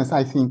consciousness,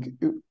 I think,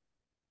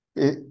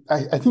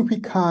 I think we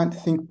can't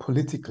think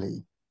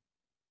politically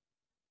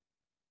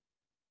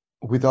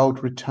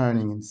without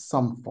returning in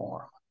some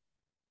form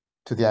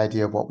to the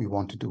idea of what we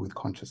want to do with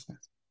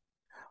consciousness.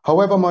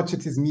 However much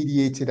it is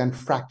mediated and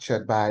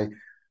fractured by,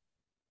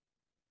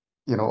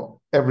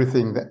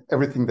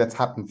 everything that's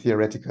happened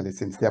theoretically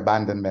since the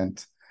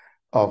abandonment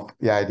of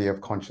the idea of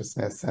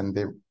consciousness and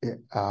the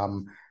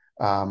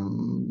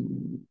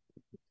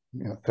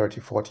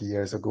 30, 40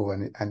 years ago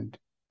and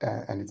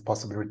its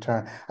possible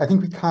return. I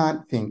think we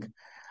can't think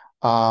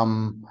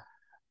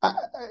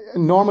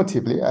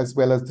normatively as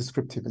well as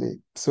descriptively.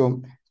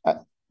 So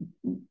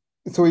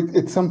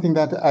it's something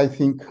that I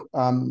think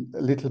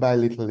little by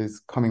little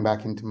is coming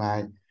back into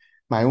my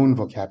own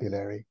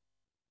vocabulary.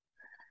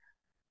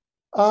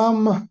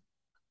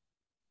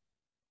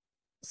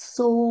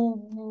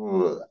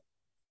 So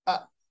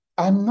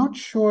I'm not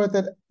sure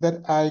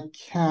that I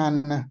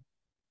can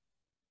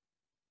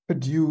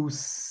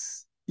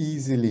produce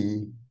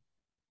easily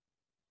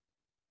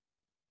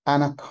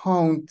an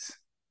account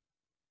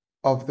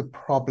of the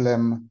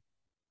problem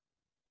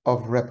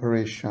of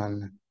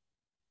reparation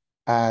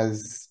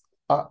as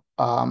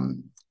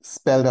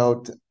spelled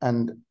out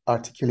and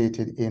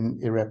articulated in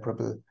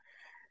Irreparable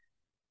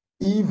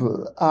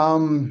Evil.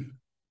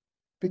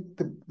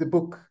 The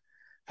book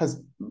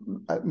has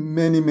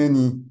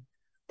many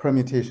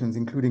permutations,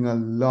 including a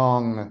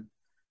long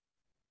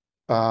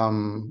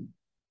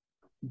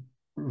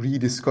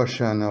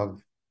rediscussion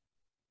of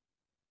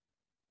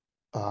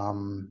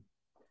Hannah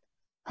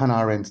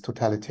Arendt's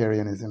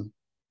totalitarianism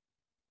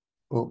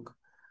book,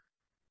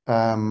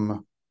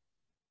 and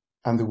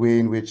the way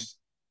in which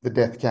the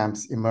death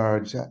camps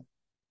emerge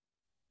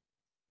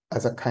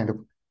as a kind of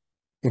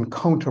in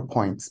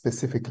counterpoint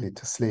specifically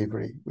to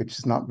slavery, which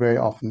is not very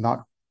often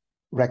not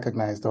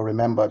recognized or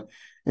remembered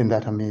in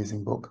that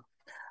amazing book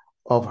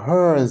of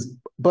hers.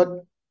 But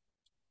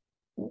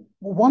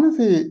one of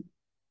the,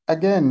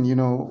 again,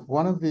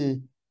 one of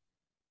the,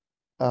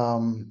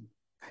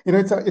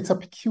 it's a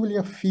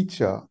peculiar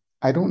feature.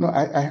 I don't know,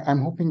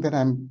 I'm hoping that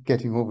I'm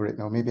getting over it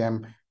now. Maybe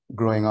I'm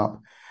growing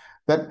up.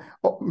 That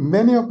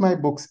many of my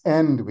books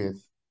end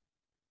with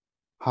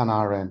Hannah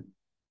Arendt,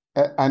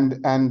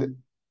 and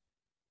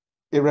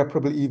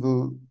Irreparable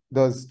Evil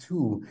does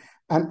too.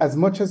 And as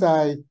much as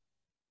I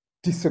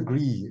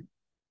disagree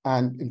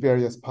and in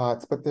various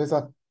parts, but there's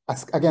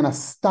again a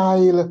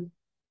style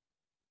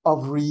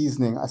of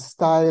reasoning, a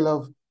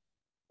style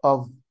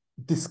of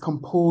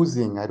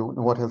discomposing, I don't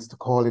know what else to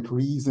call it,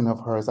 reason of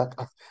hers,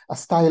 a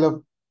style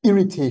of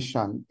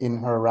irritation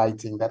in her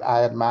writing that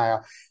I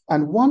admire.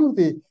 And one of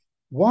the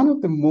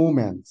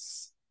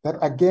moments that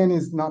again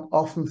is not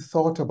often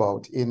thought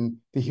about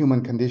in the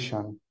human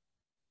condition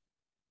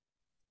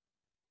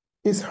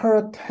is her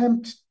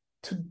attempt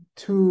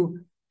to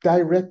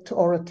direct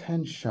our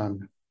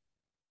attention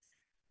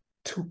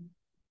to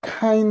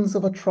kinds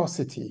of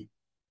atrocity.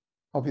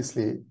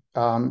 Obviously,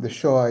 the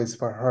Shoah is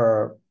for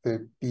her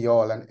the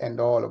be-all and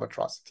end-all of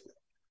atrocity.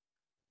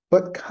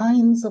 But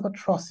kinds of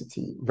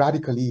atrocity,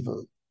 radical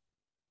evil,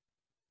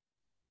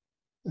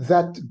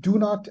 that do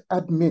not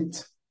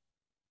admit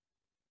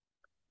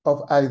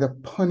of either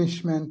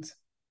punishment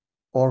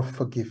or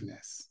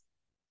forgiveness.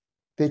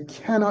 They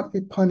cannot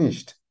be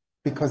punished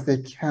because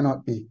they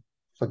cannot be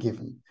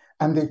forgiven.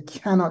 And they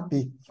cannot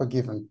be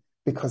forgiven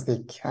because they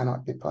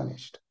cannot be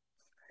punished.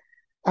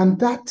 And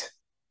that,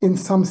 in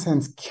some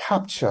sense,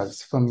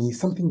 captures for me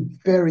something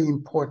very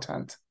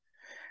important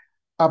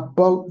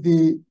about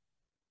the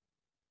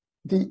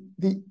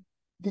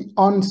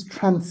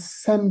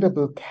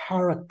untranscendable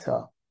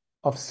character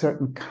of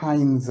certain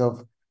kinds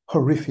of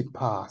horrific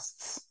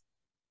pasts.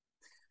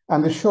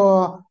 And the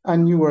Shoah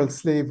and New World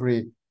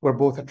slavery were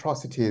both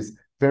atrocities,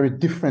 very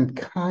different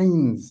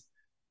kinds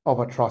of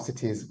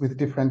atrocities with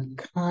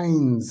different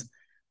kinds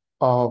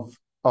of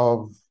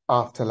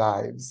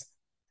afterlives.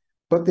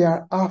 But they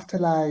are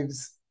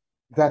afterlives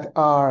that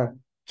are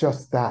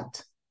just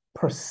that,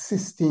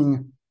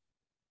 persisting,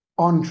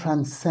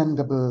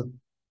 untranscendable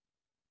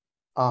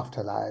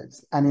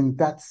afterlives. And in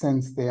that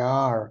sense, they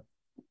are,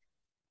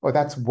 or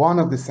that's one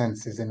of the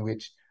senses in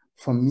which,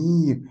 for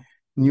me,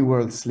 New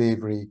World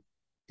slavery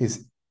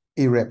is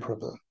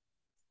irreparable,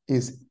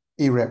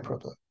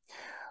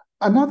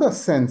 Another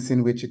sense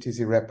in which it is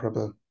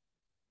irreparable,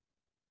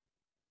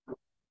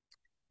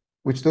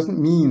 which doesn't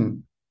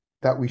mean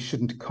that we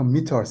shouldn't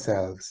commit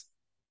ourselves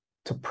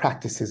to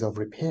practices of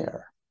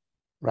repair,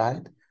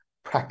 right?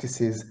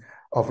 Practices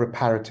of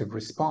reparative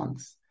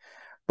response.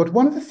 But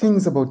one of the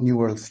things about New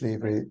World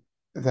slavery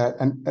that,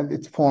 and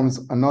it forms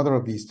another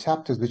of these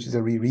chapters, which is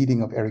a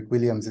rereading of Eric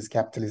Williams's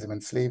Capitalism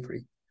and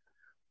Slavery,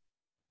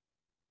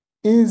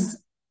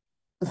 is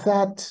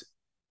that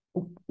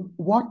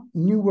what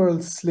New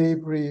World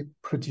slavery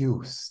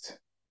produced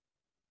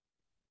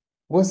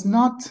was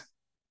not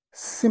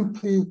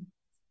simply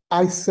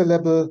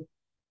isolable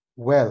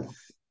wealth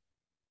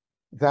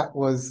that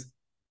was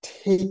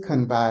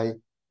taken by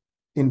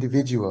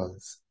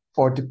individuals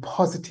or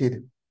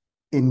deposited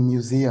in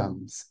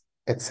museums,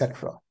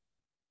 etc.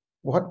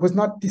 What was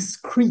not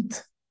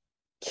discrete,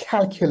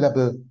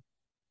 calculable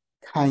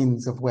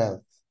kinds of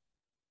wealth.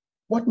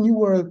 What New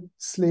World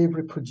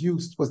slavery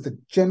produced was the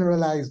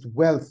generalized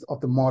wealth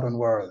of the modern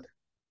world.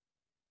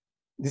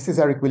 This is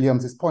Eric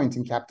Williams's point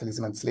in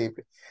Capitalism and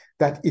Slavery,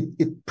 that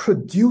it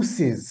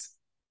produces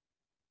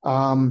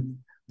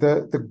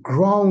the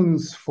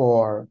grounds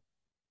for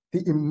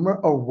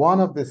or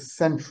one of the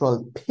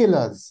central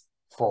pillars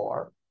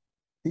for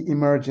the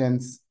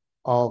emergence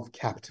of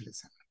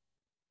capitalism.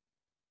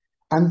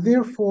 And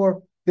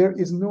therefore, there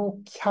is no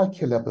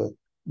calculable,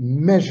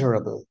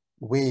 measurable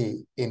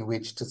way in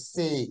which to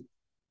say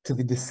to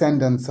the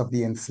descendants of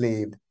the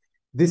enslaved,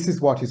 this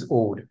is what is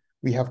owed.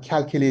 We have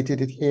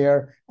calculated it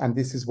here, and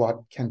this is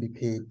what can be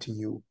paid to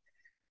you.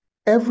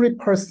 Every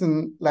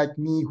person like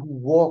me who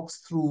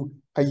walks through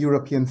a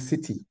European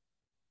city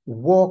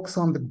walks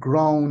on the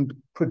ground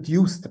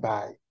produced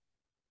by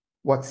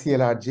what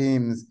C.L.R.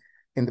 James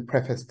in the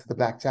preface to the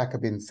Black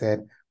Jacobin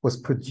said was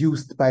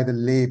produced by the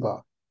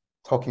labor,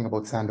 talking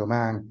about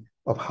Saint-Domingue,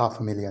 of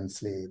 500,000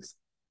 slaves,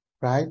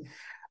 right?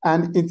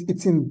 And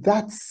it's in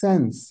that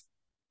sense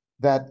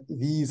that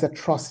these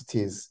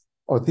atrocities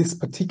or this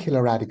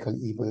particular radical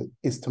evil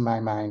is, to my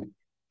mind,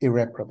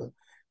 irreparable.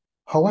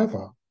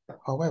 However,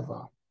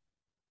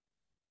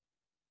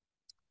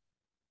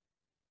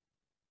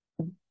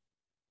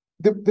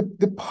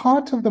 the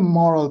part of the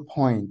moral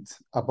point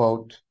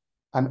about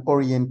an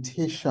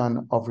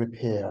orientation of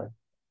repair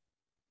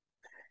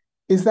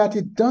is that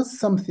it does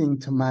something,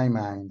 to my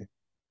mind,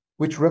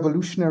 which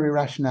revolutionary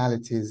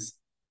rationalities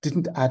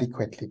didn't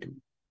adequately do.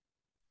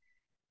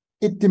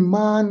 It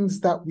demands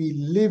that we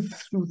live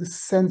through the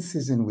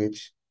senses in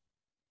which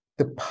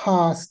the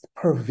past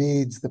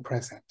pervades the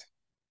present.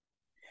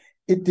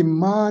 It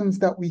demands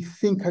that we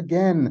think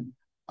again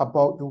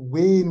about the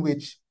way in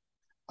which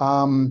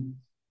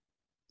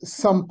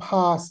some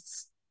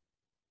pasts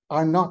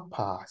are not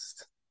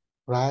past,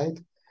 right?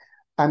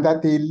 And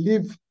that they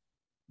live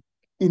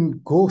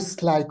in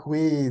ghost-like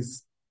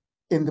ways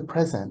in the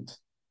present.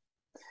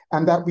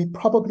 And that we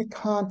probably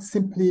can't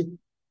simply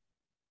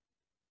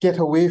get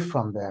away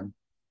from them,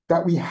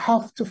 that we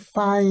have to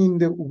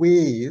find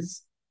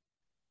ways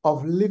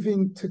of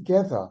living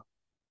together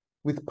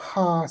with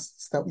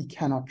pasts that we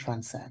cannot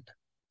transcend.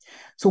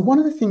 So one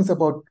of the things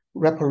about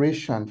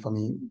reparation for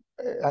me,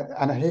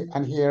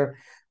 and here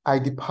I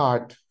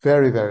depart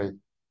very, very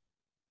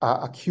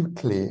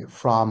acutely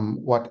from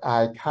what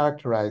I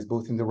characterize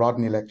both in the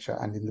Rodney lecture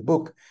and in the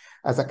book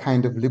as a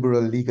kind of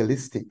liberal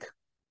legalistic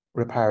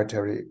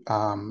reparatory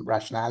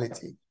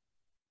rationality.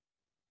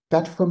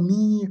 That for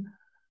me,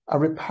 a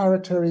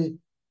reparatory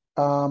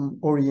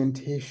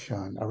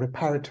orientation, a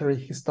reparatory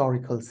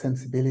historical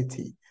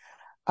sensibility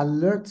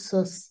alerts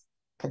us,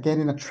 again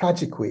in a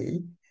tragic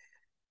way,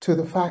 to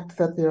the fact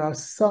that there are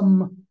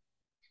some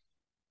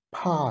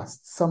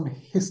past, some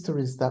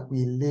histories that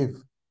we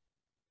live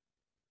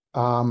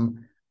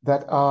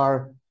that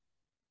are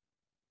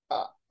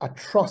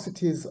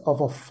atrocities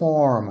of a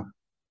form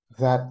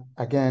that,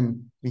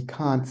 again, we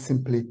can't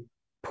simply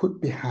put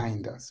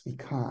behind us. We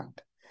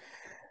can't.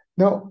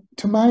 Now,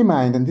 to my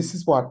mind, and this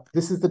is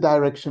the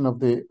direction of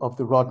the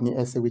Rodney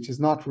essay, which is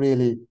not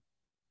really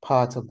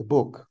part of the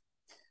book,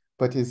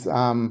 but is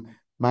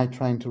my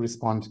trying to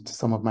respond to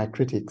some of my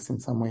critics in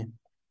some way,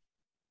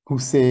 who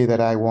say that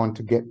I want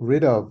to get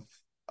rid of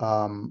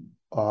an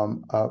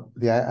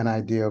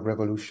idea of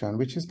revolution,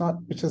 which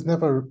has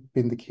never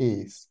been the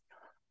case.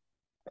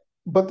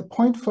 But the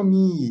point for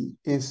me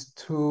is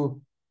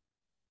to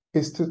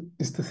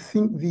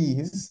think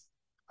these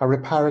a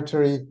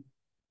reparatory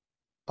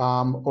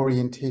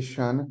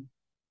orientation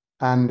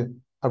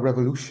and a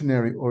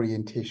revolutionary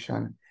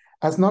orientation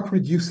as not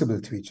reducible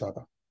to each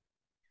other.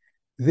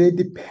 They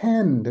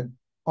depend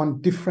on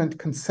different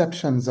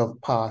conceptions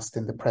of past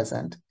in the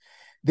present.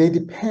 They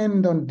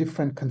depend on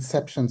different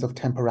conceptions of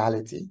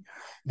temporality.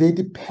 They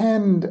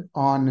depend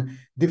on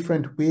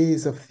different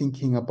ways of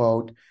thinking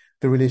about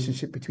the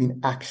relationship between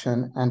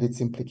action and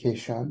its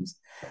implications.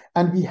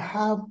 And we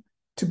have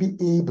to be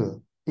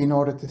able, in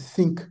order to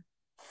think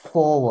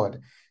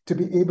forward, to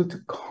be able to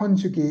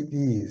conjugate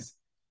these,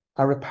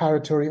 a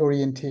reparatory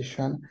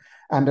orientation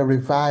and a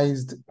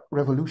revised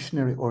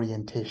revolutionary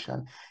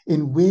orientation,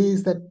 in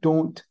ways that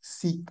don't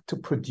seek to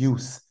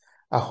produce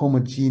a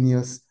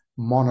homogeneous,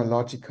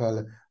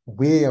 monological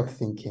way of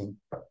thinking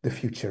the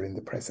future in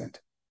the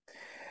present.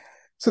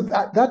 So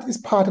that is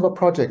part of a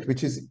project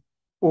which is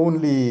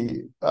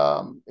only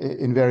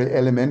in very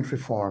elementary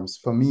forms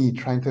for me,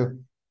 trying to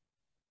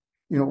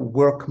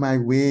work my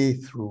way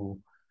through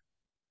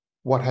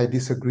what I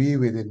disagree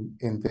with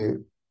in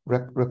the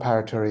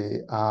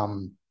reparatory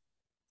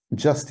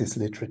justice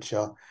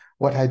literature,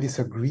 what I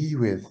disagree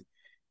with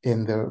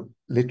in the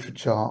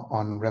literature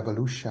on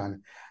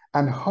revolution,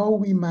 and how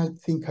we might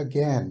think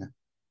again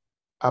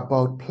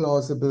about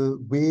plausible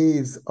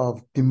ways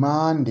of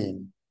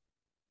demanding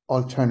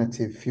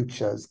alternative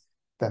futures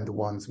than the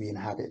ones we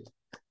inhabit.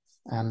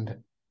 And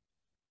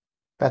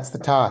that's the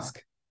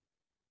task.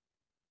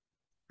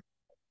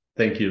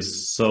 Thank you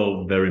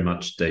so very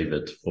much,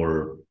 David,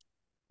 for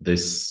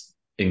this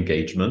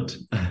engagement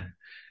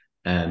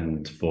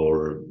and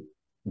for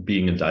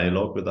being in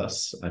dialogue with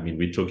us. I mean,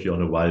 we took you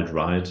on a wild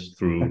ride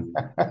through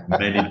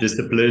many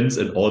disciplines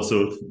and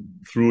also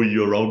through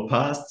your own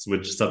pasts,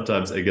 which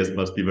sometimes I guess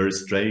must be very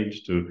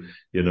strange to,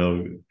 you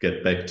know,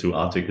 get back to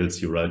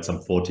articles you write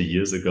some 40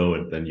 years ago,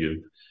 and then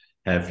you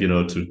have, you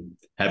know, to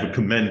have a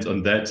comment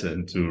on that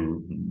and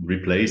to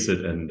replace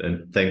it.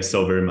 And thanks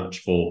so very much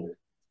for,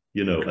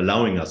 you know,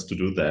 allowing us to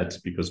do that,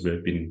 because we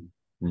have been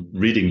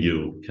reading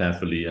you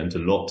carefully and a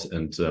lot,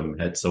 and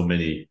had so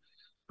many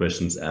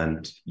questions,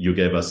 and you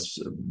gave us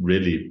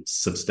really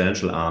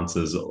substantial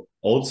answers,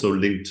 also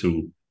linked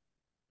to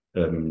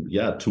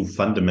to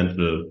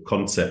fundamental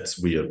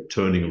concepts we are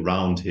turning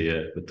around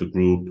here with the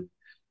group,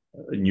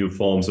 new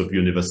forms of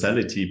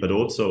universality, but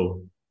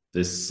also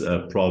this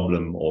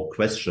problem or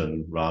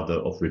question rather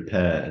of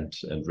repair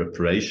and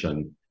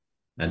reparation,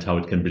 and how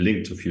it can be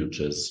linked to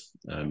futures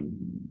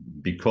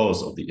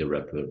because of the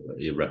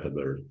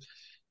irreparable.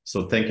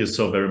 So thank you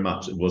so very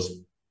much. It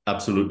was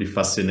absolutely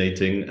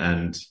fascinating,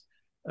 and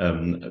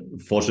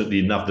fortunately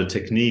enough, the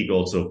technique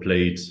also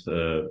played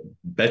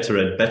better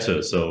and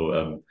better.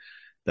 So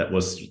that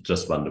was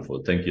just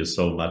wonderful. Thank you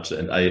so much.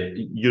 And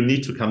you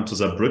need to come to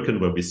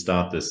Saarbrücken where we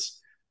start this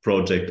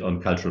project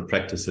on cultural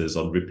practices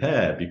on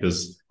repair,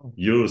 because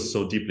you're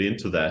so deeply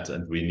into that,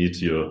 and we need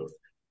your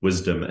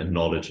wisdom and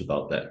knowledge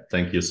about that.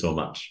 Thank you so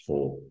much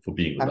for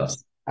being with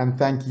us. And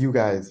thank you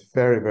guys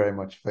very, very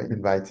much for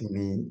inviting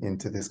me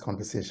into this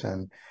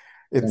conversation.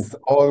 It's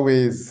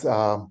always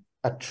a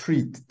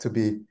treat to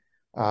be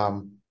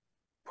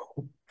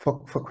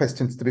for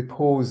questions to be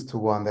posed to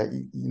one that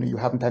you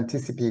haven't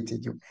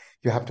anticipated.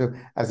 You have to,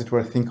 as it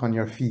were, think on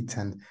your feet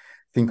and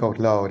think out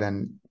loud,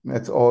 and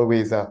it's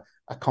always a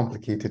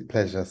complicated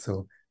pleasure.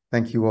 So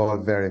thank you all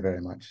very,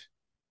 very much.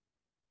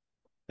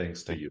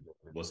 Thanks to you.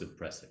 It was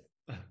impressive.